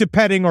back to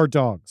petting our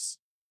dogs.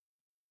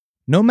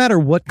 No matter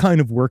what kind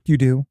of work you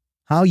do,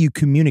 how you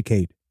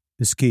communicate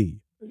is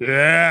key.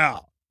 Yeah.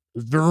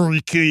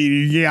 Very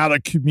key. You gotta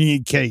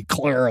communicate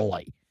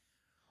clearly.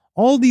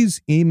 All these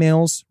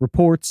emails,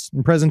 reports,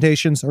 and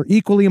presentations are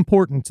equally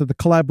important to the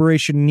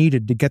collaboration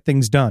needed to get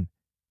things done.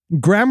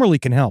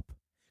 Grammarly can help.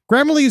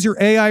 Grammarly is your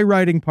AI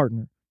writing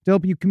partner to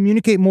help you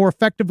communicate more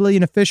effectively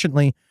and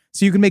efficiently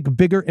so you can make a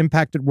bigger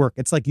impact at work.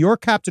 It's like you're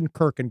Captain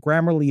Kirk and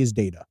Grammarly is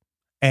Data,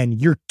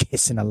 and you're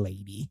kissing a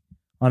lady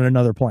on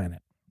another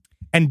planet.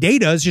 And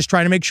Data is just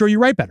trying to make sure you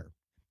write better.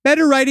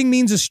 Better writing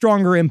means a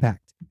stronger impact.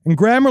 And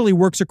Grammarly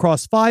works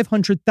across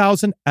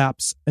 500,000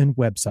 apps and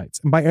websites.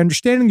 And by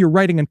understanding your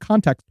writing and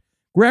context,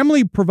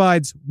 Grammarly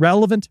provides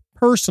relevant,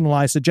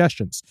 personalized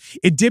suggestions.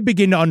 It did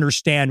begin to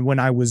understand when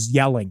I was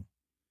yelling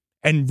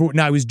and when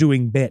I was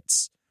doing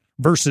bits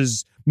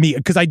versus me,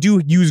 because I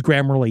do use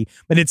Grammarly,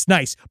 and it's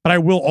nice. But I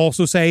will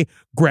also say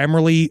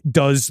Grammarly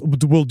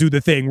will do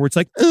the thing where it's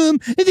like, I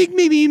think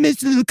maybe you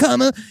missed the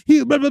comma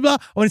here, blah, blah, blah.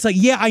 And it's like,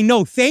 yeah, I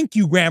know. Thank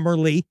you,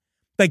 Grammarly.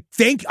 Like,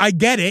 I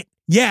get it.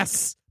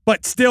 Yes.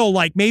 But still,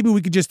 like, maybe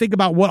we could just think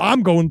about what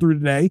I'm going through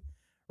today,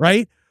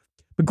 right?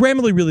 But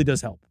Grammarly really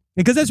does help.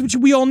 Because that's what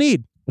we all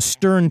need. A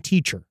stern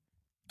teacher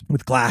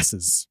with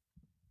glasses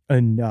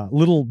and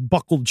little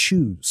buckled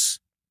shoes.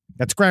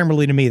 That's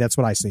Grammarly to me. That's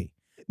what I see.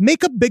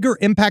 Make a bigger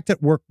impact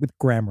at work with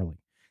Grammarly.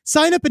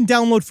 Sign up and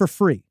download for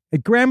free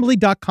at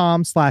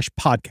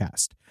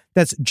Grammarly.com/podcast.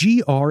 That's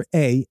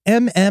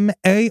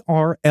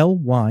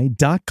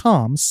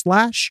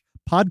GRAMMARLY.com/podcast.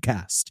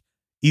 podcast.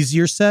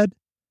 Easier said,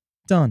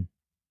 done.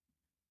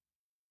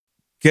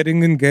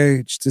 Getting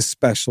engaged is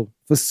special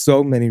for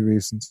so many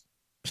reasons.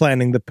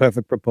 Planning the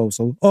perfect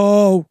proposal.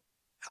 Oh,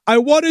 I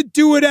want to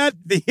do it at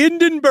the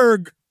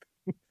Hindenburg.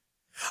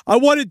 I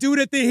want to do it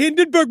at the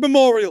Hindenburg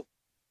Memorial.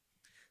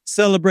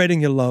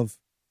 Celebrating your love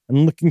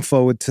and looking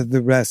forward to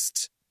the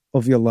rest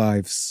of your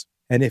lives.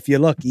 And if you're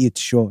lucky,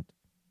 it's short.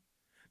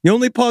 The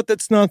only part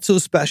that's not so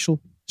special,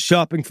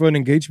 shopping for an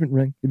engagement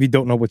ring if you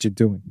don't know what you're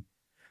doing.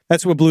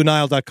 That's where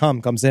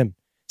BlueNile.com comes in,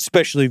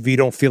 especially if you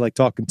don't feel like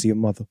talking to your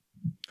mother.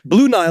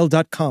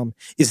 BlueNile.com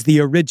is the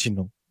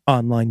original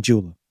online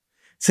jeweler.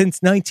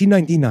 Since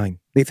 1999,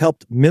 they've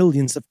helped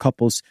millions of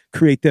couples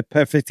create their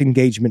perfect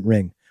engagement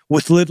ring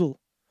with little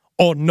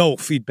or no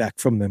feedback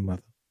from their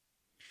mother.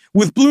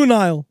 With Blue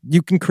Nile,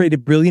 you can create a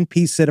brilliant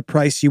piece at a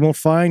price you won't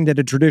find at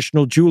a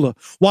traditional jeweler.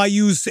 Why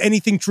use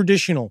anything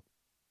traditional?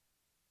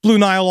 Blue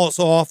Nile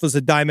also offers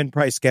a diamond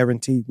price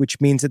guarantee,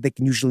 which means that they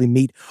can usually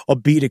meet or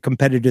beat a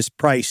competitor's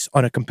price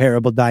on a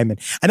comparable diamond.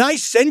 And I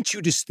sent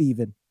you to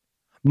Steven,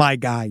 my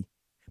guy,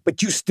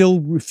 but you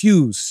still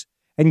refuse.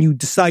 And you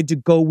decide to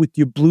go with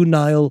your Blue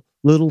Nile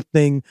little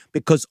thing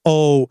because,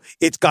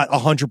 it's got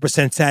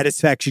 100%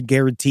 satisfaction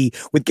guarantee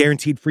with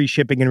guaranteed free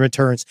shipping and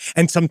returns.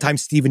 And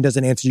sometimes Steven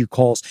doesn't answer your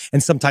calls.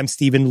 And sometimes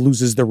Steven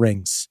loses the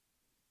rings.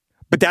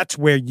 But that's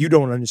where you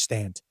don't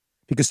understand.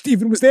 Because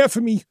Steven was there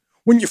for me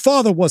when your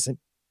father wasn't.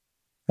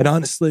 And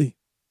honestly,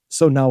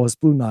 so now is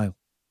Blue Nile.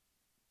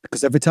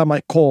 Because every time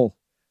I call,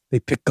 they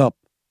pick up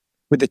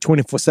with the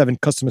 24/7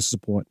 customer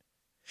support.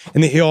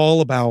 And they hear all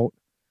about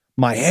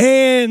my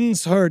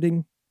hands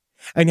hurting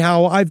and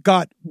how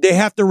they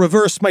have to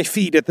reverse my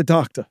feet at the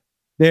doctor.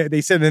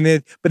 They said,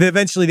 but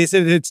eventually they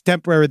said it's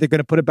temporary. They're going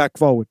to put it back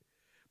forward.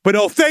 But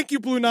thank you,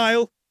 Blue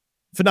Nile,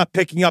 for not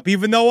picking up,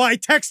 even though I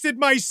texted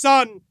my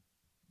son.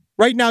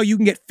 Right now, you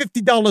can get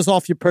 $50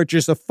 off your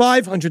purchase of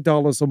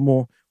 $500 or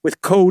more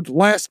with code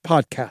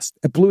LASTPODCAST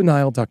at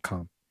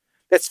BlueNile.com.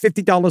 That's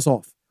 $50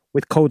 off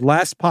with code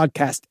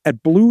LASTPODCAST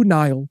at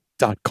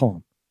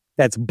BlueNile.com.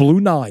 That's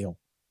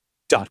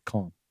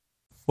BlueNile.com.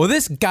 Well,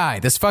 this guy,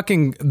 this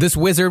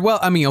wizard,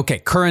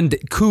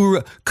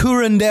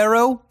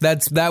 curandero,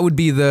 that would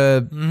be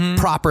the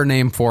proper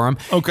name for him.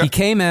 Okay. He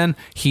came in,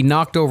 he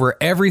knocked over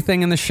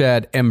everything in the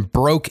shed and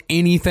broke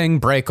anything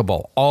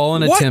breakable, all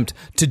in an attempt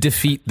to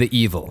defeat the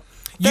evil.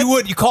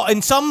 You call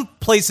in some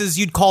places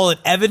you'd call it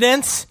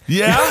evidence.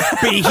 Yeah,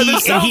 but he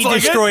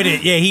destroyed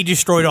it. Yeah, he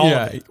destroyed all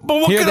of it.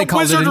 But what Here kind they of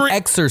called wizardry? it an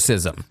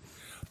exorcism.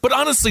 But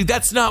honestly,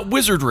 that's not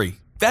wizardry.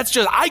 That's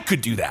just I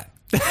could do that.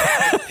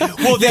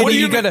 Well, then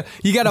you gotta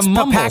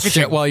mumble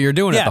shit while you're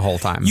doing it the whole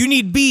time. You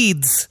need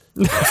beads.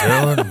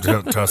 Salad and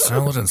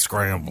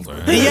scrambled.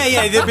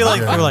 Yeah. They'd be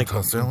like,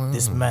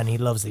 this man, he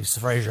loves this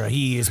treasure.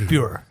 He is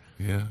pure.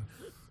 Yeah.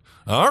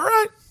 All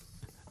right.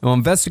 Well,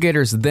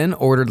 investigators then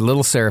ordered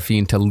Little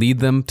Seraphine to lead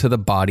them to the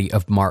body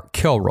of Mark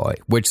Kilroy,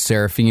 which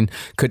Seraphine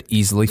could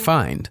easily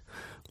find.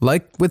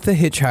 Like with the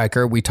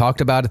hitchhiker we talked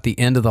about at the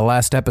end of the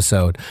last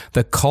episode,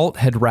 the cult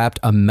had wrapped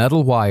a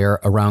metal wire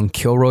around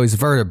Kilroy's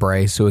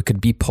vertebrae so it could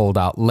be pulled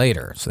out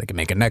later, so they could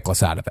make a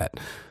necklace out of it.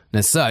 And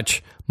as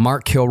such,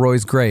 Mark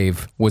Kilroy's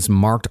grave was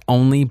marked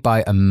only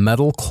by a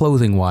metal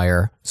clothing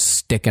wire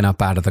sticking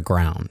up out of the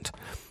ground.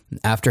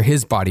 After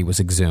his body was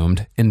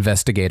exhumed,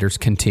 investigators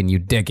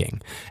continued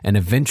digging and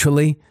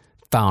eventually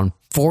found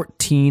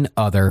 14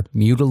 other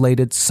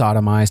mutilated,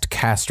 sodomized,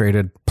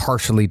 castrated,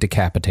 partially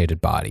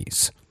decapitated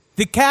bodies.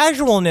 The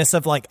casualness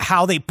of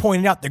how they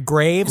pointed out the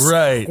graves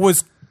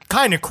was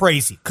kind of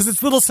crazy because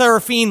it's Little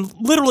Seraphine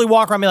literally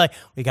walk around and be like,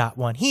 we got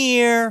one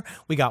here,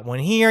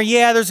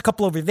 yeah, there's a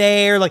couple over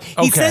there.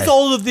 He says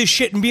all of this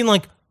shit and being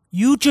like,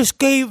 you just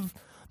gave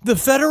the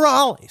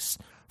federales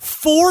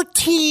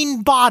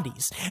 14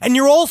 bodies and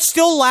you're all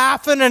still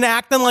laughing and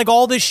acting like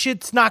all this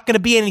shit's not going to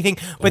be anything.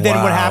 But then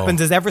what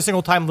happens is every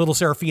single time Little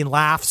Seraphine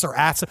laughs or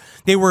asks,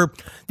 they would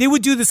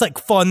do this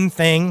fun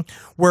thing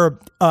where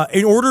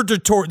in order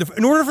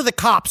for the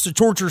cops to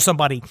torture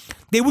somebody,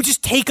 they would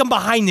just take them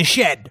behind the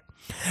shed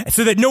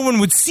so that no one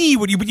would see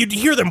what you'd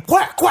hear them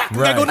quack quack and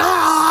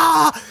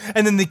go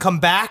and then they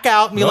come back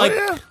out and be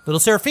Little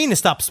Seraphine to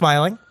stop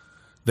smiling.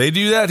 They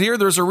do that here.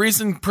 There's a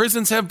reason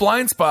prisons have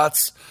blind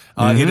spots.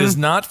 It is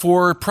not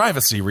for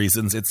privacy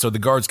reasons. It's so the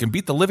guards can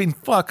beat the living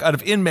fuck out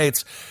of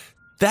inmates.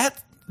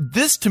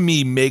 This to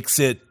me makes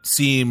it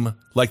seem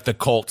like the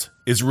cult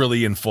is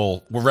really in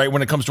full, right?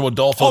 When it comes to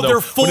Adolfo,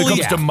 they're fully, when it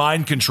comes to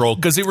mind control,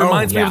 because it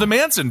reminds me of the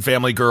Manson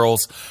family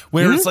girls,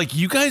 where it's like,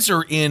 you guys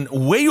are in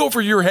way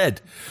over your head.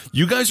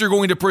 You guys are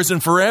going to prison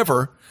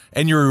forever.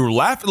 And you're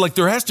laughing,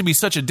 there has to be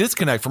such a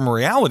disconnect from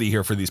reality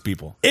here for these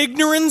people.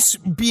 Ignorance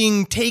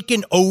being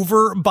taken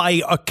over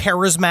by a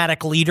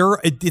charismatic leader,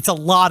 it's a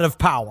lot of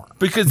power.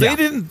 Because they're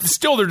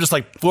just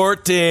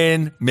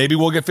 14, maybe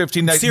we'll get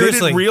 15 nights. Seriously.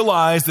 They didn't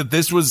realize that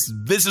this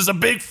is a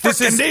big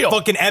fucking deal.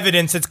 Fucking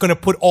evidence that's going to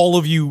put all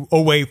of you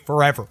away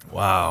forever.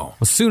 Wow.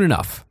 Well, soon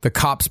enough, the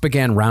cops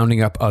began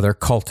rounding up other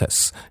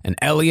cultists, and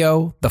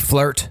Elio, the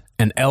flirt,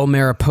 and El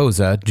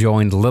Mariposa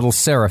joined Little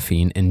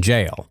Seraphine in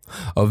jail.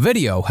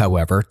 Ovidio,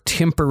 however,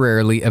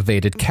 temporarily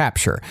evaded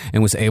capture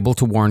and was able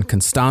to warn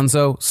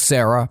Constanzo,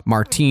 Sarah,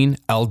 Martin,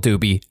 El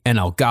Dubi, and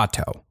El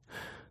Gato.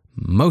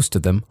 Most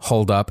of them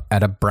holed up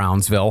at a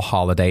Brownsville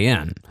Holiday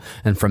Inn.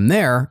 And from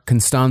there,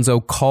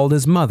 Constanzo called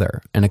his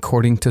mother and,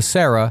 according to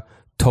Sarah,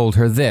 told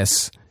her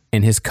this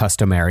in his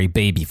customary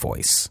baby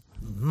voice.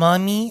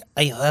 Mommy,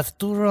 I have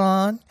to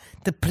run.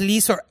 The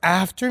police are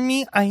after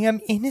me. I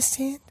am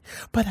innocent,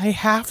 but I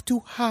have to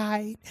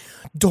hide.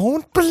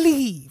 Don't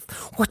believe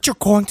what you're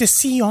going to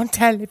see on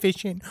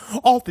television.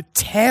 All the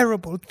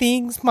terrible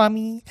things,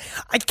 Mommy.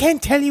 I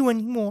can't tell you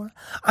anymore.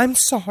 I'm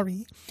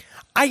sorry.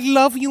 I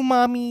love you,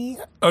 Mommy.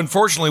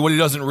 Unfortunately, what he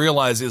doesn't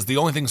realize is the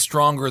only thing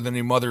stronger than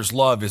a mother's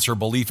love is her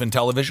belief in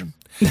television.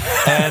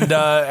 And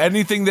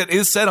anything that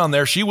is said on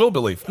there, she will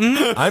believe.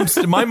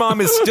 My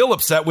mom is still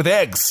upset with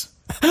eggs.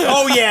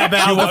 Oh, yeah,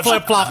 about the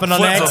flip-flopping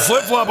on eggs.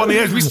 Flip-flop on the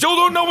eggs. We still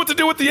don't know what to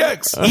do with the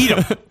eggs. Eat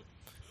them.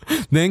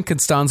 Then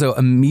Constanzo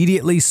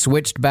immediately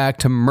switched back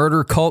to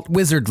murder cult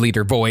wizard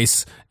leader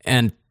voice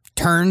and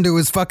turned to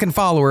his fucking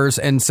followers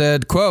and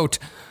said, quote,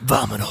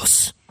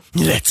 Vámonos.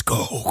 Let's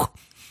go.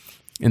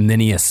 And then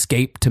he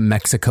escaped to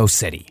Mexico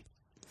City.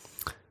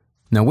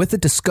 Now, with the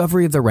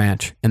discovery of the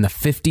ranch and the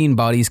 15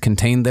 bodies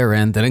contained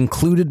therein that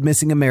included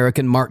missing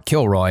American Mark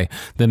Kilroy,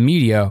 the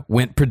media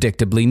went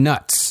predictably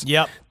nuts.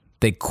 Yep.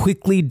 They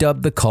quickly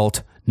dubbed the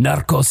cult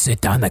Narcos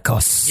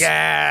Satanicos.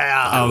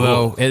 Yeah.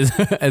 Although,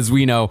 as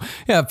we know,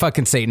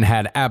 fucking Satan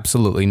had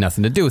absolutely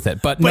nothing to do with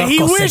it. But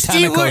Narcos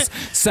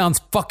Satanicos sounds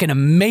fucking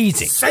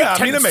amazing.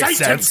 Satan, it makes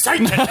sense.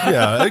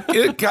 Yeah,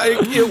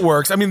 it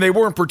works. I mean, they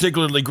weren't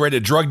particularly great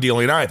at drug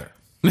dealing either.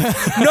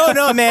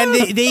 No, man.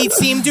 They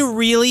seem to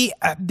really...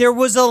 there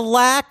was a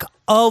lack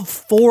of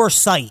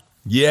foresight.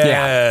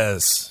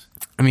 Yes.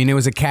 I mean, it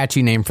was a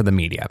catchy name for the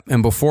media.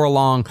 And before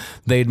long,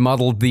 they'd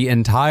muddled the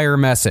entire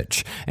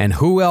message. And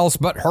who else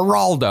but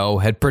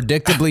Geraldo had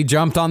predictably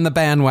jumped on the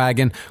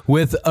bandwagon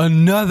with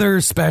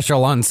another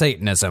special on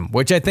Satanism,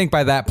 which I think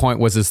by that point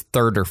was his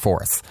third or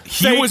fourth.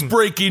 He was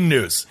breaking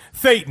news.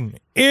 Satan,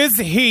 is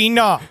he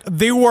not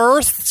the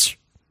worst?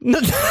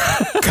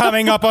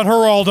 Coming up on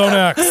Geraldo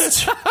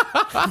next.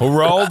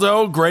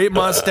 Geraldo, great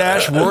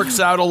mustache, works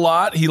out a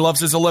lot. He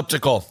loves his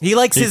elliptical. He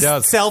likes his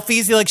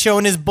selfies. He likes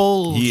showing his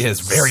bulls. He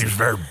is very,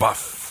 very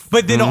buff.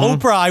 But then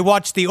Oprah, I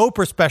watched the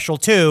Oprah special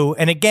too.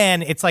 And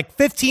again, it's like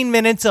 15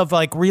 minutes of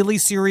like really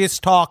serious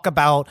talk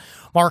about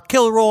Mark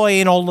Kilroy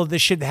and all of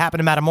this shit that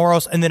happened to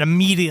Matamoros. And then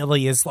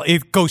immediately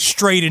it goes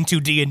straight into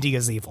D&D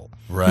as evil.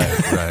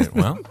 Right.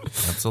 Well,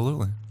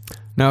 absolutely.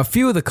 Now, a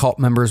few of the cult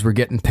members were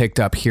getting picked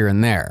up here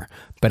and there,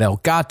 but El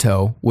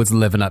Gato was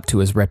living up to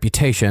his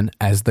reputation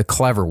as the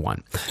clever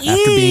one. After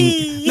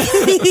being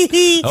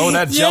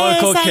that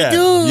jellicle cat.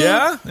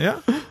 Yeah.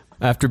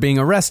 After being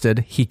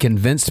arrested, he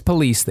convinced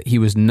police that he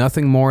was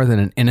nothing more than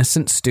an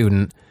innocent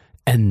student,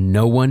 and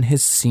no one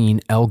has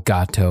seen El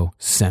Gato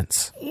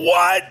since.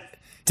 What?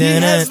 He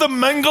has the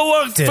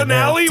Mengele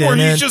finale where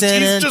he's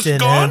just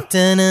gone?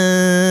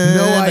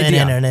 No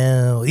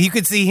idea. You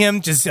could see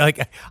him just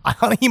like,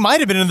 he might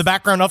have been in the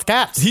background of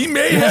cats. He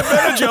may have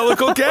been a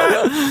jellicle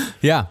cat.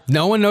 Yeah,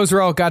 no one knows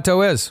where El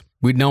Gato is.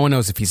 No one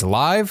knows if he's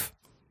alive.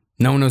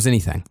 No one knows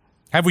anything.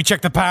 Have we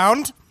checked the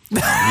pound?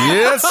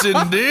 Yes,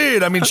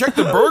 indeed. I mean, check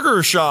the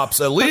burger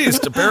shops at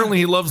least. Apparently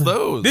he loves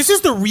those. This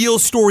is the real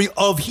story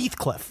of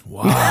Heathcliff.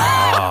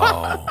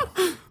 Wow.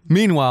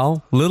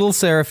 Meanwhile, Little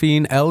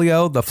Seraphine,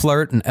 Elio, the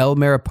Flirt, and El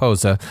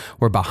Mariposa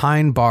were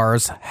behind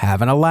bars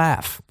having a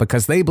laugh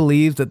because they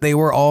believed that they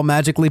were all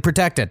magically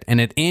protected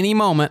and at any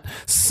moment,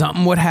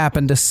 something would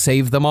happen to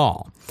save them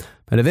all.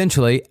 But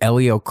eventually,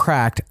 Elio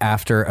cracked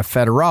after a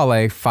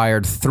Federale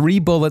fired 3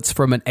 bullets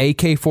from an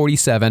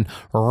AK-47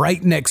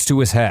 right next to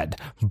his head,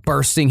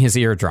 bursting his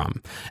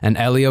eardrum. And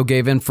Elio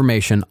gave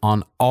information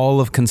on all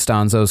of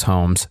Constanzo's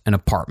homes and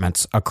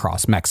apartments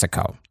across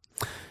Mexico.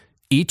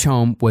 Each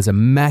home was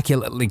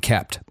immaculately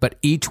kept, but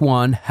each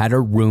one had a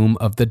room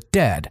of the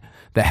dead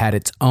that had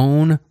its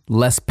own,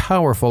 less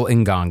powerful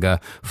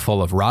inganga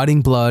full of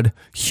rotting blood,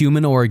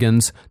 human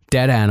organs,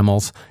 dead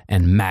animals,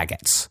 and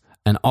maggots.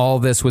 And all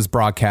this was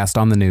broadcast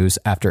on the news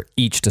after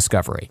each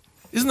discovery.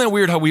 Isn't that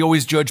weird how we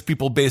always judge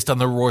people based on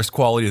their worst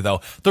quality, though?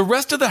 The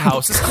rest of the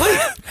house is clean.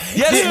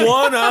 Yes,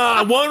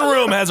 one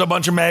room has a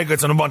bunch of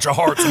maggots and a bunch of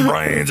hearts and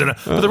brains,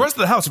 but the rest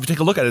of the house, if you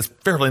take a look at it, is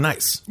fairly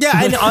nice. Yeah,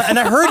 and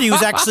I heard he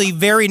was actually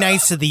very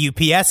nice to the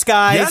UPS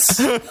guys.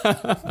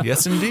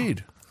 Yes,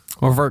 indeed.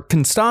 Well, for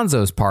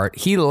Constanzo's part,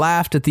 he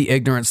laughed at the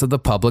ignorance of the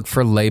public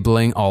for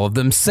labeling all of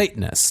them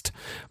Satanist.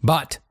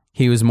 But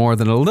he was more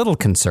than a little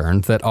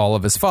concerned that all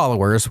of his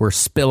followers were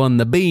spilling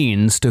the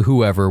beans to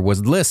whoever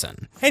would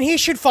listen. And he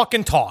should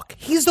fucking talk.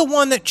 He's the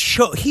one that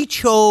he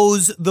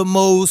chose the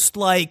most,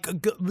 like,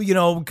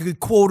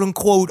 quote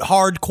unquote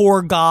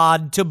hardcore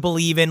god to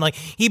believe in. Like,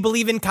 he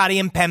believed in Kari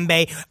and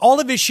Pembe. All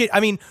of his shit,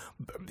 I mean,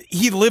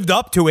 he lived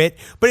up to it,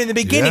 but in the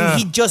beginning,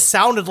 he just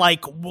sounded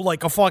like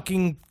a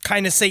fucking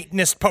kind of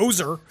Satanist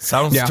poser.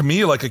 Sounds to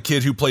me like a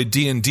kid who played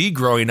D&D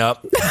growing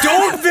up.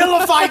 Don't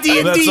vilify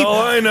D&D. That's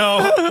all I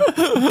know.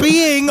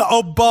 Being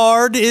a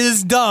bard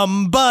is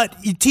dumb, but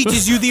it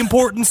teaches you the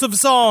importance of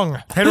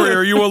song. Henry,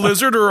 are you a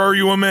lizard or are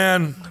you a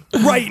man?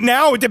 Right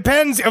now, it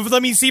depends.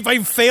 Let me see if I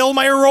fail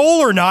my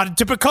role or not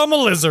to become a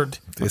lizard.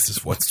 This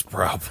is what's the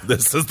problem.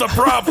 This is the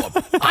problem.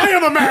 I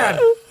am a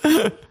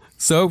man.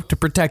 So, to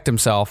protect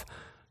himself,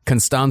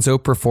 Constanzo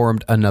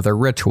performed another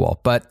ritual,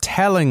 but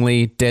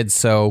tellingly did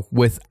so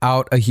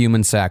without a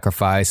human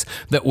sacrifice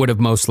that would have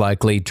most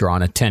likely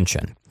drawn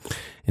attention.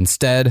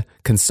 Instead,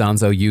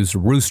 Constanzo used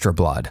rooster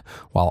blood,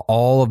 while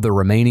all of the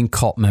remaining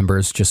cult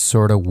members just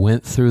sort of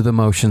went through the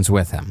motions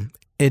with him.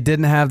 It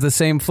didn't have the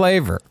same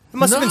flavor. It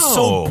must have been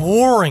so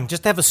boring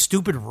just to have a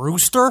stupid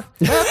rooster.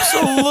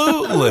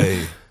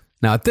 Absolutely.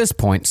 Now, at this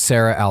point,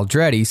 Sarah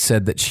Aldretti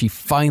said that she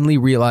finally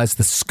realized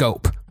the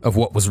scope of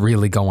what was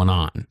really going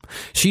on.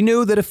 She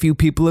knew that a few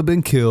people had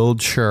been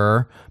killed,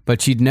 sure,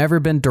 but she'd never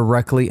been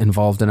directly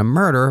involved in a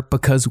murder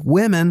because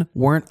women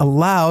weren't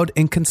allowed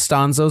in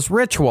Constanzo's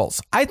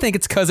rituals. I think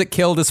it's because it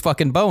killed his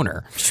fucking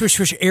boner. Swish,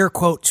 swish, air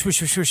quotes. Swish,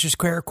 swish, swish, swish,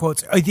 air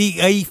quotes. I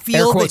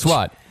feel air quotes that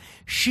what?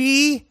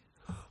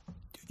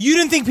 You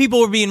didn't think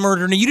people were being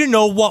murdered, and you didn't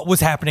know what was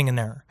happening in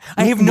there.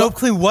 I have no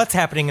clue what's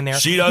happening in there.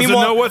 She doesn't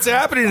know what's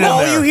happening in there.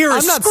 All you hear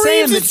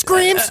is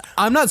screams.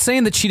 I'm not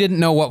saying that she didn't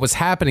know what was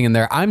happening in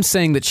there. I'm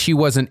saying that she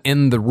wasn't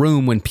in the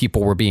room when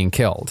people were being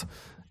killed.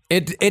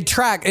 It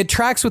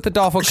tracks with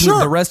Adolfo,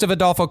 the rest of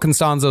Adolfo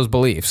Constanzo's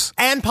beliefs.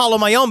 And Palo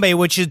Mayombe,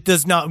 which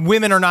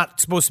women are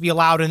not supposed to be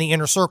allowed in the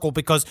inner circle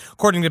because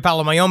according to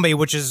Palo Mayombe,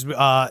 which is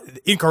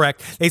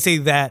incorrect, they say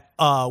that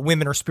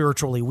women are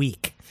spiritually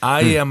weak.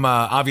 I am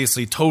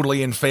obviously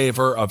totally in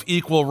favor of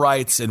equal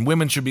rights, and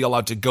women should be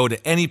allowed to go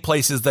to any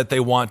places that they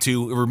want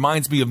to. It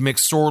reminds me of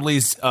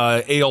McSorley's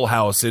Ale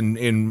House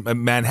in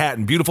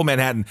Manhattan, beautiful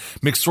Manhattan.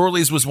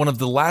 McSorley's was one of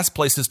the last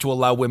places to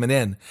allow women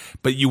in.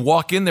 But you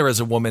walk in there as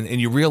a woman and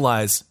you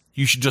realize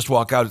you should just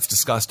walk out. It's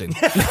disgusting.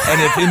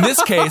 And if in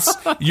this case,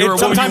 you're a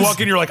woman, you walk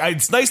in, you're like,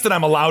 it's nice that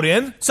I'm allowed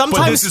in,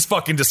 but this is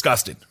fucking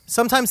disgusting.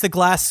 Sometimes the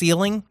glass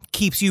ceiling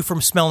keeps you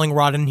from smelling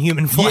rotten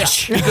human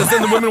flesh. Yeah, because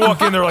then the women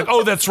walk in, they're like,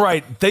 oh, that's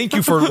right. Thank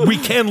you we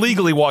can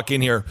legally walk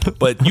in here,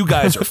 but you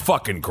guys are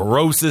fucking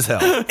gross as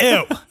hell.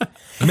 Ew.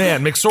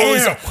 Man,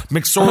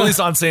 McSorley's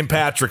on St.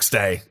 Patrick's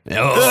Day.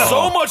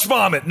 So much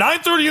vomit.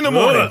 9:30 in the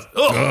morning.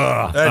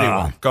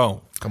 Anyway,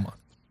 go. Come on.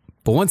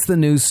 But once the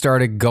news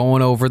started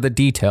going over the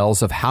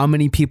details of how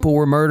many people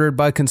were murdered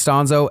by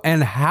Constanzo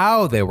and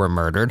how they were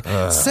murdered,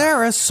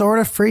 Sarah sort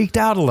of freaked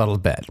out a little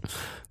bit.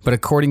 But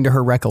according to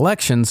her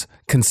recollections,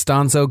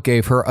 Constanzo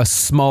gave her a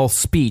small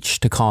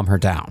speech to calm her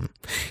down.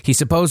 He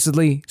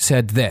supposedly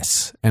said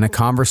this in a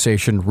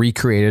conversation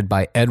recreated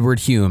by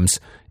Edward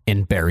Humes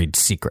in Buried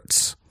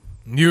Secrets.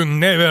 You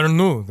never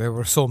knew there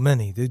were so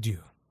many, did you?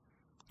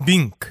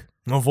 Think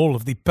of all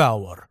of the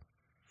power,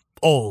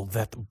 all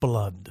that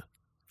blood.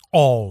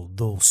 All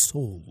those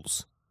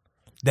souls.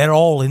 They're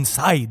all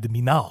inside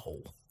me now.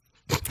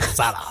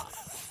 Sarah.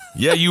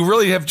 Yeah, you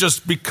really have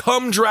just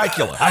become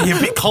Dracula. I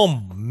have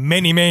become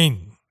many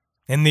men,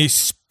 and these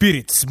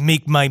spirits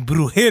make my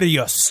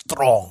brujeria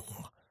strong.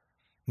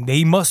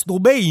 They must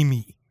obey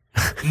me.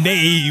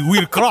 They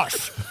will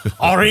crush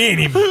our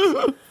enemy.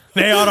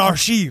 They are our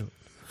shield.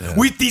 Yeah.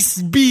 With the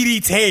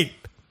spirit's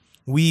help,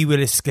 we will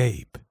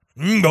escape.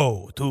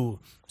 Go to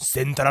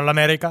Central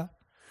America,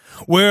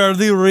 where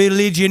the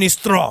religion is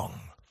strong,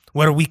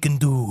 where we can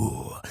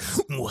do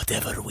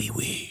whatever we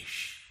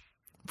wish.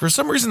 For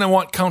some reason, I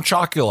want Count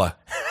Chocula.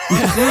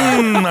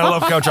 I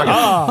love Count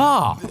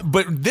Chocula.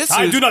 But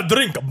I do not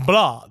drink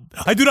blood.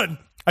 I do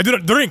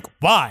not drink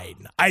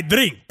wine. I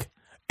drink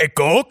a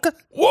Coke.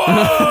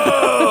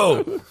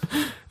 Whoa!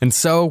 And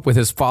so, with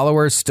his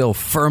followers still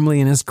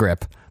firmly in his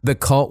grip, the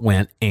cult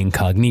went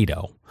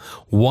incognito.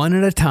 One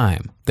at a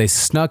time, they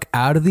snuck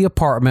out of the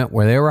apartment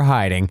where they were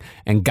hiding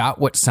and got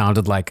what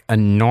sounded like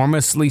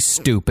enormously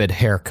stupid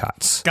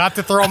haircuts. Got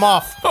to throw them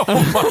off. Oh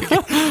my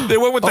God. They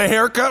went with the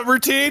haircut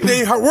routine?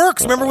 It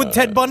works. Remember with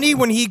Ted Bundy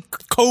when he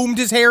combed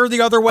his hair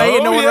the other way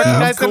and no one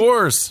recognized him? Of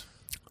course.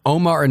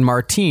 Omar and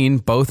Martine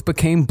both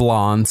became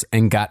blondes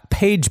and got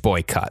page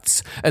boy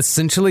cuts,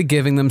 essentially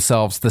giving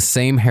themselves the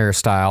same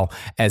hairstyle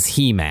as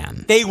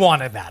He-Man. They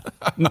wanted that.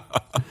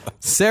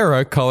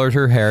 Sarah colored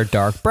her hair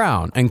dark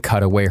brown and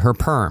cut away her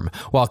perm,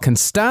 while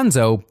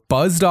Constanzo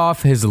buzzed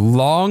off his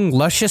long,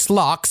 luscious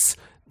locks,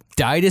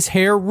 dyed his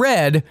hair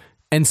red,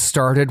 and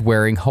started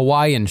wearing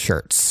Hawaiian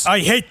shirts.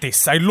 I hate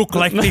this. I look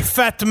like the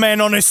fat man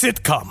on a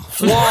sitcom.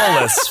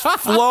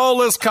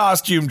 Flawless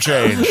costume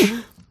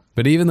change.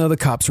 But even though the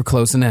cops were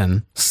closing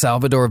in,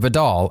 Salvador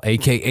Vidal,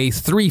 a.k.a.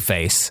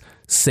 Three-Face,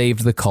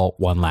 saved the cult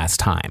one last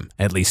time,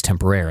 at least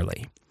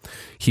temporarily.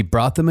 He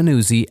brought them an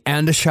Uzi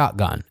and a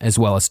shotgun, as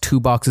well as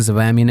 2 boxes of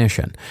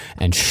ammunition,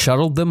 and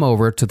shuttled them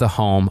over to the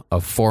home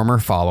of former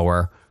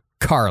follower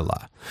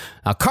Carla.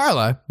 Now,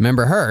 Carla,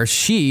 remember her,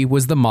 she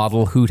was the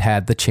model who'd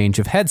had the change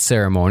of head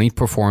ceremony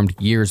performed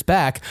years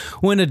back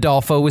when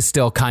Adolfo was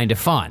still kind of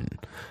fun.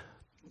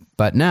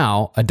 But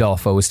now,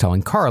 Adolfo was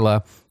telling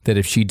Carla that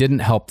if she didn't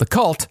help the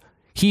cult,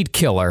 he'd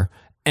kill her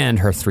and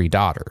her 3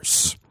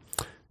 daughters.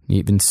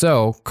 Even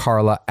so,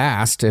 Carla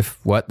asked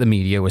if what the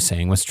media was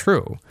saying was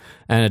true.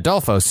 And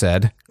Adolfo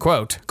said,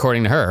 quote,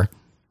 according to her,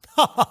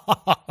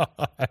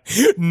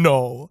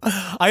 No,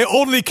 I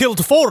only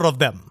killed 4 of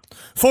them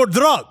for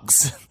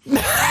drugs.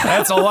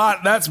 That's a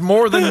lot. That's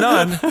more than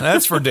none.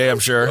 That's for damn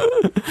sure.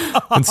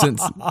 And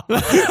since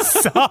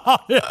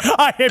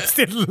I am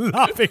still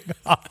laughing.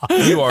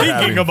 You are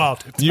thinking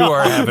about it. You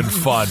are having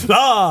fun.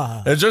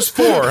 It's just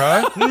 4,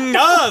 huh?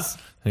 Yes.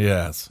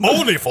 Yes.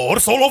 Only 4,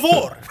 solo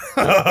 4.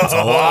 That's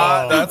a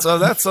lot. That's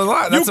a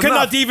lot. That's You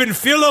cannot enough. even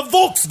fill a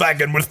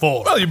Volkswagen with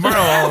 4.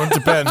 Well, it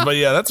depends, but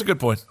yeah, that's a good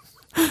point.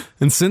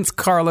 And since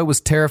Carla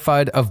was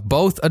terrified of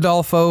both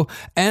Adolfo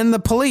and the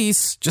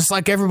police, just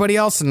like everybody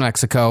else in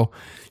Mexico,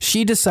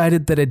 she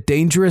decided that a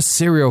dangerous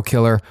serial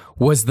killer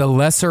was the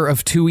lesser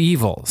of 2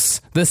 evils,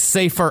 the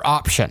safer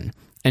option,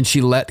 and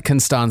she let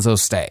Constanzo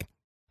stay.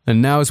 And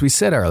now, as we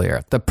said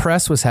earlier, the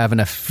press was having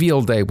a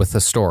field day with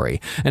the story,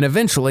 and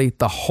eventually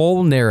the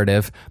whole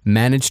narrative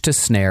managed to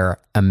snare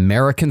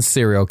American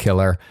serial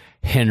killer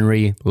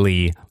Henry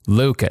Lee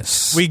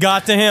Lucas. We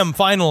got to him,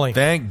 finally.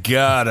 Thank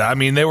God. I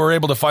mean, they were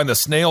able to find the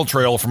snail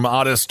trail from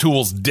Otis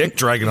Toole's dick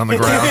dragging on the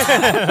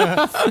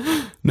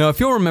ground. Now, if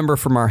you'll remember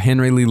from our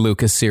Henry Lee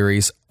Lucas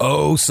series,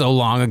 so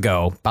long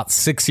ago, about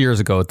 6 years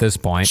ago at this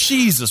point.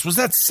 Jesus, was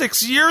that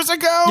 6 years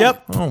ago?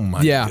 Yep. Oh,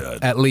 my Yeah, God.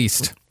 at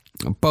least.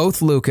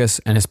 Both Lucas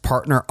and his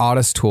partner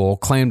Otis Toole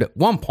claimed at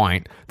one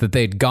point that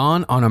they'd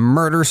gone on a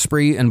murder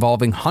spree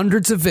involving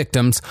hundreds of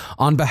victims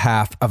on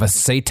behalf of a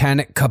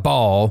satanic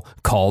cabal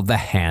called the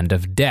Hand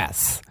of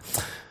Death.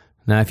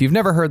 Now, if you've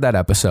never heard that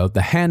episode,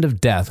 the Hand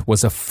of Death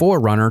was a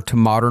forerunner to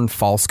modern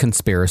false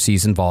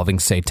conspiracies involving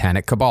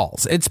satanic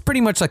cabals. It's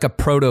pretty much like a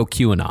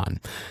proto-QAnon.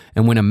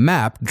 And when a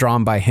map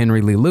drawn by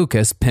Henry Lee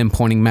Lucas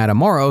pinpointing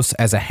Matamoros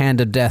as a Hand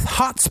of Death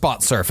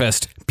hotspot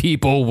surfaced,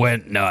 people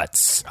went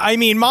nuts. I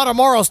mean,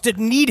 Matamoros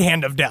didn't need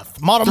Hand of Death.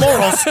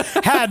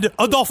 Matamoros had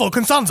Adolfo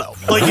Constanzo.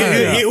 Like,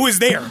 it was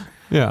there.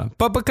 Yeah,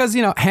 but because,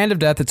 Hand of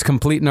Death, it's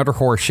complete and utter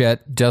horseshit,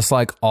 just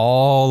like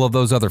all of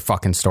those other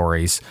fucking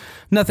stories.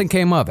 Nothing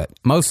came of it,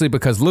 mostly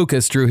because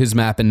Lucas drew his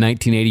map in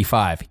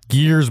 1985,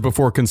 years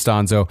before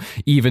Constanzo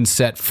even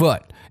set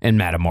foot in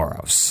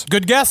Matamoros.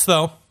 Good guess,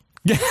 though.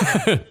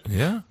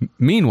 Yeah.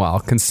 Meanwhile,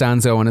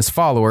 Constanzo and his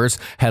followers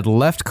had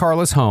left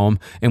Carla's home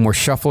and were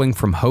shuffling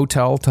from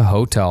hotel to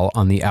hotel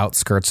on the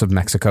outskirts of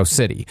Mexico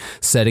City,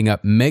 setting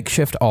up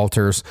makeshift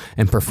altars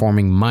and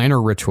performing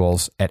minor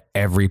rituals at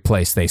every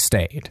place they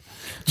stayed.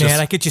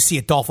 Man, I could just see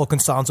Adolfo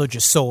Constanzo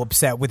just so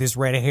upset with his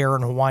red hair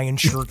and Hawaiian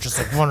shirt, just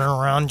like running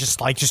around, just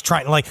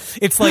trying to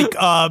it's like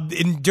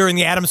during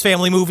the Addams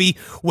Family movie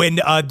when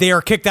they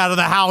are kicked out of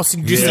the house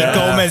and you see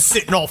Gomez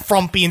sitting all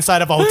frumpy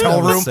inside of a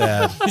hotel room,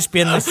 just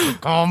being like,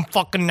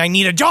 I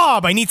need a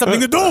job, I need something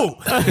to do.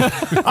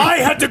 I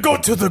had to go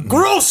to the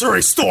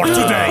grocery store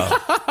today.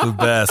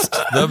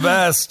 The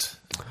best.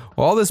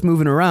 Well, all this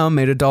moving around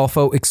made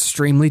Adolfo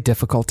extremely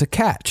difficult to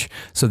catch,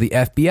 so the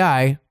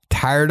FBI,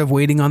 tired of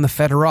waiting on the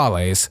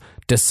federales,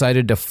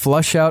 decided to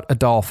flush out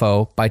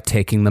Adolfo by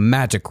taking the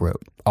magic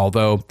route,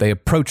 although they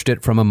approached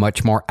it from a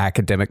much more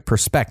academic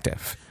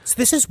perspective. So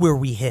this is where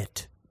we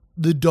hit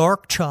the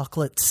dark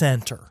chocolate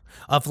center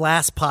of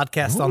last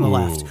podcast on the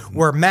left,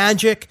 where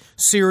magic,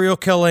 serial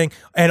killing,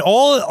 and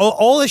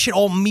all this shit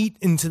all meet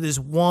into this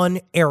one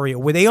area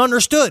where they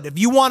understood if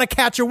you want to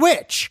catch a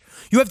witch,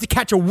 you have to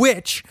catch a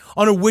witch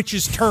on a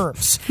witch's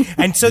terms.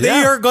 And so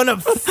they're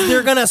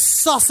gonna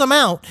suss them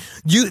out.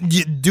 You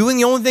doing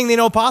the only thing they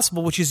know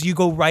possible, which is you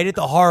go right at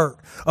the heart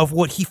of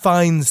what he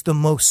finds the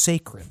most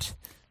sacred.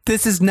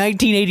 This is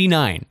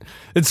 1989.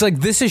 It's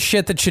like, this is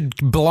shit that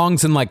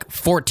belongs in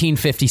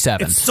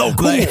 1457. It's so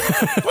cool.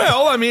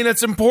 Well, I mean,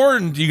 it's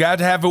important. You got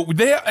to have it.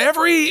 The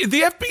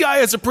FBI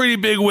has a pretty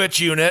big witch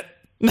unit.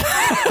 They've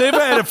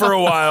had it for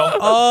a while.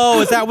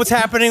 Oh, is that what's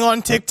happening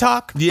on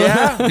TikTok?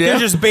 Yeah. They're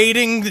just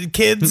baiting the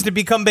kids to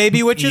become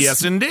baby witches?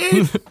 Yes,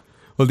 indeed.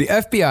 Well, the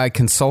FBI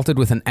consulted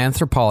with an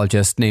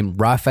anthropologist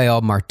named Rafael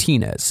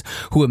Martinez,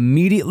 who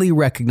immediately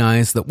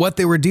recognized that what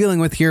they were dealing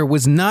with here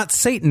was not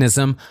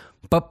Satanism,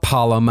 but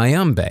Palo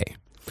Mayombe.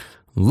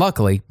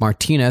 Luckily,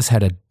 Martinez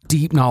had a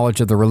deep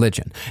knowledge of the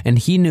religion, and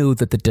he knew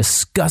that the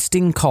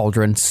disgusting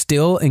cauldron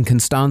still in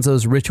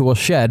Constanzo's ritual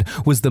shed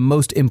was the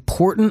most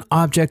important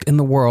object in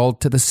the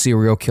world to the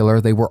serial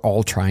killer they were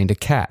all trying to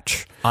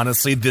catch.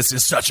 Honestly, this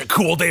is such a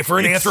cool day for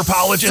an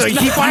anthropologist. So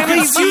he finally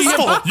is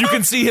useful. You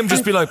can see him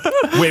just be like,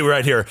 wait,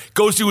 right here.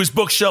 Goes to his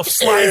bookshelf,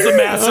 slides a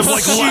massive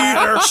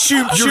ladder.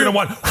 You're going to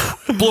want,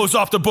 blows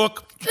off the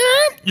book.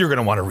 You're going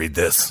to want to read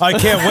this. I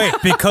can't wait,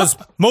 because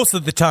most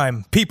of the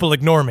time, people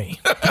ignore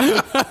me.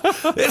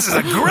 This is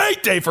a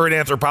great day for an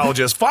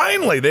anthropologist.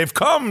 Finally, they've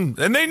come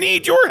and they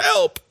need your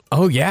help.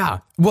 Oh, yeah.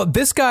 Well,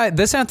 this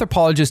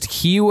anthropologist,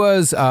 he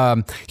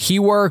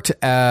worked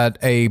at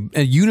a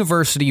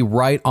university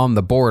right on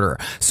the border.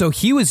 So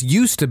he was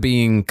used to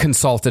being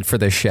consulted for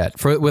this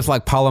shit, with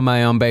like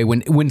Palomayombe.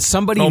 When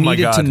somebody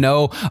needed to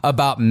know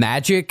about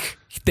magic,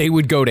 they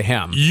would go to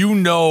him. You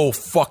know,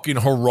 fucking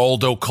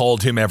Geraldo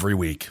called him every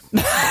week.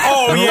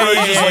 Oh,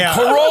 yeah.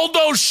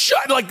 Geraldo,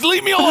 shut, like,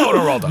 leave me alone,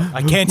 Geraldo.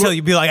 I can't tell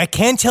you. Be like, I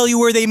can't tell you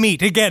where they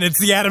meet. Again, it's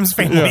the Addams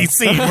Family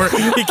scene where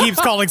he keeps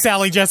calling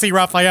Sally, Jesse,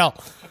 Raphael.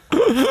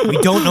 We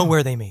don't know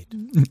where they meet.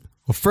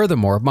 Well,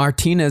 furthermore,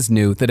 Martinez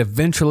knew that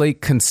eventually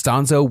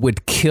Constanzo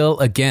would kill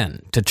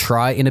again to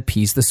try and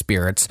appease the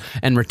spirits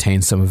and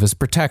retain some of his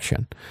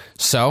protection.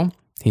 So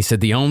he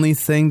said the only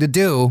thing to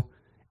do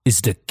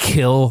is to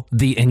kill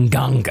the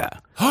Nganga.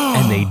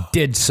 And they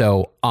did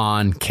so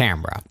on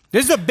camera.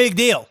 This is a big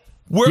deal.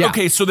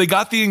 Okay, so they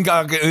got the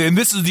Nganga, and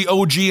this is the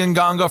OG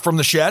Nganga from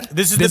the shed?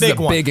 This is the big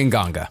one. Big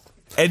Nganga.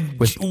 And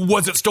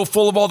was it still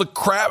full of all the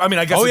crap? I mean,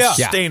 I guess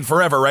it's stained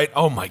forever, right?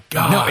 Oh my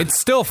god! No, it's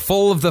still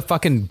full of the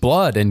fucking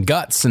blood and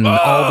guts and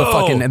all the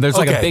fucking. And there's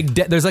like a big.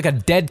 There's like a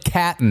dead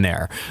cat in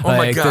there. Oh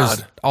my god!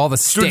 There's all the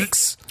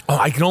sticks.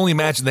 I can only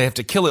imagine they have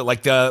to kill it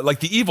like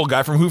the evil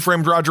guy from Who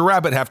Framed Roger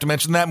Rabbit. Have to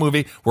mention that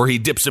movie where he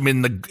dips him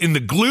in the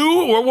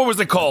glue, or what was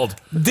it called?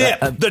 Dip.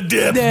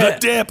 The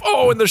dip.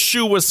 Oh, and the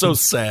shoe was so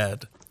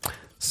sad.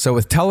 So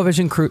with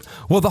television crew,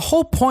 well, the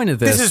whole point of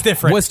this is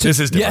different. This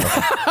is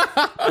different.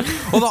 Yeah.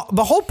 Well,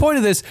 the whole point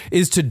of this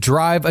is to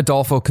drive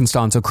Adolfo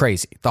Constanzo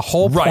crazy. The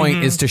whole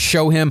point is to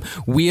show him,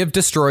 we have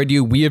destroyed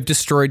you, we have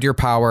destroyed your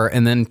power,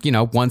 and then,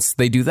 once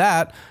they do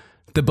that,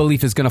 the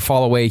belief is going to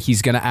fall away,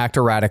 he's going to act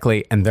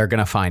erratically, and they're going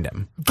to find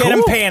him. Get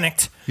him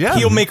panicked. Yeah.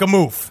 He'll make a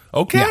move.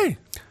 Okay. Yeah.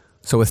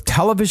 So with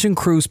television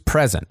crews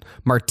present,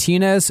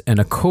 Martinez and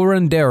a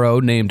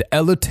curandero named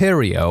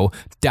Eleuterio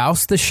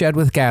doused the shed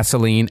with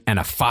gasoline and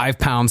a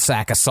 5-pound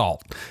sack of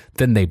salt.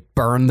 Then they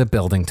burned the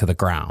building to the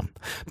ground.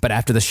 But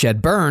after the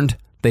shed burned,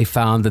 they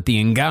found that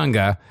the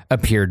Nganga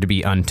appeared to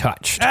be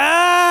untouched.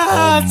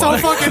 So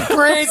fucking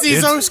crazy,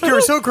 so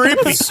scary, so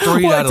creepy. It's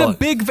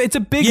a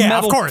big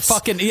metal of course.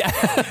 fucking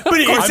But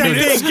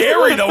it's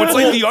scary though. It's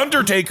like the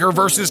Undertaker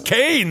versus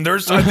Kane.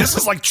 This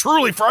is like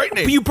truly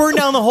frightening. But you burn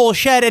down the whole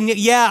shed, and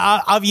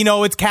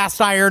it's cast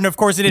iron. Of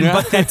course it didn't,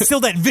 but that's still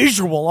that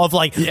visual of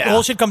like the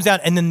whole shit comes down,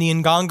 and then the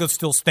Nganga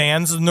still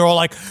stands, and they're all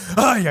like,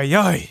 ay, ay,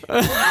 ay.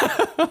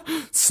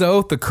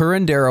 So the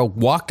curandero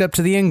walked up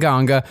to the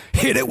Nganga,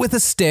 hit it with a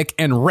stick,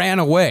 and ran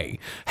away,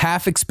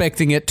 half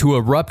expecting it to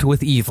erupt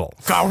with evil.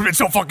 God, it would have been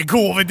so fucking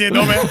cool if it did,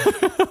 though, man.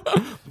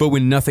 But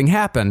when nothing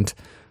happened,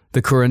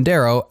 the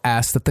curandero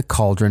asked that the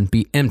cauldron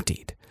be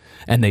emptied,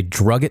 and they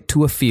drug it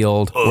to a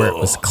field where it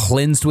was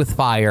cleansed with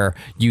fire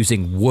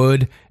using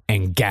wood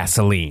and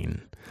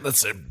gasoline.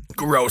 That's a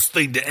gross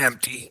thing to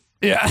empty.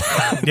 Yeah.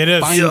 It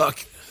is.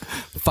 Yuck.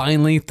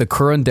 Finally, the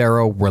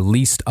curandero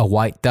released a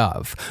white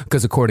dove,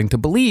 because according to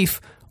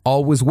belief,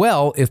 all was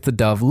well if the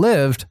dove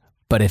lived,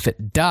 but if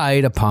it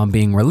died upon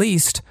being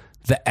released,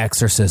 the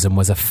exorcism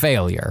was a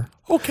failure.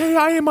 Okay,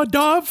 I am a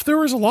dove.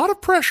 There is a lot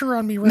of pressure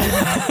on me right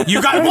now.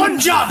 You got one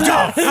job,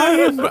 dove.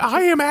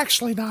 I am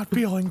actually not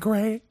feeling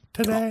great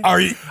today.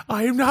 Are you?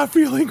 I am not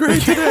feeling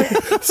great today.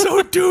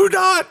 So do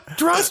not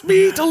trust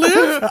me to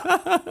live.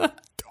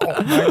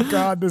 Oh my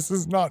God, this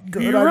is not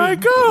good. Here I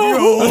go.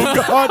 Oh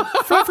God.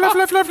 Flip, flip,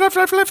 flip, flip,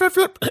 flip, flip, flip,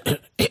 flip.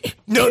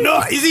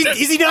 No. Is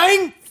he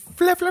dying?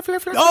 Flip, flip,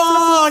 flip, flip.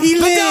 Oh, he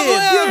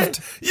lived.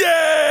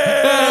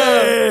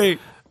 Yay!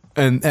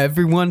 And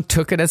everyone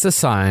took it as a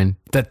sign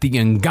that the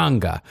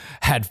Nganga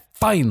had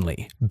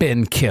finally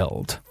been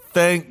killed.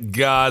 Thank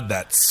God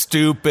that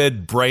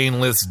stupid,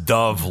 brainless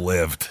dove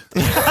lived.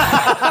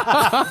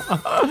 Yeah,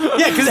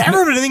 because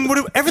everything would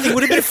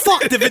have been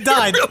fucked if it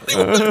died.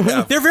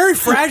 They're very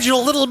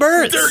fragile little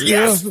birds.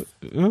 Yes.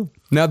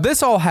 Now,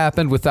 this all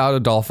happened without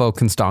Adolfo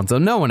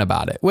Constanzo knowing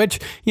about it, which,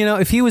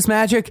 if he was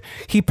magic,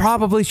 he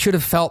probably should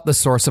have felt the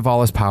source of all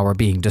his power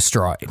being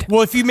destroyed.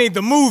 Well, if you made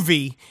the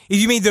movie, if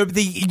you made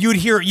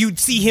you'd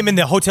see him in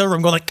the hotel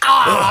room going like,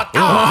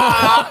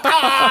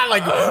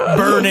 like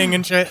burning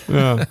and shit.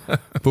 Yeah.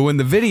 But when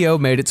the video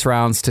made its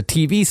rounds to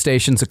TV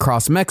stations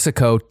across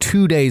Mexico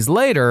 2 days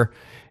later,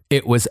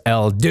 it was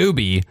El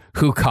Dubi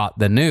who caught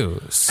the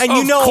news. And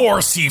of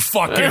course he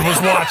fucking was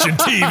watching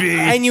TV.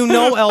 And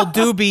El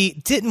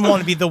Dubi didn't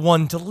want to be the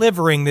one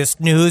delivering this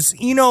news.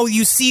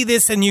 You see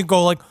this and you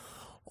go like,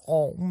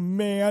 oh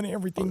man,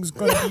 everything's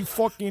going to be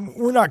fucking,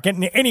 we're not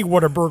getting any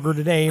Whataburger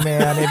today,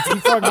 man. It's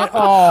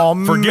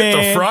fucking, Forget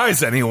the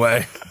fries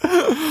anyway.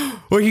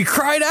 Well, he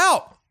cried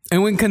out.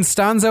 And when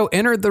Constanzo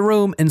entered the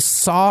room and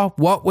saw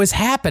what was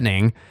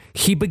happening,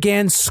 he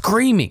began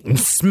screaming and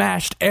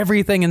smashed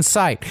everything in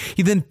sight.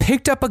 He then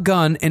picked up a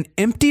gun and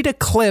emptied a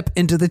clip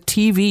into the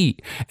TV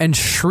and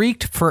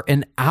shrieked for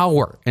an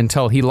hour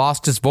until he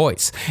lost his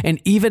voice.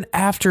 And even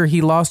after he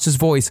lost his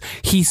voice,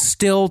 he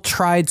still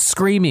tried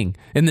screaming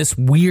in this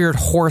weird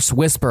hoarse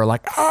whisper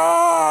like, The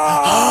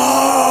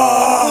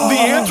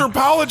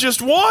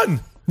anthropologist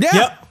won. Yeah.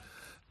 Yep.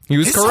 He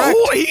was correct.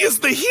 He is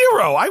the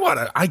hero.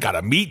 I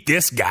gotta meet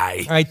this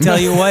guy. I tell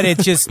you what,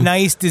 it's just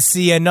nice to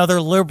see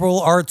another liberal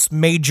arts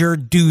major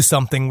do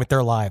something with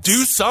their lives.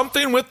 Do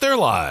something with their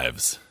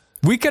lives.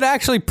 We could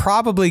actually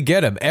probably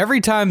get him.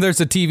 Every time there's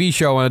a TV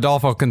show on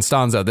Adolfo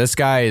Constanzo, this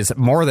guy is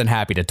more than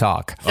happy to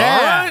talk. Yeah.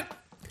 All right.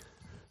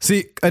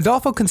 See,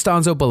 Adolfo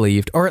Constanzo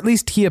believed, or at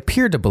least he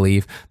appeared to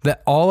believe,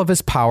 that all of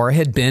his power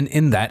had been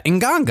in that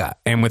Nganga.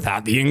 And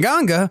without the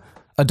Nganga,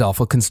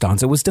 Adolfo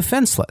Constanzo was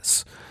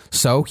defenseless.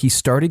 So he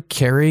started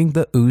carrying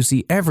the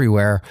Uzi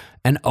everywhere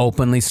and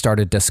openly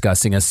started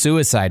discussing a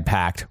suicide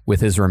pact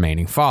with his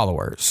remaining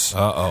followers.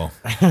 Uh-oh.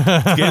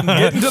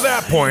 Getting to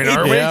that point,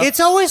 aren't we?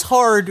 It's always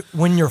hard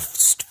when you're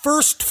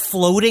first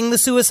floating the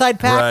suicide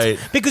pact, Right.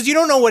 because you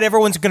don't know what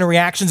everyone's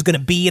reaction's going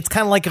to be. It's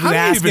kind of like if How you do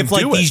you ask even if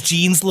like do it? these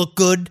jeans look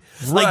good.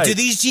 Like, Right. do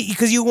these jeans,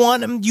 because you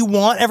want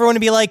everyone to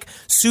be like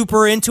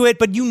super into it,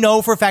 but you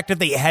know for a fact if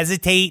they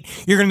hesitate,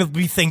 you're going to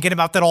be thinking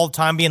about that all the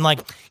time, being like,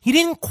 he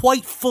didn't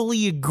quite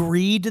fully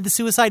agree to the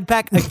suicide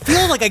pact. I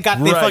feel like I got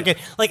the Right. fucking,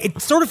 like, it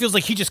sort of feels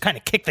like he just kind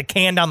of kicked the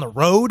can down the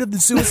road of the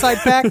suicide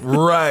pact.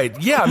 Right.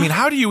 Yeah, I mean,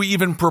 how do you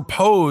even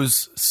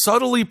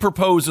subtly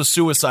propose a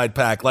suicide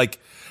pact? Like,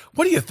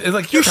 what do you think?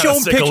 Like, you're kind of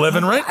sick of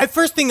living, right?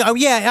 First thing,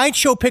 I'd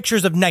show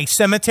pictures of nice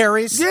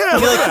cemeteries. Yeah,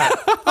 Be look like,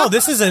 at that. oh,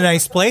 this is a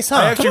nice place, huh?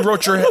 I actually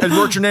wrote your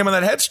name on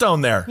that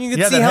headstone there. You can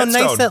Yeah, see that how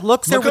headstone. nice that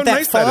looks there Look with how that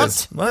nice font. that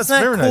is. Well, that's Isn't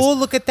that very cool?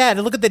 nice. Look at that.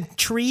 Look at the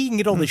tree. You can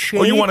get all the shade.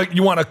 Oh, you want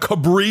a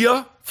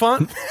Cabria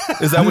font?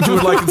 Is that what you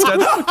would like instead?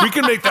 We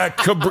can make that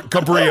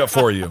Cabria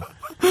for you.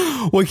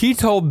 Well, he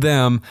told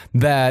them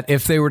that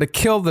if they were to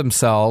kill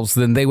themselves,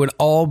 then they would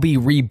all be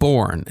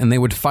reborn and they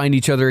would find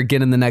each other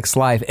again in the next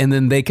life, and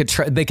then they could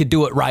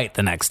do it right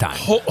the next time.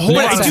 Hold The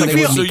next on. time they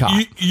wouldn't So be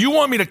caught. you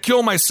want me to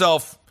kill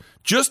myself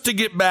just to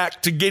get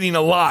back to getting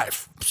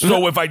alive?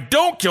 So if I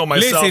don't kill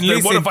myself, then what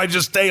Listen. if I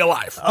just stay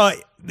alive?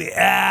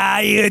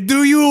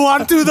 Do you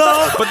want to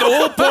though? But the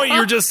whole point,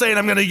 you're just saying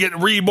I'm going to get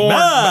reborn.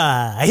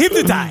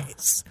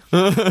 Hypnotize.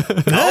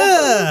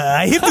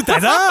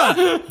 Hypnotize.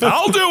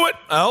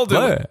 I'll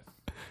do it.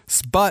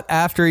 But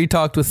after he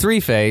talked with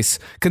Three-Face,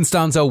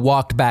 Constanzo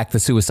walked back the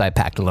suicide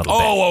pact a little bit.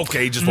 Oh,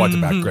 okay. He just walked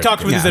it back. Great.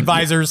 Talked with his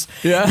advisors.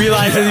 Yeah.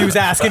 Realized that he was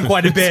asking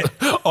quite a bit.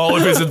 All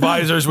of his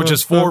advisors, which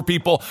is 4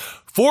 people.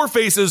 4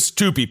 faces,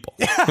 2 people.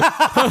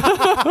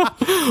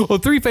 Well,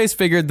 Three-Face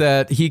figured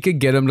that he could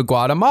get him to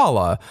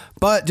Guatemala,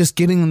 but just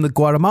getting them to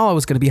Guatemala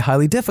was going to be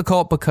highly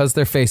difficult because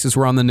their faces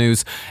were on the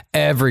news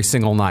every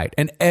single night,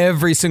 and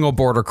every single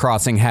border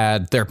crossing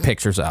had their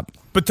pictures up.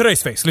 But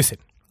Three-Face, listen.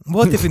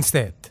 What if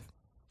instead,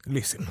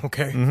 listen,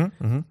 okay?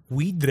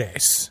 We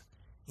dress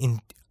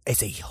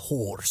as a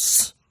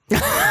horse. The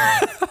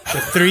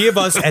 3 of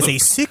us as a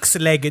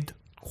 6-legged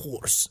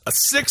horse. A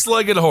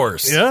 6-legged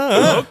horse.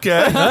 Yeah.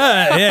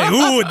 Okay.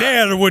 Who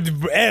there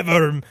would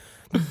ever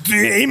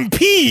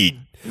impede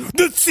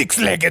the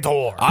 6-legged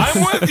horse?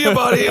 I'm with you,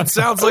 buddy. It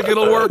sounds like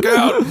it'll work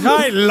out.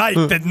 I like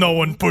that no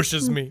one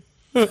pushes me.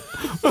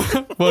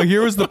 Well,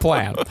 here was the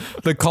plan.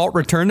 The cult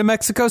returned to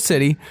Mexico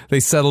City. They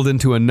settled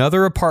into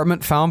another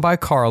apartment found by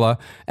Carla,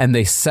 and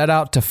they set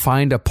out to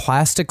find a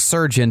plastic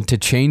surgeon to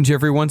change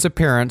everyone's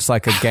appearance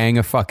like a gang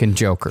of fucking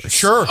jokers.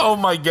 Sure. Oh,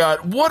 my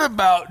God. What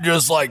about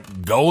just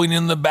like going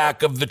in the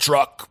back of the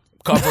truck,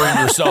 covering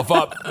yourself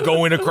up,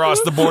 going across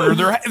the border?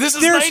 This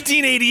is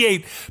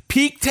 1988.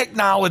 Peak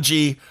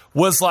technology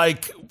was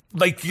like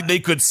they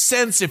could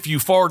sense if you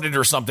farted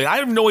or something. I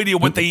have no idea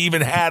what they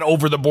even had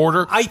over the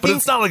border, but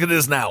it's not like it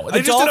is now.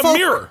 They just did a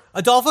mirror.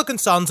 Adolfo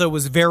Constanzo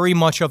was very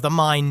much of the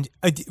mind,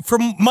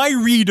 from my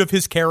read of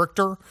his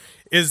character,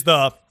 is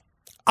I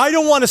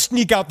don't want to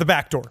sneak out the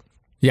back door.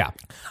 Yeah.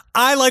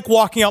 I like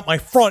walking out my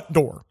front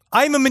door.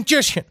 I'm a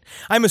magician.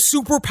 I'm a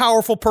super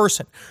powerful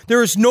person.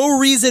 There is no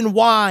reason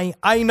why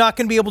I'm not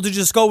going to be able to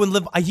just go and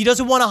live. He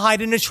doesn't want to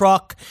hide in a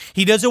truck.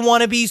 He doesn't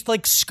want to be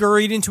like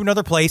scurried into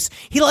another place.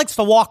 He likes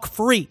to walk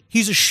free.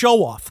 He's a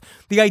show off.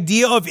 The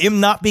idea of him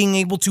not being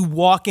able to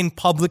walk in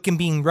public and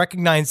being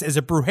recognized as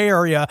a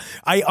brujeria,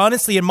 I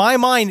honestly, in my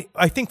mind,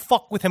 I think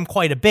fuck with him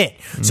quite a bit.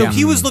 So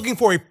he was looking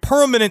for a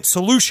permanent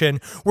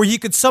solution where he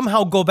could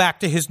somehow go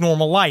back to his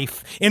normal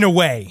life in a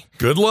way.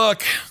 Good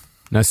luck.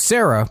 Now,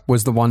 Sarah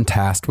was the one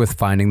tasked with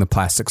finding the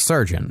plastic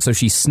surgeon, so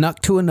she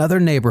snuck to another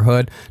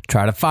neighborhood to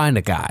try to find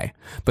a guy.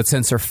 But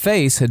since her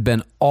face had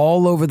been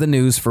all over the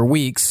news for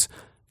weeks,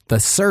 the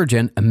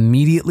surgeon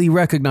immediately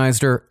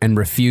recognized her and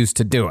refused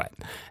to do it.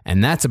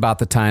 And that's about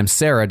the time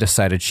Sarah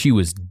decided she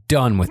was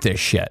done with this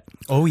shit.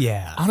 Oh,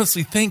 yeah.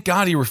 Honestly, thank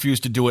God he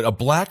refused to do it. A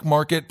black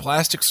market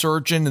plastic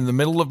surgeon in the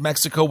middle of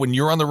Mexico when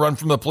you're on the run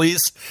from the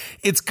police,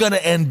 it's going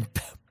to end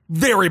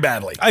very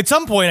badly. At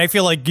some point, I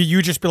feel like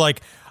you just be like,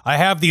 I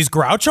have these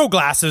Groucho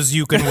glasses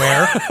you can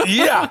wear.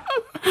 Yeah.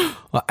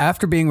 Well,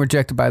 after being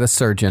rejected by the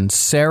surgeon,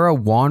 Sarah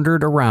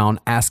wandered around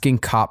asking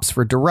cops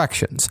for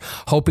directions,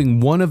 hoping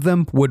one of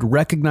them would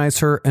recognize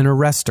her and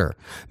arrest her.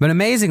 But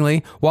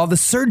amazingly, while the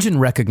surgeon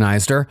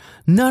recognized her,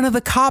 none of the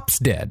cops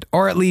did,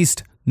 or at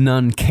least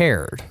none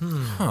cared.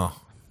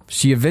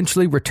 She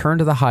eventually returned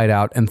to the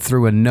hideout and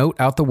threw a note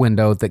out the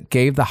window that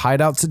gave the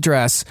hideout's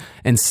address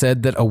and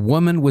said that a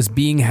woman was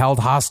being held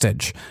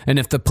hostage. And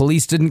if the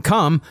police didn't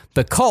come,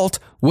 the cult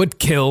would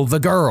kill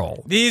the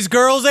girl. These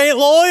girls ain't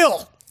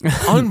loyal.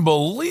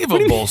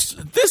 Unbelievable.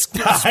 This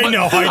guy's... I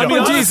know. I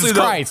mean, Jesus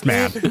Christ,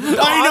 man.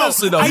 I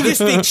know. I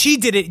just think she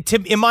did it.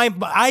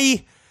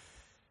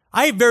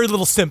 I have very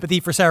little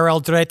sympathy for Sarah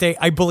Aldrete.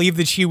 I believe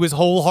that she was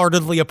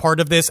wholeheartedly a part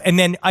of this. And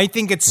then I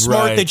think it's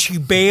smart that she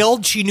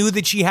bailed. She knew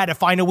that she had to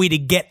find a way to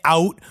get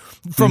out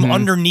from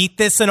underneath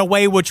this in a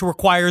way which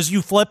requires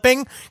you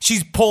flipping.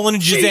 She's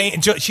pulling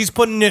she's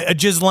putting a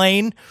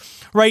Ghislaine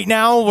right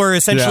now, where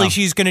essentially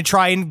she's going to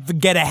try and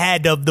get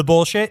ahead of the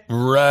bullshit.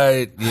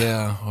 Right,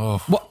 yeah.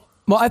 Oh.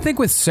 Well, I think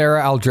with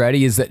Sarah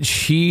Aldrete is that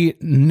she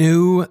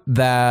knew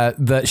that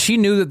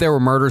there were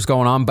murders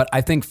going on, but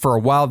I think for a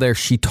while there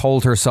she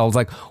told herself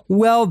like,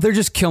 well, they're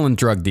just killing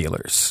drug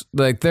dealers.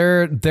 Like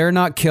they're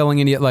not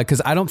killing any, like,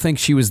 because I don't think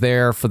she was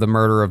there for the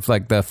murder of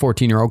like the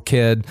 14-year-old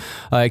kid.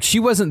 Like she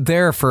wasn't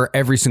there for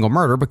every single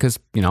murder because,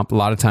 you know, a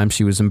lot of times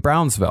she was in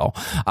Brownsville.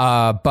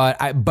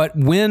 But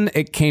when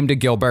it came to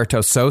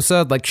Gilberto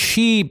Sosa, like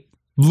she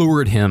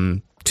lured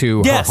him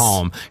to her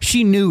home.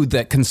 She knew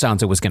that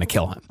Constanzo was going to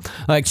kill him.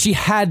 Like she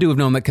had to have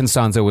known that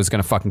Constanzo was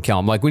going to fucking kill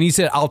him. Like when he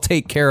said, I'll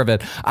take care of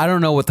it, I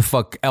don't know what the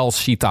fuck else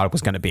she thought it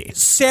was going to be.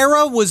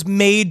 Sarah was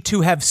made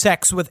to have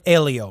sex with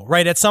Elio,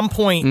 right? At some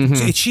point,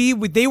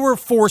 they were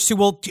forced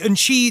to, and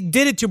she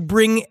did it to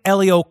bring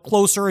Elio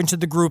closer into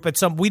the group at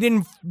some, we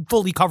didn't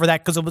fully cover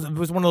that because it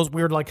was one of those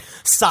weird like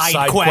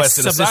side quests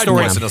of the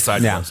story.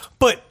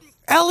 But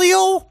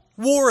Elio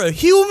wore a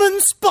human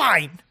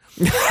spine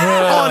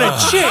on a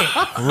chain.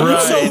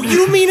 Right. So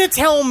you mean to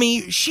tell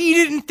me she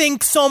didn't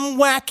think some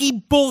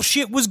wacky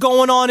bullshit was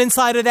going on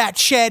inside of that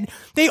shed?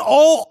 They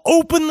all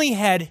openly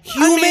had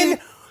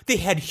they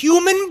had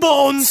human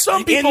bones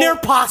in their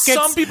pockets.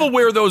 Some people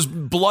wear those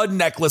blood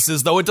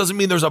necklaces, though. It doesn't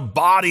mean there's a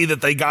body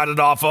that they got it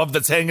off of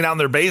that's hanging out in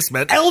their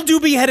basement. El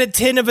Doobie had a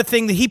tin of a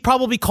thing that he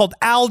probably called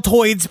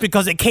Altoids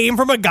because it came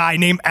from a guy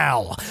named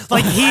Al.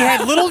 Like, he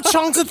had little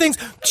chunks of things.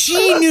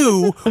 She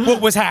knew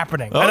what was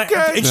happening.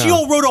 Okay. And she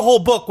wrote a whole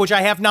book, which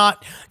I have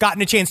not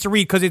gotten a chance to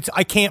read because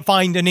I can't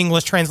find an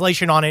English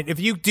translation on it.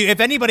 If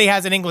anybody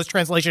has an English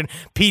translation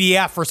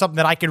PDF or something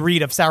that I could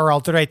read of Sarah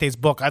Altorete's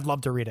book, I'd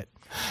love to read it.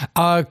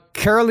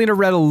 Carolina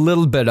read a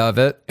little bit of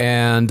it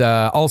and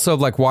also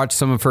like watched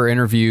some of her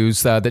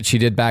interviews that she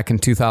did back in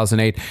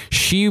 2008.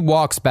 She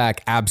walks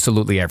back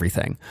absolutely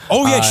everything.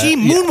 Oh yeah, she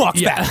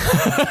moonwalks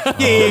back.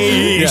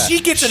 Yeah. She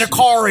gets in a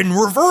car and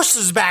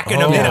reverses back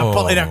in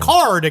a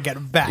car to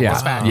get back.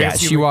 Yeah,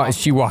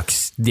 she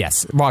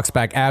walks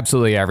back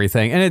absolutely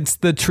everything, and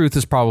the truth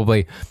is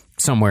probably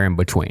somewhere in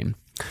between.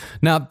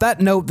 Now,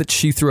 that note that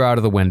she threw out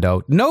of the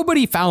window,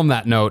 nobody found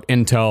that note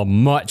until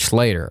much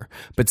later,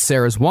 but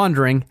Sarah's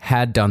wandering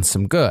had done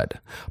some good.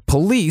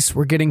 Police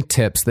were getting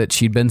tips that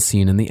she'd been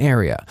seen in the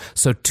area,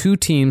 so 2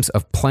 teams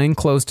of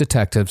plainclothes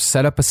detectives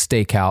set up a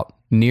stakeout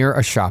near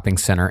a shopping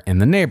center in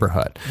the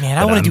neighborhood. Man,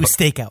 I want to do a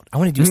stakeout. I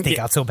want to do a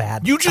stakeout so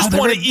bad. You just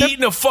want to eat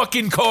in a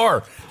fucking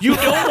car. You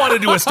don't want to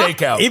do a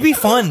stakeout. It'd be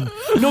fun.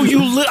 No,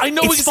 I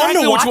know it's exactly fun to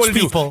what you watch want to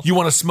people. do. You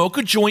want to smoke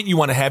a joint. You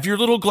want to have your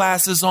little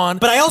glasses on.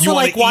 But I also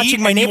like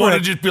watching my neighborhood. You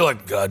want to just be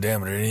like, God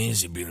damn it, it ain't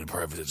easy being in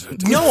private.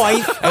 No,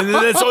 and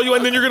then that's all you.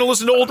 And then you're going to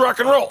listen to old rock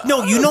and roll.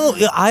 No,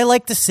 I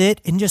like to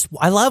sit and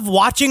I love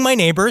watching my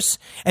neighbors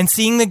and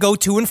seeing them go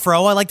to and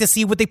fro. I like to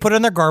see what they put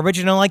in their garbage,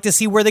 and I like to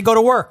see where they go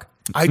to work.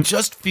 I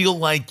just feel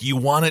like you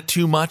want it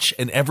too much,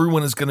 and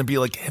everyone is going to be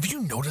like, have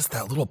you noticed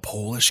that little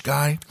Polish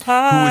guy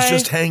who is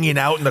just hanging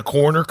out in the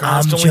corner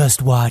constantly? I'm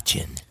just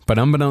watching. But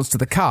unbeknownst to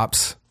the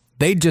cops,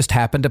 they just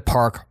happened to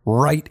park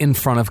right in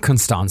front of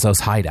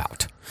Constanzo's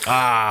hideout.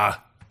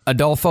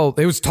 Adolfo,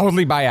 it was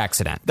totally by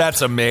accident.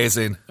 That's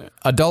amazing.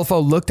 Adolfo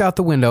looked out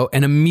the window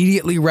and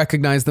immediately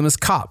recognized them as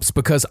cops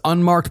because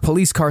unmarked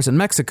police cars in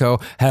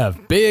Mexico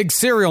have big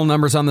serial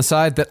numbers on the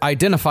side that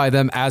identify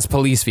them as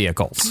police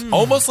vehicles.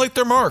 Almost like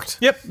they're marked.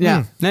 Yep.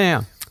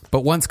 Yeah.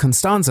 But once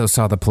Constanzo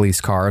saw the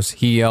police cars,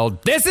 he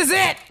yelled, "This is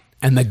it!"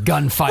 And the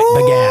gunfight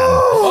began.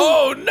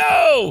 Oh,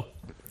 no!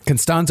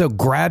 Constanzo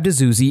grabbed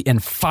his Uzi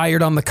and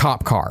fired on the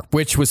cop car,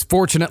 which was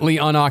fortunately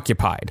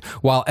unoccupied,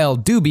 while El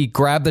Doobie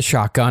grabbed the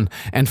shotgun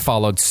and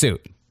followed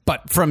suit.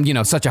 But from,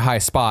 such a high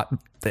spot,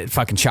 the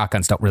fucking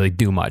shotguns don't really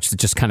do much. It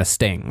just kind of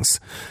stings.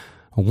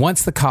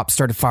 Once the cops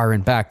started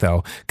firing back,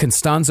 though,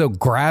 Constanzo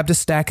grabbed a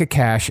stack of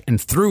cash and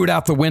threw it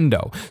out the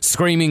window,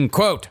 screaming,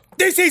 quote,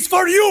 "This is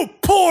for you,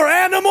 poor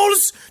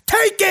animals!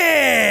 Take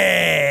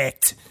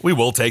it!" We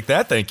will take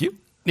that, thank you.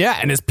 Yeah,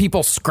 and as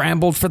people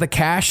scrambled for the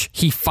cash,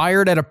 he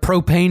fired at a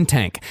propane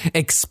tank,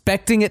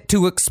 expecting it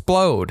to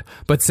explode.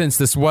 But since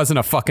this wasn't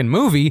a fucking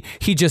movie,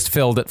 he just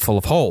filled it full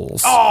of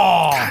holes.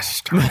 Oh!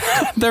 Gosh,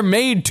 they're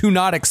made to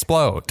not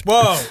explode.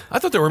 Whoa. I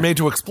thought they were made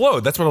to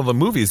explode. That's what all the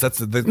movies, that's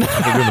what they do in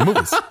the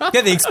movies. Yeah,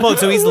 they explode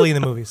so easily in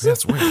the movies.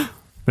 That's weird.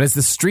 But as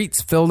the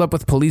streets filled up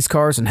with police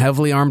cars and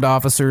heavily armed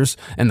officers,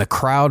 and the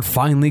crowd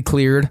finally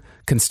cleared,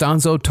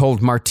 Constanzo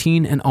told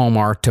Martin and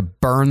Omar to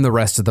burn the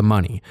rest of the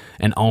money,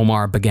 and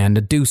Omar began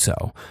to do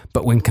so.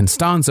 But when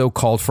Constanzo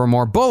called for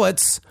more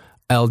bullets,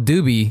 El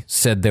Dubi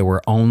said there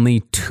were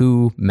only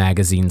 2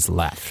 magazines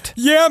left.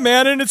 Yeah,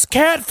 man, and it's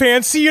Cat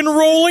Fancy and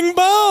Rolling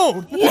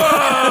Bone.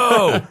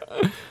 Whoa!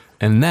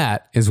 And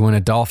that is when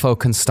Adolfo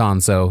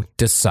Constanzo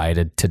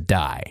decided to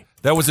die.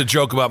 That was a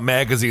joke about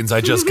magazines.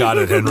 I just got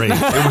it, Henry.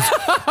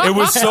 It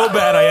was so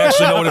bad, I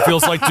actually know what it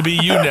feels like to be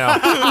you now.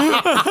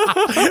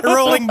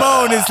 Rolling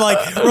Bone is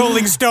like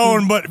Rolling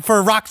Stone, but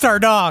for Rockstar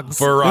Dogs.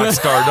 For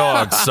Rockstar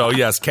Dogs. So,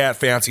 yes, Cat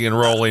Fancy and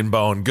Rolling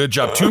Bone. Good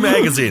job. 2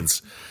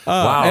 magazines.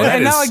 Wow.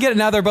 And now I get it.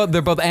 Now they're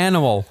both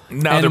animal.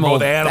 Now they're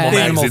both animal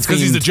magazines because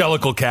he's a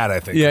Jellicle cat, I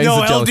think. Yeah,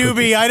 no, El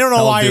Dubi, I don't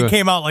know why it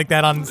came out like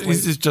that.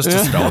 He's just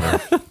a stoner.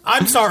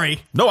 I'm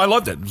sorry. No, I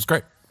loved it. It was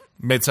great.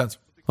 Made sense.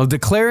 Well,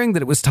 declaring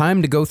that it was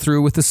time to go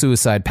through with the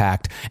suicide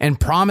pact and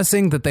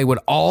promising that they would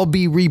all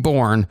be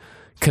reborn,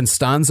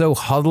 Constanzo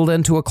huddled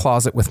into a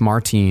closet with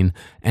Martin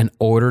and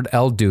ordered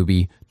El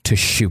Dubi to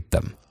shoot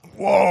them.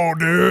 Whoa,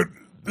 dude.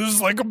 This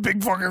is like a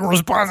big fucking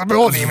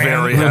responsibility, man.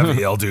 Very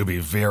heavy, El Dubi.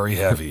 Very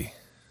heavy.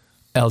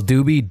 El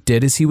Dubi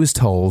did as he was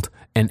told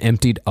and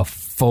emptied a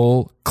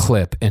full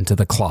clip into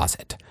the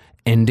closet,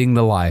 ending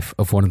the life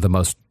of one of the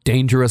most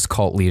dangerous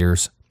cult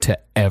leaders to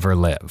ever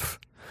live.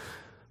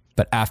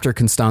 But after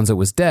Constanzo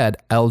was dead,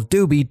 El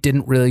Dubi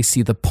didn't really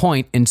see the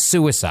point in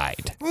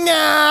suicide.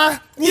 Nah.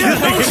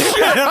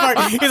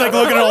 Yeah. He's like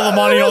looking at all the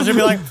money and he'll just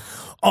be like,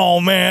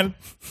 oh, man,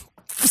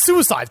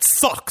 suicide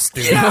sucks,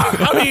 dude. Yeah,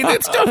 I mean,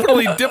 it's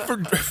definitely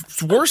different.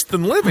 It's worse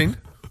than living.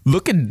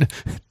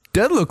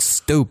 Dead looks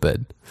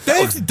stupid.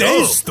 That's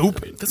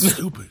stupid. That's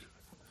stupid.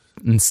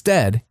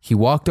 Instead, he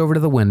walked over to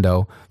the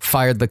window,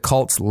 fired the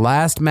cult's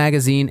last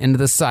magazine into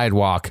the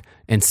sidewalk,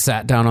 and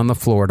sat down on the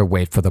floor to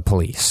wait for the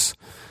police.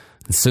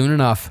 And soon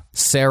enough,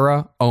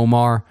 Sarah,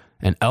 Omar,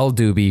 and El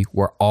Dubi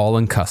were all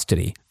in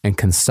custody, and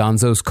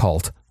Constanzo's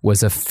cult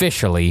was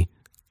officially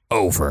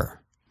over.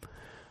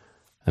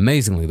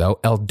 Amazingly, though,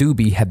 El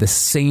Dubi had the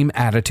same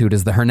attitude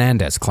as the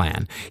Hernandez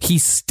clan. He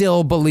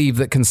still believed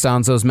that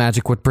Constanzo's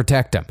magic would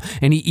protect him,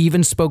 and he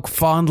even spoke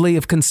fondly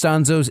of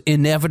Constanzo's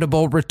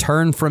inevitable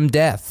return from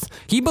death.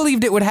 He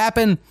believed it would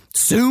happen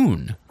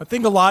soon. I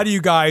think a lot of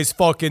you guys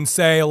fucking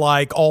say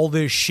like all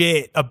this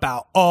shit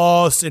about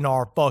us and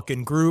our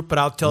fucking group, but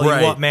I'll tell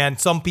you what, man,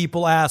 some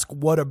people ask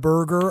what a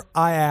burger,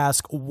 I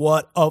ask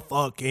what a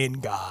fucking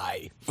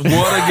guy. What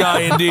a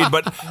guy indeed.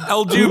 But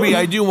El Dubi,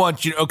 I do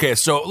want you, okay,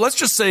 so let's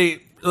just say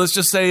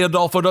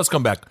Adolfo does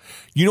come back.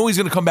 You know he's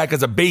going to come back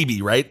as a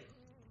baby, right?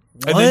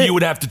 And then you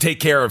would have to take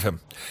care of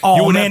him. Oh,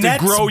 you would man, have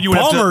to that's grow. You would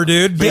bummer, have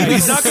to, dude.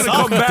 He's not going to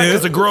come back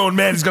as a grown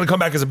man. He's going to come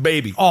back as a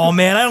baby. Oh,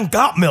 man, I don't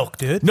got milk,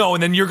 dude. No,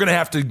 and then you're going to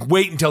have to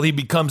wait until he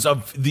becomes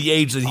of the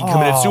age that he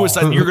committed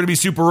suicide. And you're going to be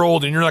super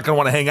old, and you're not going to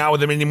want to hang out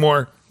with him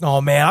anymore.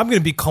 Oh, man, I'm going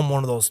to become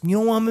one of those. You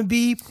know what I'm going to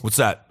be? What's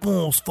that? One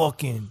of those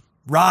fucking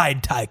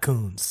ride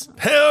tycoons.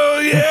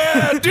 Hell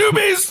yeah.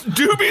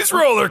 Doobie's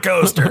roller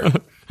coaster.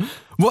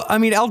 Well, I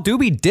mean, El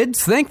Dubi did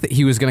think that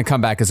he was going to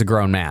come back as a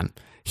grown man.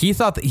 He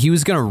thought that he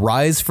was going to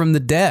rise from the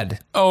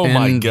dead. Oh,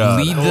 my God.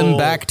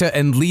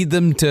 Lead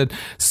them to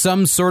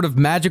some sort of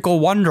magical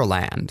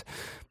wonderland.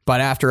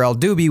 But after El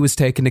Dubi was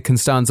taken to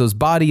Constanzo's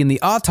body in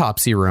the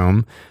autopsy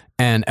room,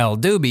 and El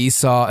Dubi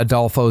saw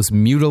Adolfo's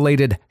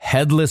mutilated,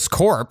 headless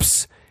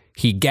corpse,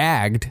 he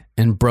gagged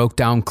and broke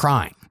down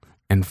crying,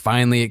 and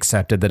finally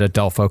accepted that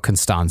Adolfo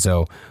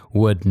Constanzo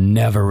would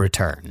never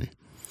return.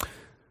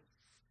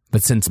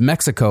 But since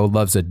Mexico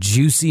loves a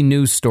juicy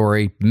news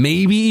story,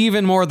 maybe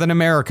even more than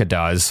America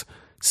does,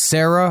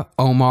 Sarah,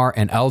 Omar,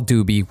 and El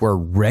Dubi were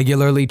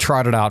regularly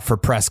trotted out for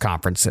press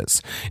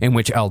conferences, in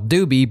which El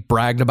Dubi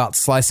bragged about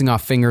slicing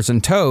off fingers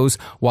and toes,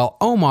 while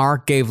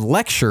Omar gave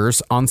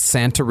lectures on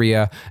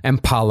Santeria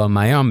and Palo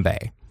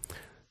Mayombe.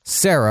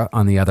 Sarah,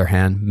 on the other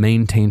hand,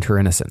 maintained her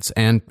innocence,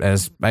 and,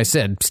 as I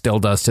said, still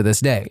does to this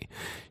day.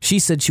 She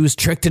said she was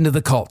tricked into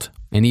the cult,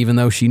 and even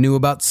though she knew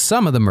about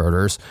some of the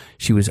murders,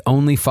 she was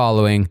only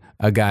following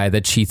a guy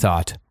that she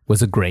thought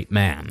was a great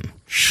man.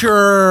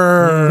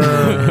 Sure.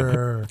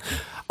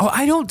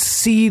 I don't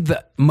see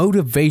the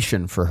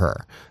motivation for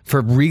her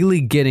for really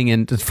getting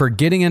into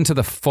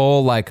the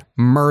full like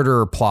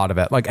murder plot of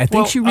it. Like I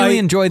think she really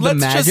enjoyed the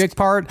magic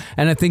part,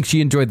 and I think she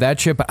enjoyed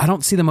that shit, but I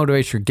don't see the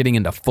motivation for getting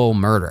into full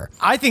murder.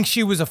 I think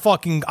she was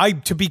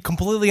to be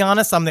completely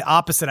honest, I'm the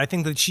opposite. I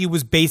think that she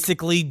was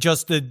basically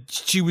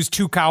she was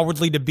too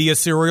cowardly to be a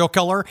serial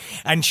killer,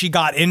 and she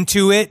got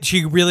into it.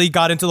 She really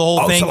got into the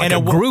whole thing. So like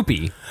and a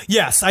groupie.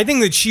 Yes, I think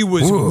that she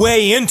was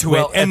way into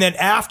it, and then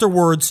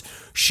afterwards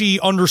she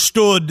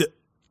understood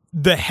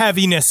the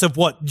heaviness of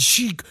what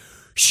she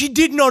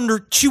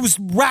was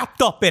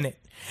wrapped up in it.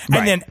 Right.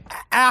 And then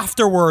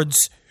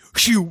afterwards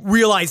she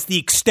realized the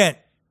extent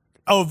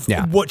of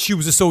what she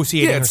was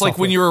associating. Yeah, it's like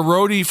when you're a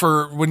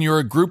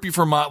groupie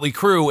for Motley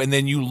Crue, and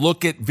then you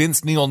look at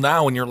Vince Neil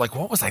now and you're like,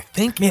 what was I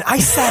thinking? Man, I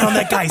sat on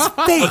that guy's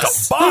face. Like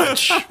a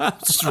bunch.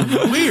 It's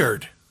just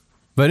weird.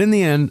 But in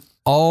the end,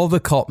 all the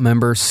cult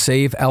members,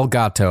 save El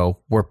Gato,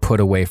 were put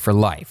away for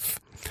life.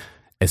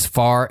 As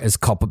far as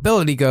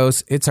culpability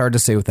goes, it's hard to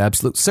say with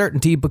absolute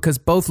certainty because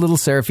both Little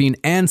Seraphine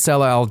and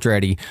Sela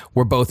Aldrete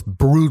were both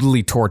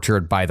brutally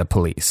tortured by the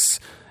police.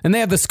 And they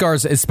have the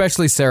scars,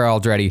 especially Sarah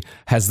Aldrete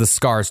has the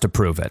scars to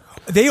prove it.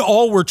 They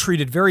all were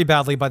treated very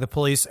badly by the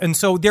police. And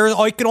so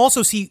I can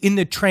also see in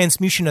the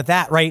transmutation of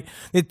that, right?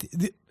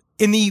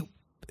 In the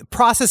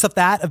process of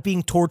that, of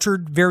being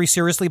tortured very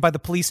seriously by the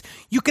police,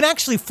 you can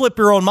actually flip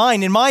your own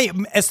mind, in my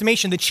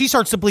estimation, that she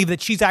starts to believe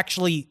that she's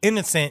actually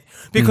innocent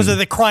because of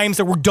the crimes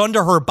that were done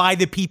to her by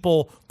the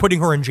people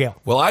putting her in jail.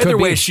 Well, either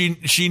way,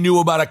 she knew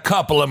about a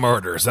couple of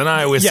murders, and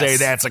I always say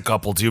that's a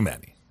couple too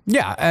many.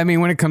 Yeah, I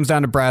mean, when it comes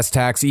down to brass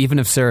tacks, even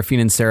if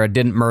Seraphine and Sarah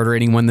didn't murder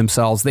anyone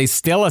themselves, they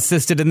still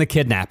assisted in the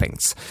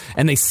kidnappings.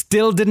 And they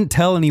still didn't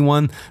tell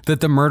anyone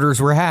that the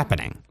murders were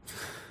happening.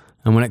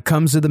 And when it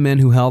comes to the men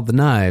who held the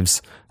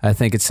knives, I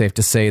think it's safe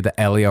to say that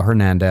Elio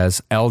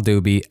Hernandez, El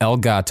Dubi, El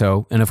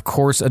Gato, and of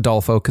course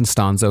Adolfo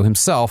Constanzo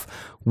himself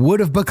would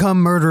have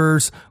become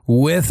murderers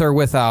with or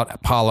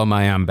without Paulo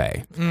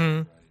Mayambe.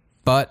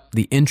 But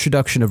the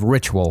introduction of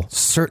ritual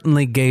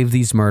certainly gave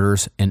these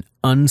murders an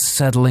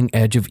unsettling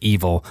edge of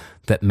evil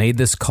that made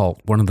this cult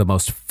one of the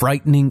most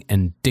frightening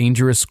and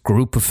dangerous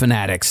group of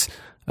fanatics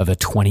of the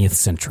 20th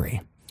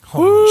century.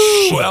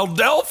 Ooh,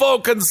 Adolfo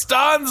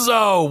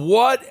Constanzo,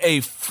 what a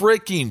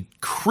freaking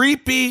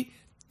creepy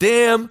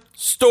damn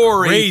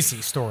story.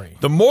 Crazy story.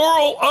 The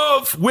moral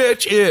of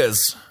which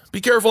is,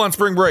 be careful on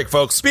spring break,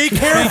 folks. Be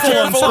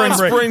careful on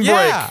spring break.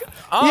 Yeah.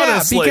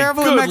 Honestly, be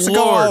careful in Mexico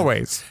Lord.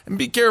 always. And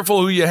be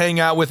careful who you hang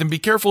out with, and be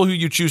careful who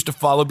you choose to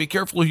follow. Be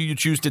careful who you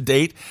choose to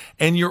date.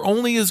 And you're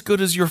only as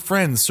good as your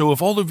friends. So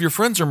if all of your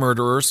friends are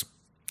murderers,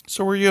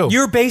 so are you.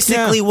 You're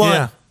basically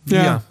one.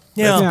 Yeah.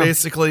 That's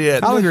basically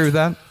it. I'll agree with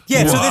that.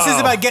 Yeah, so this is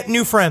about getting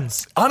new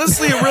friends.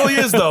 Honestly, it really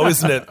is, though,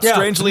 isn't it? Yeah.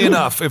 Strangely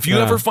enough, if you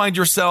ever find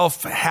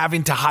yourself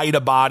having to hide a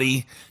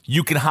body,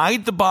 you can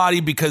hide the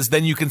body because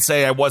then you can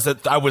say, I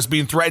was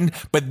being threatened,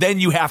 but then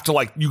you have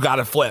to, you got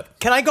to flip.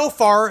 Can I go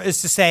far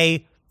as to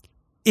say,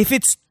 if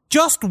it's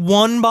just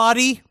one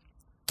body,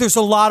 there's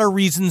a lot of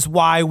reasons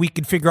why we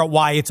could figure out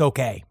why it's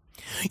okay.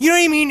 You know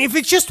what I mean? If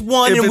it's just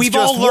one and we've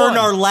all learned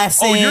our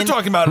lesson. Oh, you're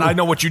talking about I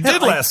Know What You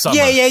Did last summer.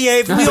 Yeah.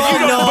 If we all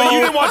know. But you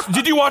didn't watch.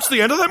 Did you watch the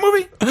end of that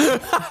movie?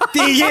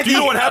 Do you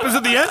know what happens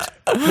at the end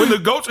when the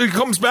goat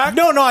comes back?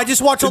 No. I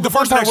just watched the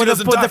first part where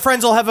doesn't the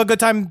friends will have a good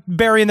time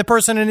burying the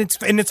person, and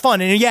it's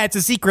fun. And yeah, it's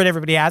a secret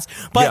everybody has.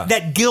 But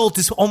that guilt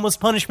is almost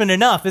punishment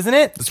enough, isn't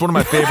it? It's one of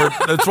my favorite.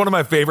 It's one of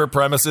my favorite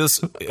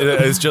premises.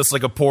 It's just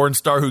like a porn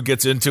star who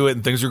gets into it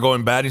and things are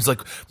going bad. He's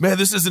like, man,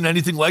 this isn't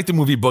anything like the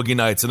movie Boogie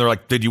Nights. And they're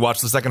like, did you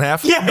watch the second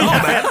half? Yeah. No,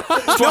 man.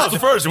 Just watch the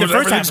first.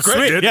 Everything's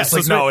great, dude. Yes,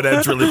 it's like, no, it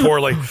ends really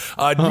poorly.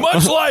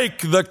 Much like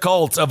the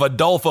cult of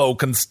Adolfo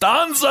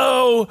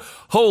Constanzo.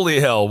 Holy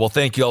hell. Well,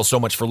 thank you all so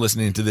much for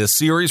listening to this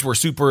series. We're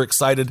super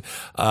excited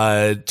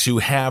to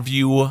have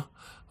you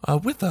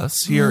with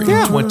us here in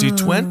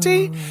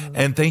 2020.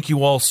 And thank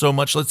you all so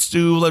much. What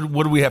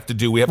do we have to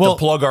do? We have to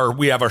plug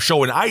we have a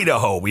show in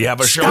Idaho. We have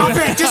a show in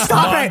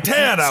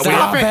Montana.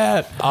 Stop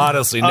it.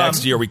 Honestly,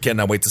 next year we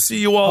cannot wait to see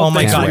you all. Oh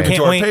my Thanks God, for giving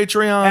to our wait.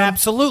 Patreon.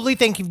 Absolutely.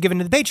 Thank you for giving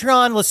to the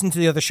Patreon. Listen to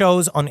the other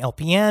shows on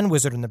LPN,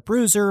 Wizard and the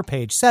Bruiser,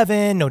 Page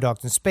 7, No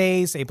Dogs in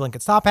Space, Abe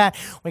Lincoln's Top Hat.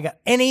 We got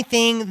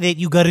anything that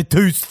you got a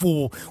taste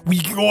for. We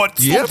got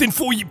something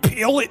for you,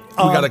 peel it. We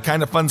got a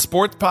kind of fun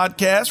sports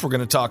podcast. We're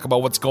going to talk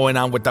about what's going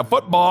on with the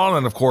football.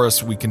 And of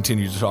course, we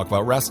continue to talk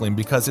about wrestling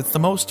because it's the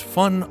most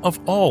fun of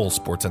all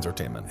sports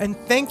entertainment. And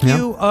thank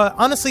you,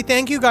 honestly,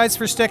 thank you guys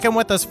for sticking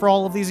with us for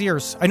all of these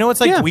years. I know it's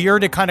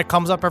weird. It kind of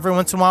comes up every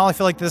once in a while. I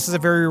feel like this is a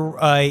very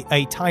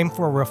a time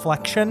for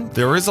reflection.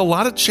 There is a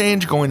lot of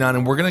change going on,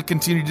 and we're going to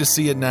continue to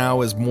see it now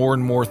as more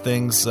and more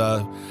things.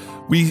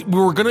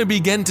 We're going to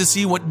begin to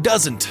see what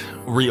doesn't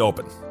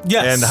reopen.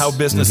 Yes. And how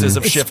businesses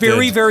have shifted. It's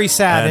very, very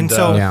sad. And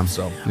so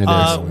it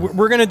is.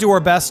 We're going to do our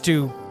best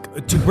to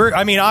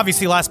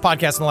obviously, last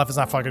podcast on the left is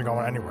not fucking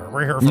going anywhere.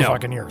 We're here for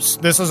fucking years.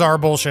 This is our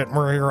bullshit. And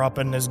we're here up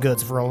in his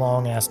goods for a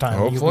long ass time.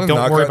 Hopefully,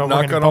 don't worry about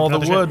knock on all the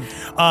wood.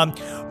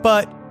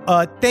 But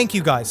thank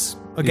you guys.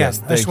 Again,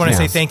 I just want to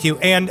say thank you.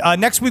 And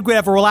next week we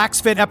have a Relax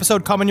Fit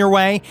episode coming your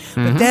way.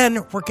 But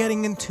then we're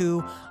getting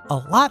into a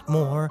lot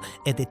more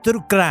de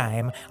true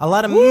crime, a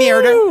lot of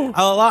murder,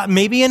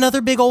 maybe another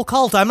big old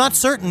cult. I'm not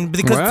certain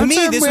because to me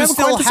this was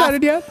still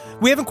decided yet.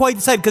 We haven't quite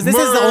decided because this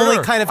is the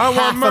only kind of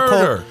half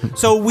a cult.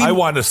 So I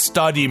want to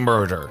study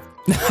murder.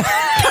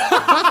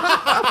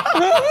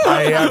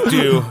 I have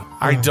to.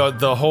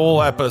 The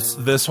whole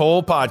episode, this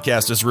whole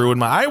podcast has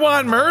ruined I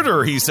want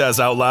murder, he says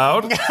out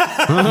loud.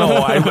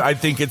 No, I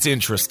think it's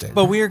interesting.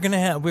 But we're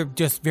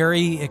just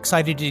very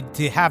excited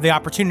to have the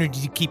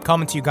opportunity to keep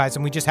coming to you guys,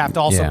 and we just have to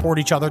all support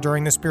each other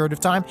during this period of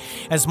time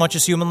as much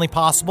as humanly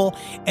possible.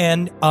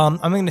 And I'm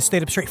going to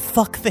state up straight,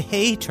 fuck the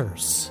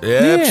haters.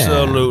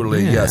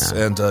 Absolutely, yes.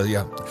 And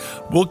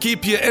we'll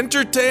keep you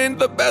entertained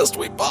the best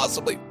we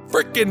possibly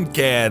freaking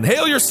can.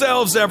 Hail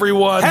yourselves,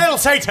 everyone. Hail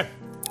Satan.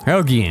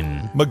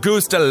 Helgin.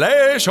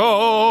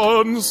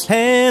 Magustalations.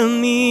 Hail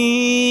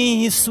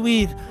me,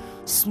 sweet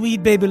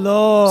Sweet baby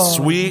Lord.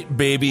 Sweet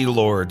baby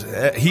Lord.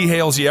 He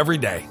hails you every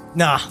day.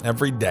 Nah.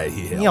 Every day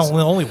he hails. He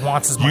only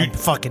wants is my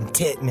fucking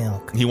tit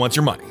milk. He wants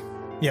your money.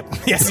 Yep.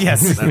 Yes.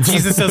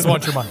 Jesus does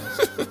want your money.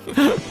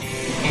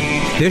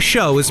 This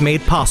show is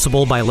made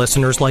possible by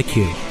listeners like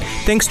you.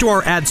 Thanks to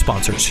our ad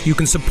sponsors, you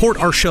can support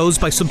our shows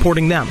by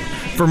supporting them.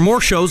 For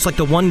more shows like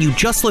the one you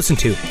just listened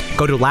to,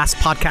 go to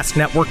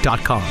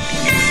lastpodcastnetwork.com.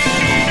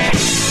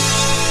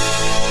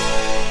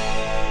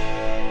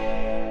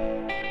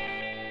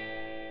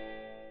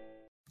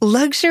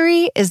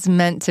 Luxury is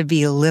meant to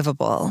be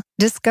livable.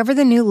 Discover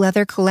the new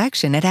leather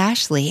collection at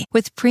Ashley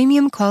with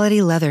premium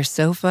quality leather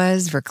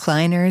sofas,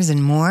 recliners,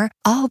 and more,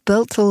 all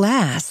built to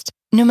last.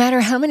 No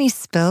matter how many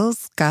spills,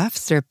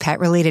 scuffs, or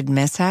pet-related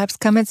mishaps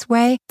come its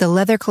way, the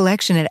leather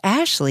collection at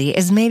Ashley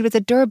is made with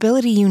the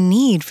durability you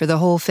need for the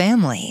whole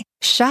family.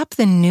 Shop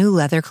the new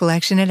leather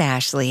collection at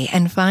Ashley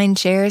and find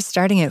chairs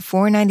starting at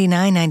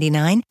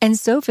 $499.99 and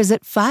sofas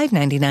at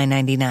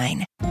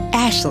 $599.99.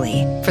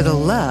 Ashley, for the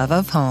love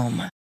of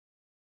home.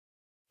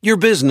 Your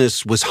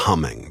business was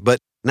humming, but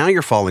now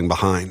you're falling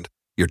behind.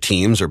 Your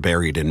teams are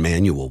buried in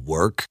manual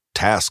work,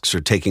 tasks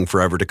are taking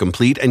forever to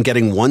complete, and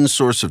getting one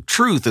source of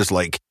truth is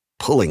like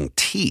pulling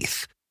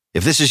teeth.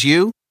 If this is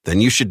you, then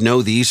you should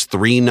know these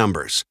three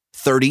numbers.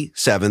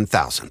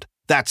 37,000.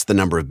 That's the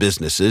number of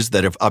businesses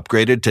that have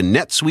upgraded to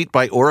NetSuite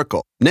by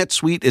Oracle.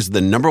 NetSuite is the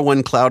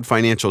 #1 cloud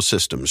financial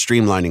system,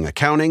 streamlining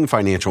accounting,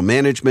 financial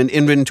management,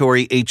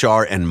 inventory,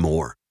 HR, and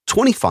more.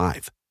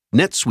 25.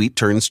 NetSuite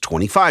turns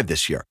 25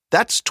 this year.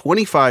 That's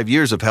 25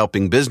 years of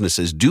helping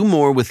businesses do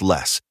more with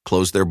less,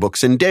 close their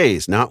books in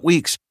days, not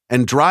weeks,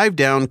 and drive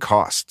down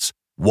costs.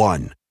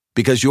 One,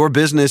 because your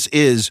business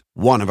is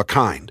one of a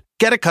kind.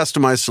 Get a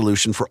customized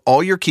solution for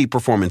all your key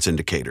performance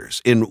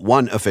indicators in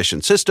one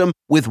efficient system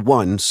with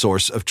one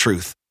source of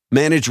truth.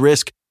 Manage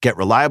risk, get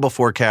reliable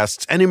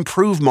forecasts, and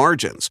improve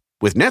margins.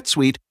 With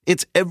NetSuite,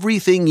 it's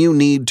everything you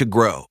need to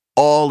grow,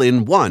 all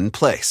in one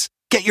place.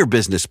 Get your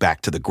business back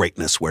to the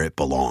greatness where it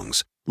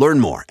belongs.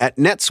 Learn more at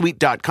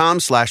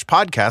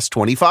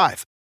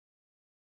netsuite.com/podcast25.